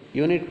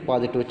ಯೂನಿಟ್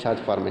ಪಾಸಿಟಿವ್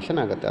ಚಾರ್ಜ್ ಫಾರ್ಮೇಷನ್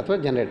ಆಗುತ್ತೆ ಅಥವಾ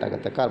ಜನರೇಟ್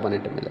ಆಗುತ್ತೆ ಕಾರ್ಬನ್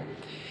ಐಟಮ್ ಮೇಲೆ.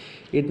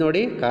 ಇದು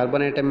ನೋಡಿ,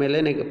 ಕಾರ್ಬನ್ ಐಟಮ್ ಮೇಲೆ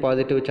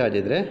ಪಾಸಿಟಿವ್ ಚಾರ್ಜ್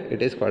ಇದ್ದರೆ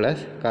it is called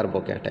as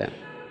carbocation.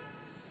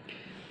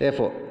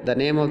 Therefore, the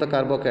name of the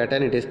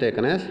carbocation it is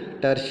taken as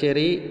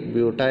tertiary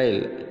butyl.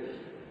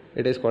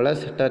 It is called as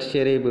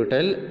tertiary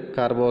butyl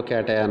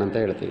carbocation ಅಂತ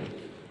ಹೇಳ್ತೀವಿ.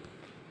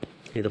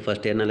 ಇದು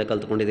first ಏನೆಲ್ಲ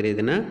ಕಲ್ತ್ಕೊಂಡಿದ್ದೀರಿ,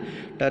 ಇದನ್ನು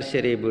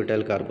ಟರ್ಷರಿ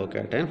ಬ್ಯೂಟೈಲ್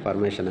ಕಾರ್ಬೋಕ್ಯಾಟಯನ್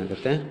ಫಾರ್ಮೇಷನ್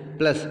ಆಗುತ್ತೆ.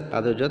 Plus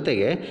ಅದ್ರ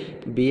ಜೊತೆಗೆ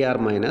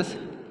Br-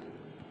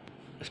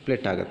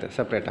 split ಆಗುತ್ತೆ,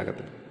 separate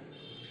ಆಗುತ್ತೆ.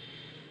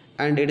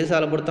 And it is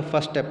all about the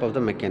first step of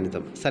the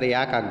mechanism. ಸರಿ,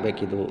 ಯಾಕೆ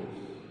ಆಗಬೇಕಿದು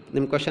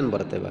ನಿಮ್ಮ ಕ್ವಶನ್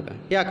ಬರುತ್ತೆ ಇವಾಗ.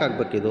 ಯಾಕೆ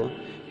ಆಗಬೇಕಿದು?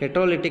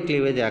 ಹೆಟ್ರೋಲಿಟಿಕ್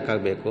ಕ್ಲೀವೇಜ್ ಯಾಕೆ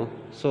ಆಗಬೇಕು?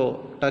 So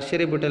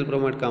tertiary butyl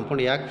bromide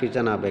compound ಯಾಕೆ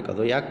ಫ್ಯೂಷನ್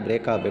ಆಗಬೇಕದು, ಯಾಕೆ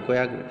ಬ್ರೇಕ್ ಆಗಬೇಕು,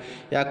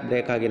 ಯಾಕೆ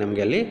ಬ್ರೇಕ್ ಆಗಿ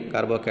ನಮಗೆ ಅಲ್ಲಿ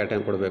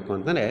ಕಾರ್ಬೋಕ್ಯಾಟಯನ್ ಕೊಡಬೇಕು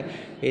ಅಂತಂದರೆ,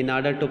 in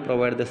order to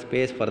provide the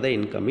space for the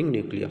incoming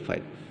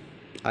nucleophile.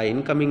 ಆ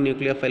ಇನ್ಕಮಿಂಗ್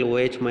ನ್ಯೂಕ್ಲಿಯೋಫೈಲ್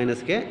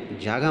OH-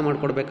 ಜಾಗ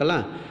ಮಾಡಿಕೊಡ್ಬೇಕಲ್ಲ,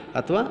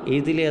 ಅಥವಾ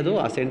ಈಸಿಲಿ ಅದು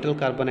ಆ ಸೆಂಟ್ರಲ್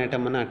ಕಾರ್ಬನ್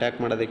ಐಟಮನ್ನು ಅಟ್ಯಾಕ್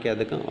ಮಾಡೋದಕ್ಕೆ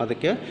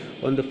ಅದಕ್ಕೆ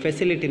ಒಂದು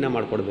ಫೆಸಿಲಿಟಿನ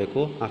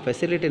ಮಾಡಿಕೊಡ್ಬೇಕು. ಆ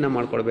ಫೆಸಿಲಿಟಿನ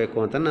ಮಾಡಿಕೊಡ್ಬೇಕು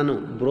ಅಂತ ನಾನು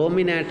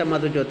ಬ್ರೋಮಿನ್ ಆಟಮ್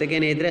ಅದ್ರ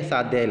ಜೊತೆಗೇನೆ ಇದ್ದರೆ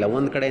ಸಾಧ್ಯ ಇಲ್ಲ,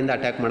 ಒಂದು ಕಡೆಯಿಂದ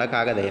ಅಟ್ಯಾಕ್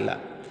ಮಾಡೋಕ್ಕಾಗೋದೇ ಇಲ್ಲ.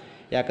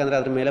 ಯಾಕಂದರೆ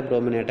ಅದ್ರ ಮೇಲೆ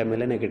ಬ್ರೋಮಿನ್ ಆಟಮ್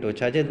ಮೇಲೆ ನೆಗೆಟಿವ್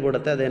ಚಾರ್ಜ್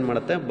ಇದ್ಬಿಡುತ್ತೆ. ಅದೇನು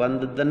ಮಾಡುತ್ತೆ,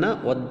 ಬಂದದ್ದನ್ನು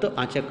ಒದ್ದು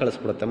ಆಚೆಗೆ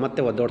ಕಳಿಸ್ಬಿಡುತ್ತೆ,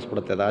 ಮತ್ತೆ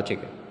ಒದ್ದೋಡಿಸ್ಬಿಡುತ್ತೆ ಅದು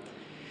ಆಚೆಗೆ.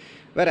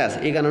 ವೆರಾಸ್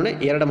ಈಗ ನೋಡಿ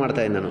 2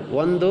 ಮಾಡ್ತಾಯಿದ್ದೀನಿ ನಾನು.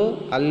 ಒಂದು,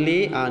 ಅಲ್ಲಿ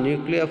ಆ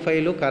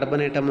ನ್ಯೂಕ್ಲಿಯೋಫೈಲು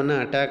ಕಾರ್ಬನ್ ಐಟಮನ್ನು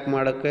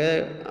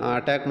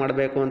ಅಟ್ಯಾಕ್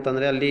ಮಾಡಬೇಕು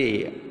ಅಂತಂದರೆ ಅಲ್ಲಿ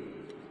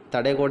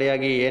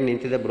ತಡೆಗೋಡೆಯಾಗಿ ಏನು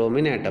ನಿಂತಿದೆ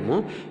ಬ್ರೋಮಿನ್ ಆಟಮು,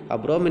 ಆ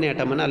ಬ್ರೋಮಿನ್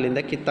ಆಟಮನ್ನು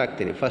ಅಲ್ಲಿಂದ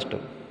ಕಿತ್ತಾಕ್ತೀನಿ ಫಸ್ಟು.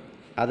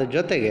 ಅದ್ರ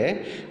ಜೊತೆಗೆ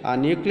ಆ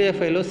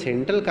ನ್ಯೂಕ್ಲಿಯೋಫೈಲು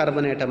ಸೆಂಟ್ರಲ್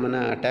ಕಾರ್ಬನ್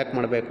ಐಟಮನ್ನು ಅಟ್ಯಾಕ್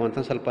ಮಾಡಬೇಕು ಅಂತ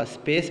ಸ್ವಲ್ಪ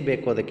ಸ್ಪೇಸ್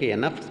ಬೇಕು, ಅದಕ್ಕೆ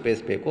ಎನಫ್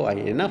ಸ್ಪೇಸ್ ಬೇಕು. ಆ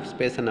ಎನಫ್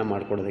ಸ್ಪೇಸನ್ನು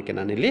ಮಾಡ್ಕೊಡೋದಕ್ಕೆ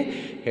ನಾನಿಲ್ಲಿ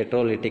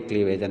ಹೆಟ್ರೋಲಿಟಿಕ್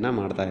ಕ್ಲೀವೇಜನ್ನು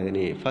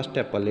ಮಾಡ್ತಾಯಿದ್ದೀನಿ. First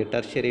ಸ್ಟೆಪ್ಪಲ್ಲಿ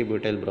tertiary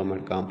butyl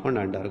bromide compound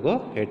undergo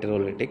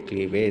ಹೆಟ್ರೋಲಿಟಿಕ್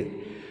cleavage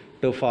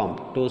to form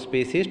 2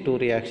 species 2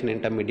 reaction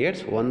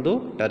intermediates. ಒಂದು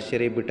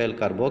ಟರ್ಷರಿ ಬ್ಯೂಟೈಲ್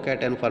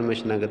ಕಾರ್ಬೋಕ್ಯಾಟಯನ್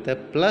ಫಾರ್ಮೇಷನ್ ಆಗುತ್ತೆ,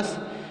 ಪ್ಲಸ್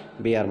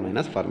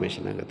Br-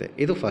 ಫಾರ್ಮೇಷನ್ ಆಗುತ್ತೆ.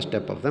 ಇದು first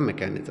step of the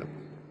mechanism.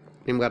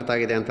 ನಿಮ್ಗೆ ಅರ್ಥ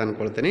ಆಗಿದೆ ಅಂತ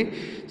ಅಂದ್ಕೊಳ್ತೀನಿ.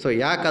 ಸೊ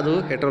ಯಾಕದು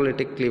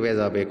ಹೆಟ್ರೋಲಿಟಿಕ್ ಕ್ಲೀವೇಜ್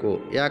ಆಗಬೇಕು,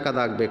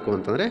 ಯಾಕದಾಗಬೇಕು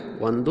ಅಂತಂದರೆ,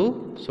 ಒಂದು,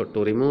 so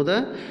to remove the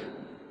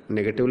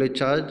negatively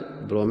charge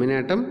bromine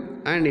atom,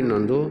 and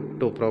ಇನ್ನೊಂದು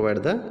to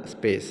provide the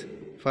space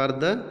for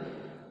the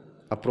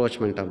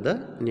ಅಪ್ರೋಚ್ಮೆಂಟ್ of the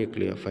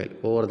nucleophile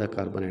over the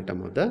carbon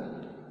atom of the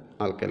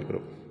alkyl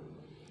group.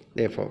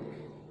 Therefore,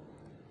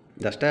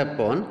 the step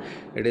 1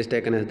 it is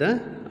taken as the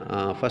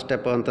first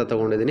step ಅಂತ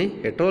ತಗೊಂಡಿದ್ದೀನಿ.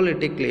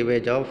 ಹೆಟ್ರೋಲಿಟಿಕ್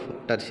cleavage of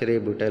tertiary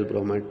butyl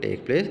bromide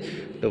take place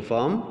to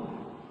form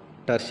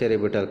tertiary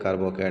butyl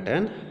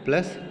carbocation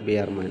plus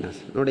Br-.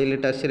 ನೋಡಿ, ಇಲ್ಲಿ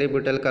tertiary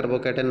butyl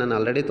carbocation ನಾನು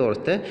already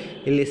ತೋರಿಸ್ದೆ.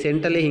 ಇಲ್ಲಿ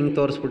ಸೆಂಟಲ್ಲಿ ಹಿಂಗೆ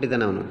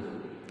ತೋರಿಸ್ಬಿಟ್ಟಿದ್ದಾನೆ ಅವನು.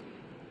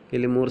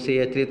 ಇಲ್ಲಿ 3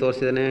 CH3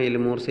 ತೋರಿಸಿದ್ದಾನೆ,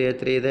 ಇಲ್ಲಿ 3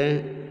 CH3 ಇದೆ,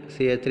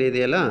 CH3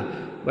 ಇದೆಯಲ್ಲ.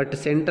 ಬಟ್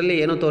ಸೆಂಟ್ರಲ್ಲಿ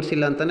ಏನೂ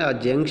ತೋರಿಸಿಲ್ಲ ಅಂತಂದರೆ ಆ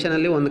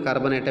ಜಂಕ್ಷನಲ್ಲಿ ಒಂದು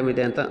ಕಾರ್ಬನ್ ಐಟಮ್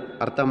ಇದೆ ಅಂತ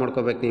ಅರ್ಥ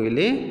ಮಾಡ್ಕೋಬೇಕು ನೀವು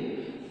ಇಲ್ಲಿ.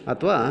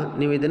 ಅಥವಾ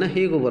ನೀವು ಇದನ್ನು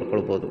ಹೀಗೂ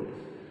ಬರ್ಕೊಳ್ಬೋದು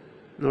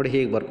ನೋಡಿ,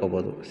 ಹೀಗೆ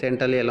ಬರ್ಕೋಬೋದು.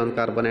 ಸೆಂಟ್ರಲ್ಲಿ ಎಲ್ಲೊಂದು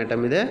ಕಾರ್ಬನ್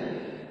ಐಟಮ್ ಇದೆ,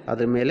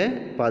 ಅದ್ರ ಮೇಲೆ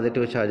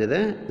ಪಾಸಿಟಿವ್ ಚಾರ್ಜ್ ಇದೆ.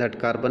 That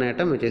carbon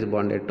atom which is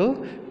bonded to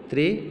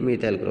 3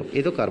 methyl group,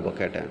 ಇದು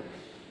ಕಾರ್ಬೋಕ್ಯಾಟಯನ್.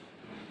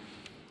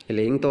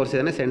 ಇಲ್ಲಿ ಹಿಂಗೆ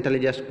ತೋರಿಸಿದ್ದಾನೆ,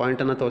 ಸೆಂಟ್ರಲ್ಲಿ ಜಸ್ಟ್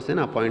ಪಾಯಿಂಟನ್ನು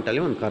ತೋರಿಸಿದ್ದಾನೆ, ಆ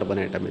ಪಾಯಿಂಟಲ್ಲಿ ಒಂದು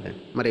ಕಾರ್ಬನ್ ಐಟಮ್ ಇದೆ,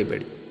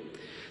 ಮರಿಬೇಡಿ.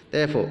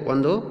 Therefore,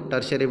 ಒಂದು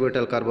ಟರ್ಷರಿ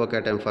ಬ್ಯೂಟೈಲ್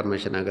ಕಾರ್ಬೋಕ್ಯಾಟಯನ್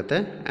ಫಾರ್ಮೇಷನ್ ಆಗುತ್ತೆ,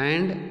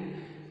 ಆ್ಯಂಡ್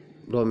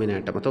ಬ್ರೋಮಿನ್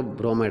ಆಟಮ್ ಅಥವಾ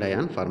ಬ್ರೋಮೈಡ್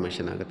ಅಯಾನ್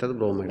ಫಾರ್ಮೇಷನ್ ಆಗುತ್ತೆ, ಅದು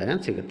ಬ್ರೋಮೈಡ್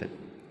ಅಯಾನ್ ಸಿಗುತ್ತೆ.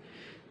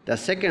 ದ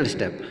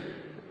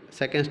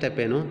ಸೆಕೆಂಡ್ ಸ್ಟೆಪ್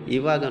ಏನು,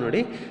 ಇವಾಗ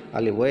ನೋಡಿ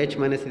ಅಲ್ಲಿ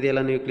OH-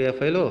 ಇದೆಯಲ್ಲ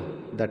ನ್ಯೂಕ್ಲಿಯೋಫೈಲು,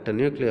 that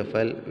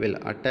nucleophile will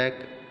attack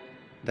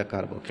the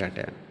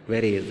carbocation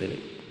very easily.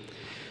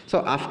 So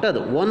after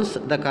once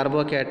the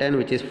carbocation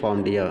which is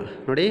formed year,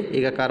 ನೋಡಿ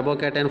ಈಗ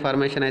ಕಾರ್ಬೋಕ್ಯಾಟಯನ್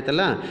ಫಾರ್ಮೇಷನ್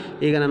ಆಯ್ತಲ್ಲ.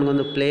 ಈಗ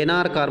ನನಗೊಂದು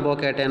ಪ್ಲೇನಾರ್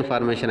ಕಾರ್ಬೋಕ್ಯಾಟಯನ್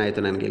ಫಾರ್ಮೇಷನ್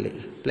ಆಯಿತು ನನಗಿಲ್ಲಿ.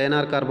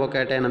 ಪ್ಲೇನಾರ್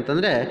ಕಾರ್ಬೋಕ್ಯಾಟಯನ್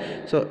ಅಂತಂದರೆ,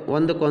 ಸೊ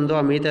ಒಂದಕ್ಕೊಂದು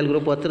ಆ ಮೀಥೈಲ್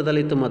ಗ್ರೂಪ್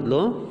ಹತ್ತಿರದಲ್ಲಿತ್ತು, ಮೊದಲು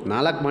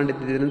 4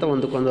 ಮಾಡಿದ್ದರಿಂದ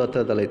ಒಂದಕ್ಕೊಂದು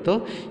ಹತ್ತಿರದಲ್ಲಿತ್ತು.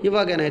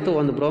 ಇವಾಗ ಏನಾಯಿತು,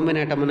 ಒಂದು ಬ್ರೋಮಿನ್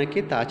ಆಟಮನ್ನು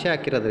ಕಿತ್ತು ಆಚೆ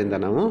ಹಾಕಿರೋದ್ರಿಂದ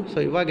ನಾವು, ಸೊ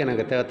ಇವಾಗ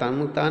ಏನಾಗುತ್ತೆ,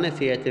 ತಾನೇ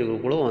CH3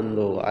 ಗ್ರೂಪ್ಗಳು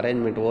ಒಂದು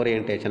ಅರೇಂಜ್ಮೆಂಟ್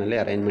ಓರಿಯೆಂಟೇಷನಲ್ಲಿ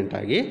ಅರೇಂಜ್ಮೆಂಟ್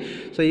ಆಗಿ,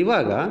 ಸೊ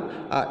ಇವಾಗ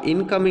ಆ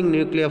ಇನ್ಕಮಿಂಗ್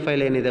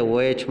ನ್ಯೂಕ್ಲಿಯೋಫೈಲ್ ಏನಿದೆ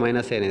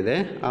OH- ಏನಿದೆ,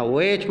 ಆ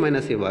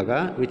OH- ಇವಾಗ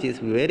which is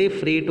very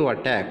free to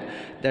attack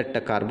that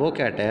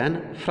carbocation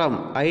from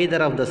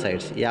either of the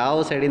sides.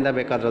 ಯಾವ ಸೈಡಿಂದ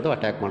ಬೇಕಾದರೂ ಅದು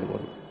ಅಟ್ಯಾಕ್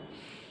ಮಾಡ್ಬೋದು.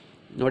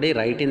 ನೋಡಿ,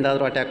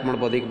 ರೈಟಿಂದಾದರೂ ಅಟ್ಯಾಕ್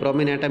ಮಾಡ್ಬೋದು. ಈಗ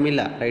ಬ್ರೋಮಿನ್ ಆಟಮ್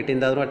ಇಲ್ಲ,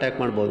 ರೈಟಿಂದಾದರೂ ಅಟ್ಯಾಕ್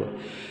ಮಾಡ್ಬೋದು,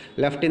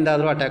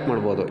 ಲೆಫ್ಟಿಂದಾದರೂ ಅಟ್ಯಾಕ್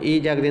ಮಾಡ್ಬೋದು, ಈ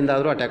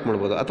ಜಾಗದಿಂದಾದರೂ ಅಟ್ಯಾಕ್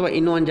ಮಾಡ್ಬೋದು, ಅಥವಾ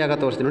ಇನ್ನೂ ಒಂದು ಜಾಗ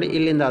ತೋರಿಸ್ತೀನಿ ನೋಡಿ,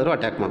 ಇಲ್ಲಿಂದಾದರೂ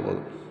ಅಟ್ಯಾಕ್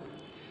ಮಾಡ್ಬೋದು.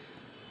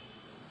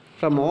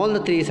 ಫ್ರಮ್ ಆಲ್ ದ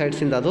 3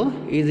 ಸೈಡ್ಸಿಂದ ಅದು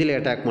ಈಸಿಲಿ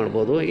ಅಟ್ಯಾಕ್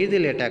ಮಾಡ್ಬೋದು.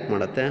 ಈಸಿಲಿ ಅಟ್ಯಾಕ್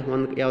ಮಾಡುತ್ತೆ,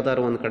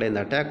 ಯಾವುದಾದ್ರು ಒಂದು ಕಡೆಯಿಂದ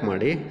ಅಟ್ಯಾಕ್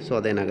ಮಾಡಿ. ಸೊ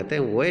ಅದೇನಾಗುತ್ತೆ,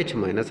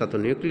 OH-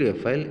 ಅಥವಾ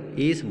nucleophile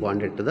is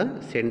bonded to the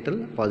central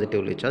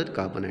positively charge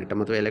carbon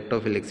atom ಅಥವಾ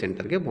ಎಲೆಕ್ಟ್ರೋಫಿಲಿಕ್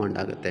ಸೆಂಟರ್ಗೆ ಬಾಂಡ್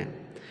ಆಗುತ್ತೆ.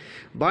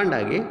 ಬಾಂಡ್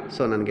ಆಗಿ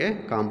ಸೊ ನನಗೆ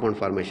ಕಾಂಪೌಂಡ್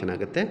ಫಾರ್ಮೇಷನ್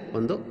ಆಗುತ್ತೆ,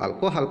 ಒಂದು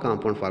ಆಲ್ಕೋಹಾಲ್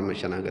ಕಾಂಪೌಂಡ್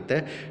ಫಾರ್ಮೇಷನ್ ಆಗುತ್ತೆ,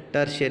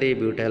 ಟರ್ಷರಿ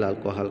ಬ್ಯೂಟೈಲ್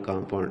ಆಲ್ಕೋಹಾಲ್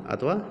ಕಾಂಪೌಂಡ್,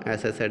 ಅಥವಾ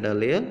as A shed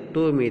earlier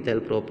 2 methyl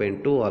propane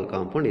 2-ol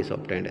compound is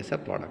obtained as a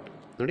product.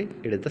 ನೋಡಿ,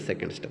 it is the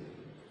second step.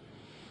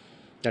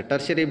 The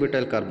tertiary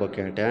butyl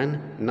carbocation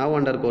now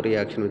undergo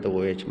reaction with the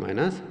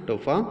OH- to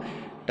form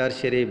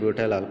tertiary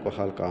butyl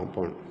alcohol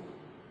compound.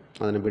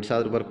 ಅದನ್ನು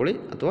ಬಿಡಿಸಾದ್ರೂ ಬರ್ಕೊಳ್ಳಿ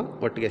ಅಥವಾ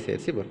ಒಟ್ಟಿಗೆ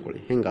ಸೇರಿಸಿ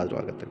ಬರ್ಕೊಳ್ಳಿ, ಹೆಂಗಾದರೂ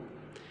ಆಗುತ್ತೆ.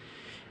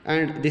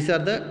 And this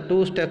are the 2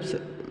 steps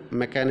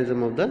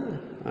mechanism of the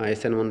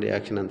SN1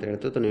 reaction ಅಂತ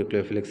ಹೇಳ್ತೀವಿ, ಅಥವಾ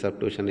ನ್ಯೂಕ್ಲಿಯೋಫಿಲಿಕ್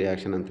ಸಬ್ಸ್ಟಿಟ್ಯೂಷನ್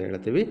ರಿಯಾಕ್ಷನ್ ಅಂತ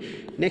ಹೇಳ್ತೀವಿ.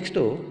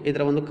 ನೆಕ್ಸ್ಟು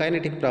ಇದರ ಒಂದು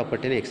ಕೈನೆಟಿಕ್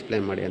ಪ್ರಾಪರ್ಟಿನ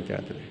ಎಕ್ಸ್ಪ್ಲೈನ್ ಮಾಡಿ ಅಂತ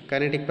ಹೇಳ್ತೀನಿ.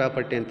 ಕೈನೆಟಿಕ್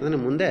ಪ್ರಾಪರ್ಟಿ ಅಂತಂದರೆ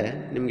ಮುಂದೆ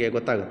ನಿಮಗೆ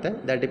ಗೊತ್ತಾಗುತ್ತೆ.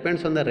 That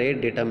depends on the rate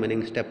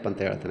determining step ಅಂತ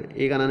ಹೇಳ್ತೀನಿ.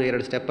 ಈಗ ನಾನು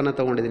 2 ಸ್ಟೆಪ್ಪನ್ನು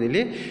ತೊಗೊಂಡಿದ್ದೀನಿ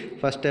ಇಲ್ಲಿ.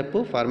 First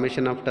step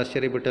formation of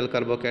tertiary butyl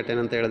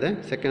carbocation ಅಂತ ಹೇಳಿದೆ.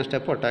 Second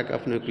step attack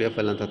of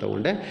nucleophile ಅಂತ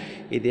ತೊಗೊಂಡೆ.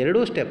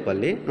 ಇದೆರಡೂ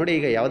ಸ್ಟೆಪ್ಪಲ್ಲಿ ನೋಡಿ,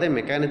 ಈಗ ಯಾವುದೇ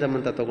ಮೆಕ್ಯಾನಿಸಮ್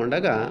ಅಂತ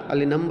ತೊಗೊಂಡಾಗ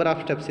ಅಲ್ಲಿ ನಂಬರ್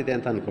ಆಫ್ ಸ್ಟೆಪ್ಸ್ ಇದೆ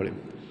ಅಂತ ಅಂದ್ಕೊಳ್ಳಿ.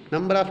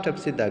 ನಂಬರ್ ಆಫ್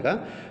ಸ್ಟೆಪ್ಸ್ ಇದ್ದಾಗ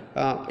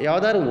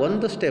ಯಾವುದಾದ್ರು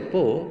ಒಂದು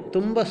ಸ್ಟೆಪ್ಪು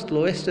ತುಂಬ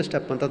ಸ್ಲೋಯೆಸ್ಟ್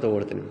ಸ್ಟೆಪ್ ಅಂತ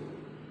ತೊಗೊಳ್ತೀನಿ.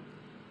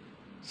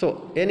 So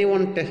any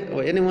one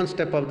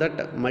step of that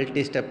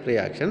multi step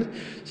reactions.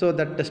 So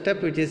that step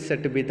which is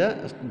set to B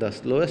the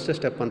slowest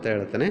step ಅಂತ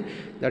ಹೇಳ್ತಾನೆ.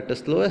 ದಟ್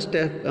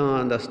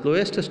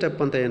ಸ್ಲೋಯೆಸ್ಟ್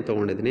ಸ್ಟೆಪ್ ಅಂತ ಏನು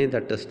ತೊಗೊಂಡಿದ್ದೀನಿ,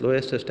 that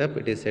slowest step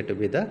it is set to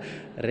B the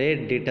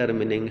rate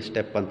determining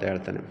step ಅಂತ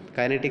ಹೇಳ್ತಾನೆ.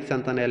 Kinetics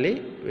ಅಂತಾನೆ ಅಲ್ಲಿ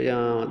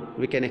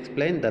we can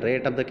explain the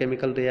rate of the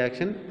chemical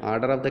reaction,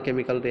 order of the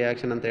chemical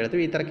reaction ಅಂತ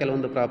ಹೇಳ್ತೀವಿ. ಈ ಥರ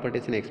ಕೆಲವೊಂದು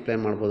ಪ್ರಾಪರ್ಟೀಸ್ನ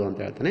ಎಕ್ಸ್ಪ್ಲೈನ್ ಮಾಡ್ಬೋದು ಅಂತ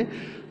ಹೇಳ್ತಾನೆ.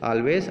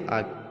 ಆಲ್ವೇಸ್ ಆ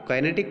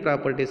kinetic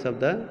properties of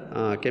the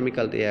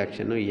chemical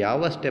reaction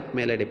ಯಾವ ಸ್ಟೆಪ್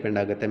ಮೇಲೆ ಡಿಪೆಂಡ್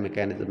ಆಗುತ್ತೆ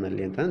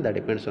ಮೆಕ್ಯಾನಿಸಮ್ನಲ್ಲಿ ಅಂತಂದರೆ the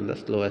depends on the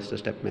slowest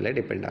step ಮೇಲೆ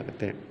ಡಿಪೆಂಡ್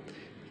ಆಗುತ್ತೆ.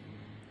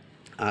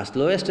 ಆ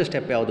ಸ್ಲೋಯೆಸ್ಟ್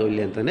ಸ್ಟೆಪ್ ಯಾವುದು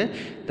ಇಲ್ಲಿ ಅಂತಂದರೆ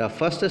the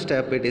first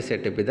step it is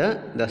set to B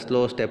the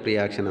slow step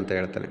reaction ಅಂತ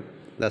ಹೇಳ್ತಾನೆ.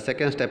 ದ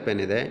ಸೆಕೆಂಡ್ ಸ್ಟೆಪ್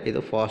ಏನಿದೆ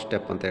ಇದು ಫಾಸ್ಟ್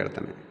ಸ್ಟೆಪ್ ಅಂತ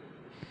ಹೇಳ್ತಾನೆ.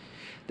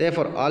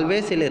 ದೇರ್ಫೋರ್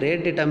ಆಲ್ವೇಸ್ ಇಲ್ಲಿ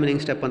ರೇಟ್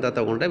ಡಿಟರ್ಮಿನಿಂಗ್ ಸ್ಟೆಪ್ ಅಂತ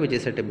ತೊಗೊಂಡ್ರೆ which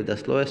is set to B the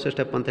slowest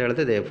step ಅಂತ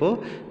ಹೇಳ್ತೀವಿ. Therefore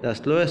the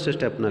slowest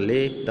ಸ್ಟೆಪ್ನಲ್ಲಿ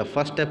the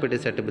first step it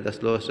is set to B the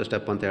slowest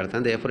step ಅಂತ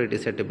ಹೇಳ್ತಾನೆ. Therefore it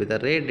is set to B the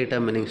rate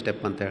determining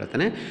step ಅಂತ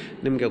ಹೇಳ್ತಾನೆ.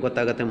 ನಿಮಗೆ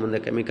ಗೊತ್ತಾಗುತ್ತೆ ಮುಂದೆ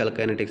chemical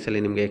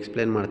ಕೈನೆಟಿಕ್ಸಲ್ಲಿ ನಿಮಗೆ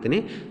ಎಕ್ಸ್ಪ್ಲೇನ್ ಮಾಡ್ತೀನಿ.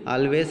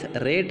 Always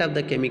rate of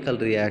the chemical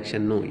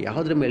reaction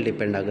ಯಾವುದ್ರ ಮೇಲೆ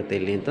ಡಿಪೆಂಡ್ ಆಗುತ್ತೆ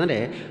ಇಲ್ಲಿ ಅಂತಂದರೆ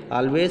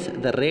always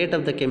the rate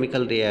of the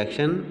chemical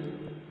reaction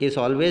is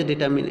always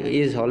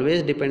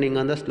depending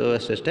on the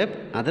slowest step.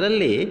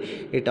 ಅದರಲ್ಲಿ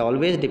it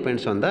always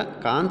depends on the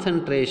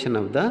concentration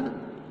of the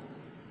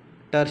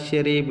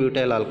tertiary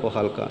butyl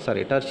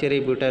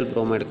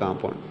bromide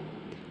compound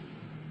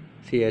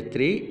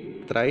CH3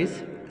 thrice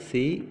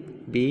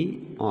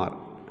CBr.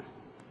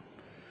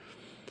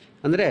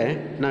 ಅಂದರೆ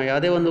ನಾವು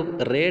ಯಾವುದೇ ಒಂದು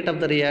rate of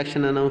the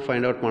ರಿಯಾಕ್ಷನನ್ನು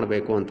find out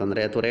ಮಾಡಬೇಕು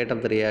ಅಂತಂದರೆ ಅಥವಾ rate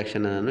of the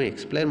ರಿಯಾಕ್ಷನನ್ನು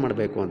explain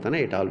ಮಾಡಬೇಕು ಅಂತಂದರೆ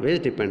it always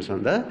depends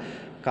on the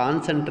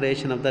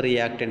concentration of the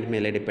reactant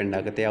ಮೇಲೆ ಡಿಪೆಂಡ್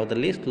ಆಗುತ್ತೆ.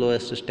 ಯಾವುದರಲ್ಲಿ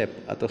ಸ್ಲೋಯೆಸ್ಟ್ ಸ್ಟೆಪ್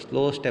ಅಥವಾ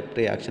ಸ್ಲೋ ಸ್ಟೆಪ್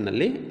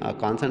ರಿಯಾಕ್ಷನಲ್ಲಿ ಆ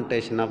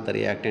ಕಾನ್ಸಂಟ್ರೇಷನ್ ಆಫ್ ದ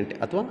ರಿಯಾಕ್ಟೆಂಟ್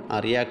ಅಥವಾ ಆ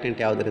ರಿಯಾಕ್ಟೆಂಟ್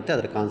ಯಾವುದಿರುತ್ತೆ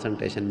ಅದರ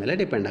ಕಾನ್ಸಂಟ್ರೇಷನ್ ಮೇಲೆ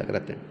ಡಿಪೆಂಡ್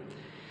ಆಗಿರುತ್ತೆ.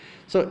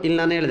 ಸೊ ಇಲ್ಲಿ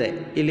ನಾನು ಹೇಳಿದೆ,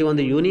 ಇಲ್ಲಿ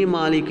ಒಂದು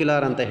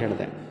ಯೂನಿಮಾಲಿಕ್ಯುಲರ್ ಅಂತ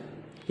ಹೇಳಿದೆ.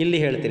 ಇಲ್ಲಿ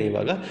ಹೇಳ್ತೀನಿ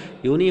ಇವಾಗ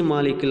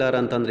ಯೂನಿಮಾಲಿಕ್ಯುಲರ್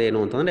ಅಂತಂದರೆ ಏನು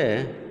ಅಂತಂದರೆ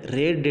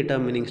ರೇಟ್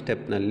ಡಿಟರ್ಮಿನಿಂಗ್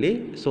ಸ್ಟೆಪ್ನಲ್ಲಿ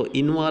ಸೊ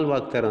ಇನ್ವಾಲ್ವ್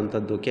ಆಗ್ತಾ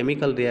ಇರೋಂಥದ್ದು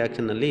ಕೆಮಿಕಲ್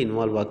ರಿಯಾಕ್ಷನ್ನಲ್ಲಿ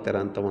ಇನ್ವಾಲ್ವ್ ಆಗ್ತಾ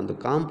ಇರೋಂಥ ಒಂದು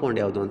ಕಾಂಪೌಂಡ್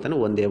ಯಾವುದು ಅಂತಲೇ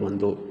ಒಂದೇ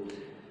ಒಂದು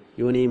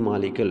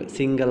ಯೂನಿಮಾಲಿಕ್ಯೂಲ್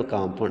ಸಿಂಗಲ್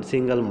ಕಾಂಪೌಂಡ್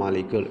ಸಿಂಗಲ್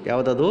ಮಾಲಿಕ್ಯೂಲ್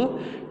ಯಾವುದದು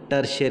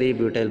tertiary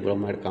butyl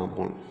bromide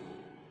compound.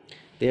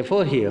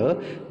 Therefore here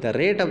the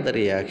rate of the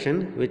reaction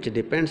which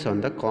depends on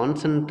the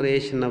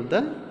concentration of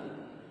the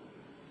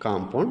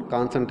compound,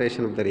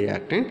 concentration of the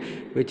reactant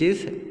which is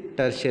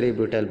tertiary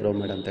butyl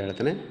bromide ಅಂತ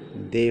ಹೇಳ್ತಾನೆ.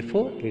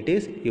 Therefore it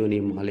is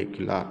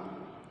unimolecular.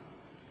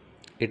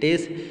 It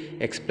is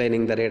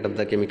explaining the rate of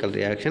the chemical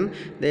reaction.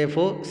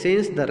 Therefore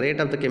since the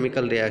rate of the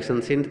chemical reaction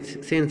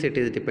since it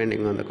is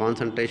depending on the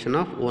concentration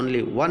of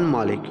only one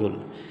molecule,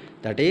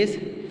 that is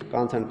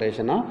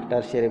concentration of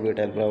tertiary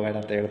butyl bromide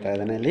ಅಂತ ಹೇಳ್ತಾ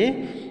ಇದ್ದಾನೆ ಇಲ್ಲಿ.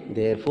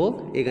 Therefore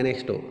ಈಗ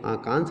next ಆ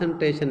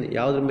concentration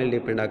ಯಾವುದ್ರ ಮೇಲೆ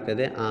depend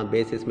ಆಗ್ತಾಯಿದೆ, ಆ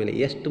ಬೇಸಿಸ್ ಮೇಲೆ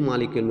ಎಷ್ಟು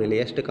ಮಾಲಿಕ್ಯೂಲ್ ಮೇಲೆ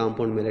ಎಷ್ಟು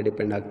ಕಾಂಪೌಂಡ್ ಮೇಲೆ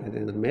ಡಿಪೆಂಡ್ ಆಗ್ತಾಯಿದೆ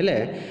ಅನ್ನೋದ ಮೇಲೆ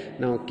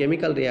ನಾವು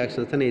ಕೆಮಿಕಲ್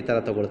ರಿಯಾಕ್ಷನ್ಸನ್ನು ಈ ಥರ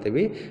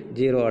ತೊಗೊಳ್ತೀವಿ.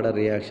 0 order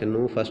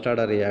reaction, first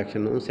order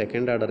reaction,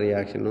 second order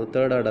reaction,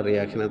 third order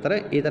reaction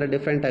ಈ ಥರ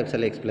ಡಿಫ್ರೆಂಟ್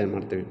ಟೈಪ್ಸಲ್ಲಿ ಎಕ್ಸ್ಪ್ಲೇನ್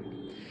ಮಾಡ್ತೀವಿ.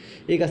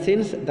 ಈಗ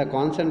since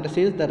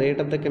the rate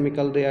of the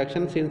chemical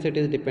reaction since it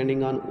is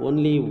depending on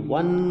only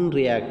one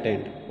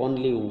reactant,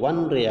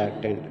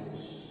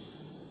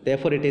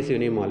 therefore it is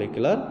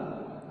unimolecular,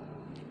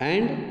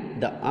 and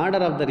the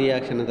order of the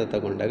reaction ಅಂತ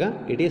ತಗೊಂಡಾಗ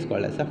it is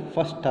called as a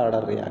first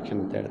order reaction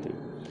ಅಂತ ಹೇಳ್ತೀವಿ.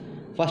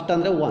 First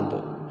ಅಂದರೆ ಒಂದು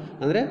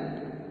ಅಂದರೆ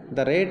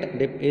the rate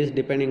is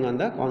depending on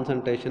the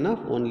concentration of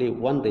only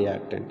one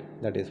reactant,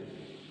 that is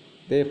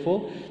therefore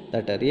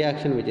that a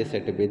reaction which is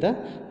said to be the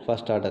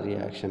first order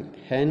reaction.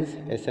 Hence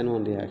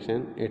SN1 reaction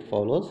it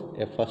follows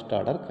a first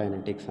order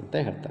kinetics ಅಂತ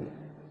ಹೇಳ್ತಾನೆ.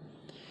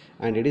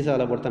 And it is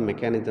all about the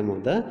mechanism of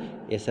the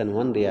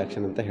SN1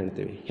 reaction ಅಂತ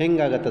ಹೇಳ್ತೀವಿ.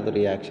 ಹೆಂಗಾಗತ್ತದು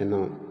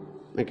reaction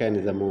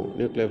mechanism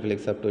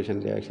nucleophilic substitution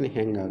reaction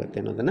ಹೆಂಗಾಗುತ್ತೆ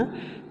ಅನ್ನೋದನ್ನು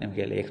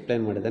ನಿಮಗೆ ಅಲ್ಲಿ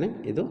explain ಮಾಡಿದ್ದಾನೆ.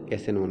 ಇದು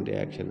SN1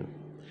 reaction.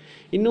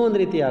 ಇನ್ನೂ ಒಂದು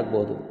ರೀತಿ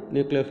ಆಗ್ಬೋದು,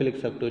 ನ್ಯೂಕ್ಲಿಯೋಫಿಲಿಕ್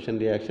ಸಬ್ಸ್ಟಿಟ್ಯೂಷನ್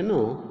ರಿಯಾಕ್ಷನ್ನು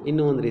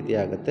ಇನ್ನೂ ಒಂದು ರೀತಿ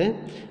ಆಗುತ್ತೆ.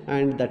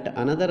 And that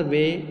another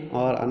way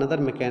R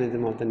another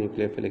mechanism of the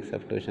nucleophilic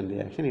substitution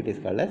reaction it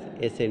is called as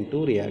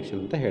SN2 reaction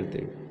ಅಂತ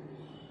ಹೇಳ್ತೀವಿ.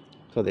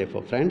 ಸೊ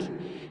ದೇರ್ಫೋರ್ ಫ್ರೆಂಡ್ಸ್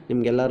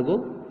ನಿಮಗೆಲ್ಲರಿಗೂ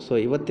ಸೊ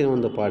ಇವತ್ತಿನ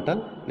ಒಂದು ಪಾಠ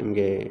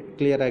ನಿಮಗೆ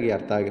ಕ್ಲಿಯರಾಗಿ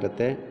ಅರ್ಥ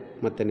ಆಗಿರುತ್ತೆ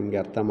ಮತ್ತು ನಿಮಗೆ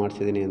ಅರ್ಥ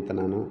ಮಾಡಿಸಿದ್ದೀನಿ ಅಂತ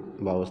ನಾನು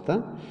ಭಾವಿಸ್ತಾ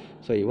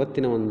ಸೊ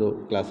ಇವತ್ತಿನ ಒಂದು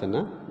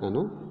ಕ್ಲಾಸನ್ನು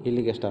ನಾನು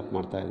ಇಲ್ಲಿಗೆ ಸ್ಟಾಪ್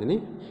ಮಾಡ್ತಾಯಿದ್ದೀನಿ.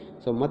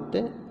 ಸೊ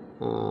ಮತ್ತೆ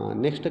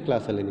ನೆಕ್ಸ್ಟ್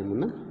ಕ್ಲಾಸಲ್ಲಿ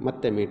ನಿಮ್ಮನ್ನು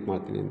ಮತ್ತೆ ಮೀಟ್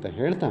ಮಾಡ್ತೀನಿ ಅಂತ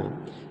ಹೇಳ್ತಾ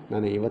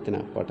ನಾನು ಇವತ್ತಿನ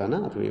ಪಾಠನ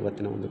ಅಥವಾ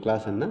ಇವತ್ತಿನ ಒಂದು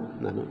ಕ್ಲಾಸನ್ನು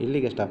ನಾನು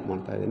ಇಲ್ಲಿಗೆ ಸ್ಟಾಪ್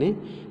ಮಾಡ್ತಾಯಿದ್ದೀನಿ.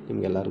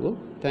 ನಿಮಗೆಲ್ಲರಿಗೂ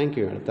ಥ್ಯಾಂಕ್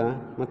ಯು ಹೇಳ್ತಾ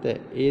ಮತ್ತು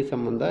ಈ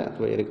ಸಂಬಂಧ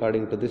ಅಥವಾ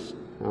ರಿಗಾರ್ಡಿಂಗ್ ಟು ದಿಸ್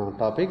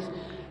ಟಾಪಿಕ್ಸ್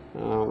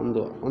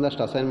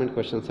ಒಂದಷ್ಟು ಅಸೈನ್ಮೆಂಟ್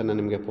ಕ್ವೆಶನ್ಸನ್ನು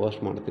ನಿಮಗೆ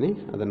ಪೋಸ್ಟ್ ಮಾಡ್ತೀನಿ,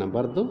 ಅದನ್ನು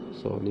ಬರೆದು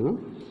ನೀವು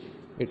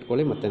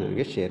ಇಟ್ಕೊಳ್ಳಿ ಮತ್ತು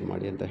ನನಗೆ ಶೇರ್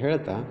ಮಾಡಿ ಅಂತ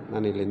ಹೇಳ್ತಾ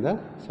ನಾನು ಇಲ್ಲಿಂದ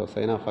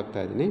ಸೈನ್ ಆಫ್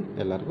ಆಗ್ತಾಯಿದ್ದೀನಿ.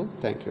 ಎಲ್ಲರಿಗೂ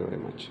ಥ್ಯಾಂಕ್ ಯು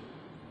ವೆರಿ ಮಚ್.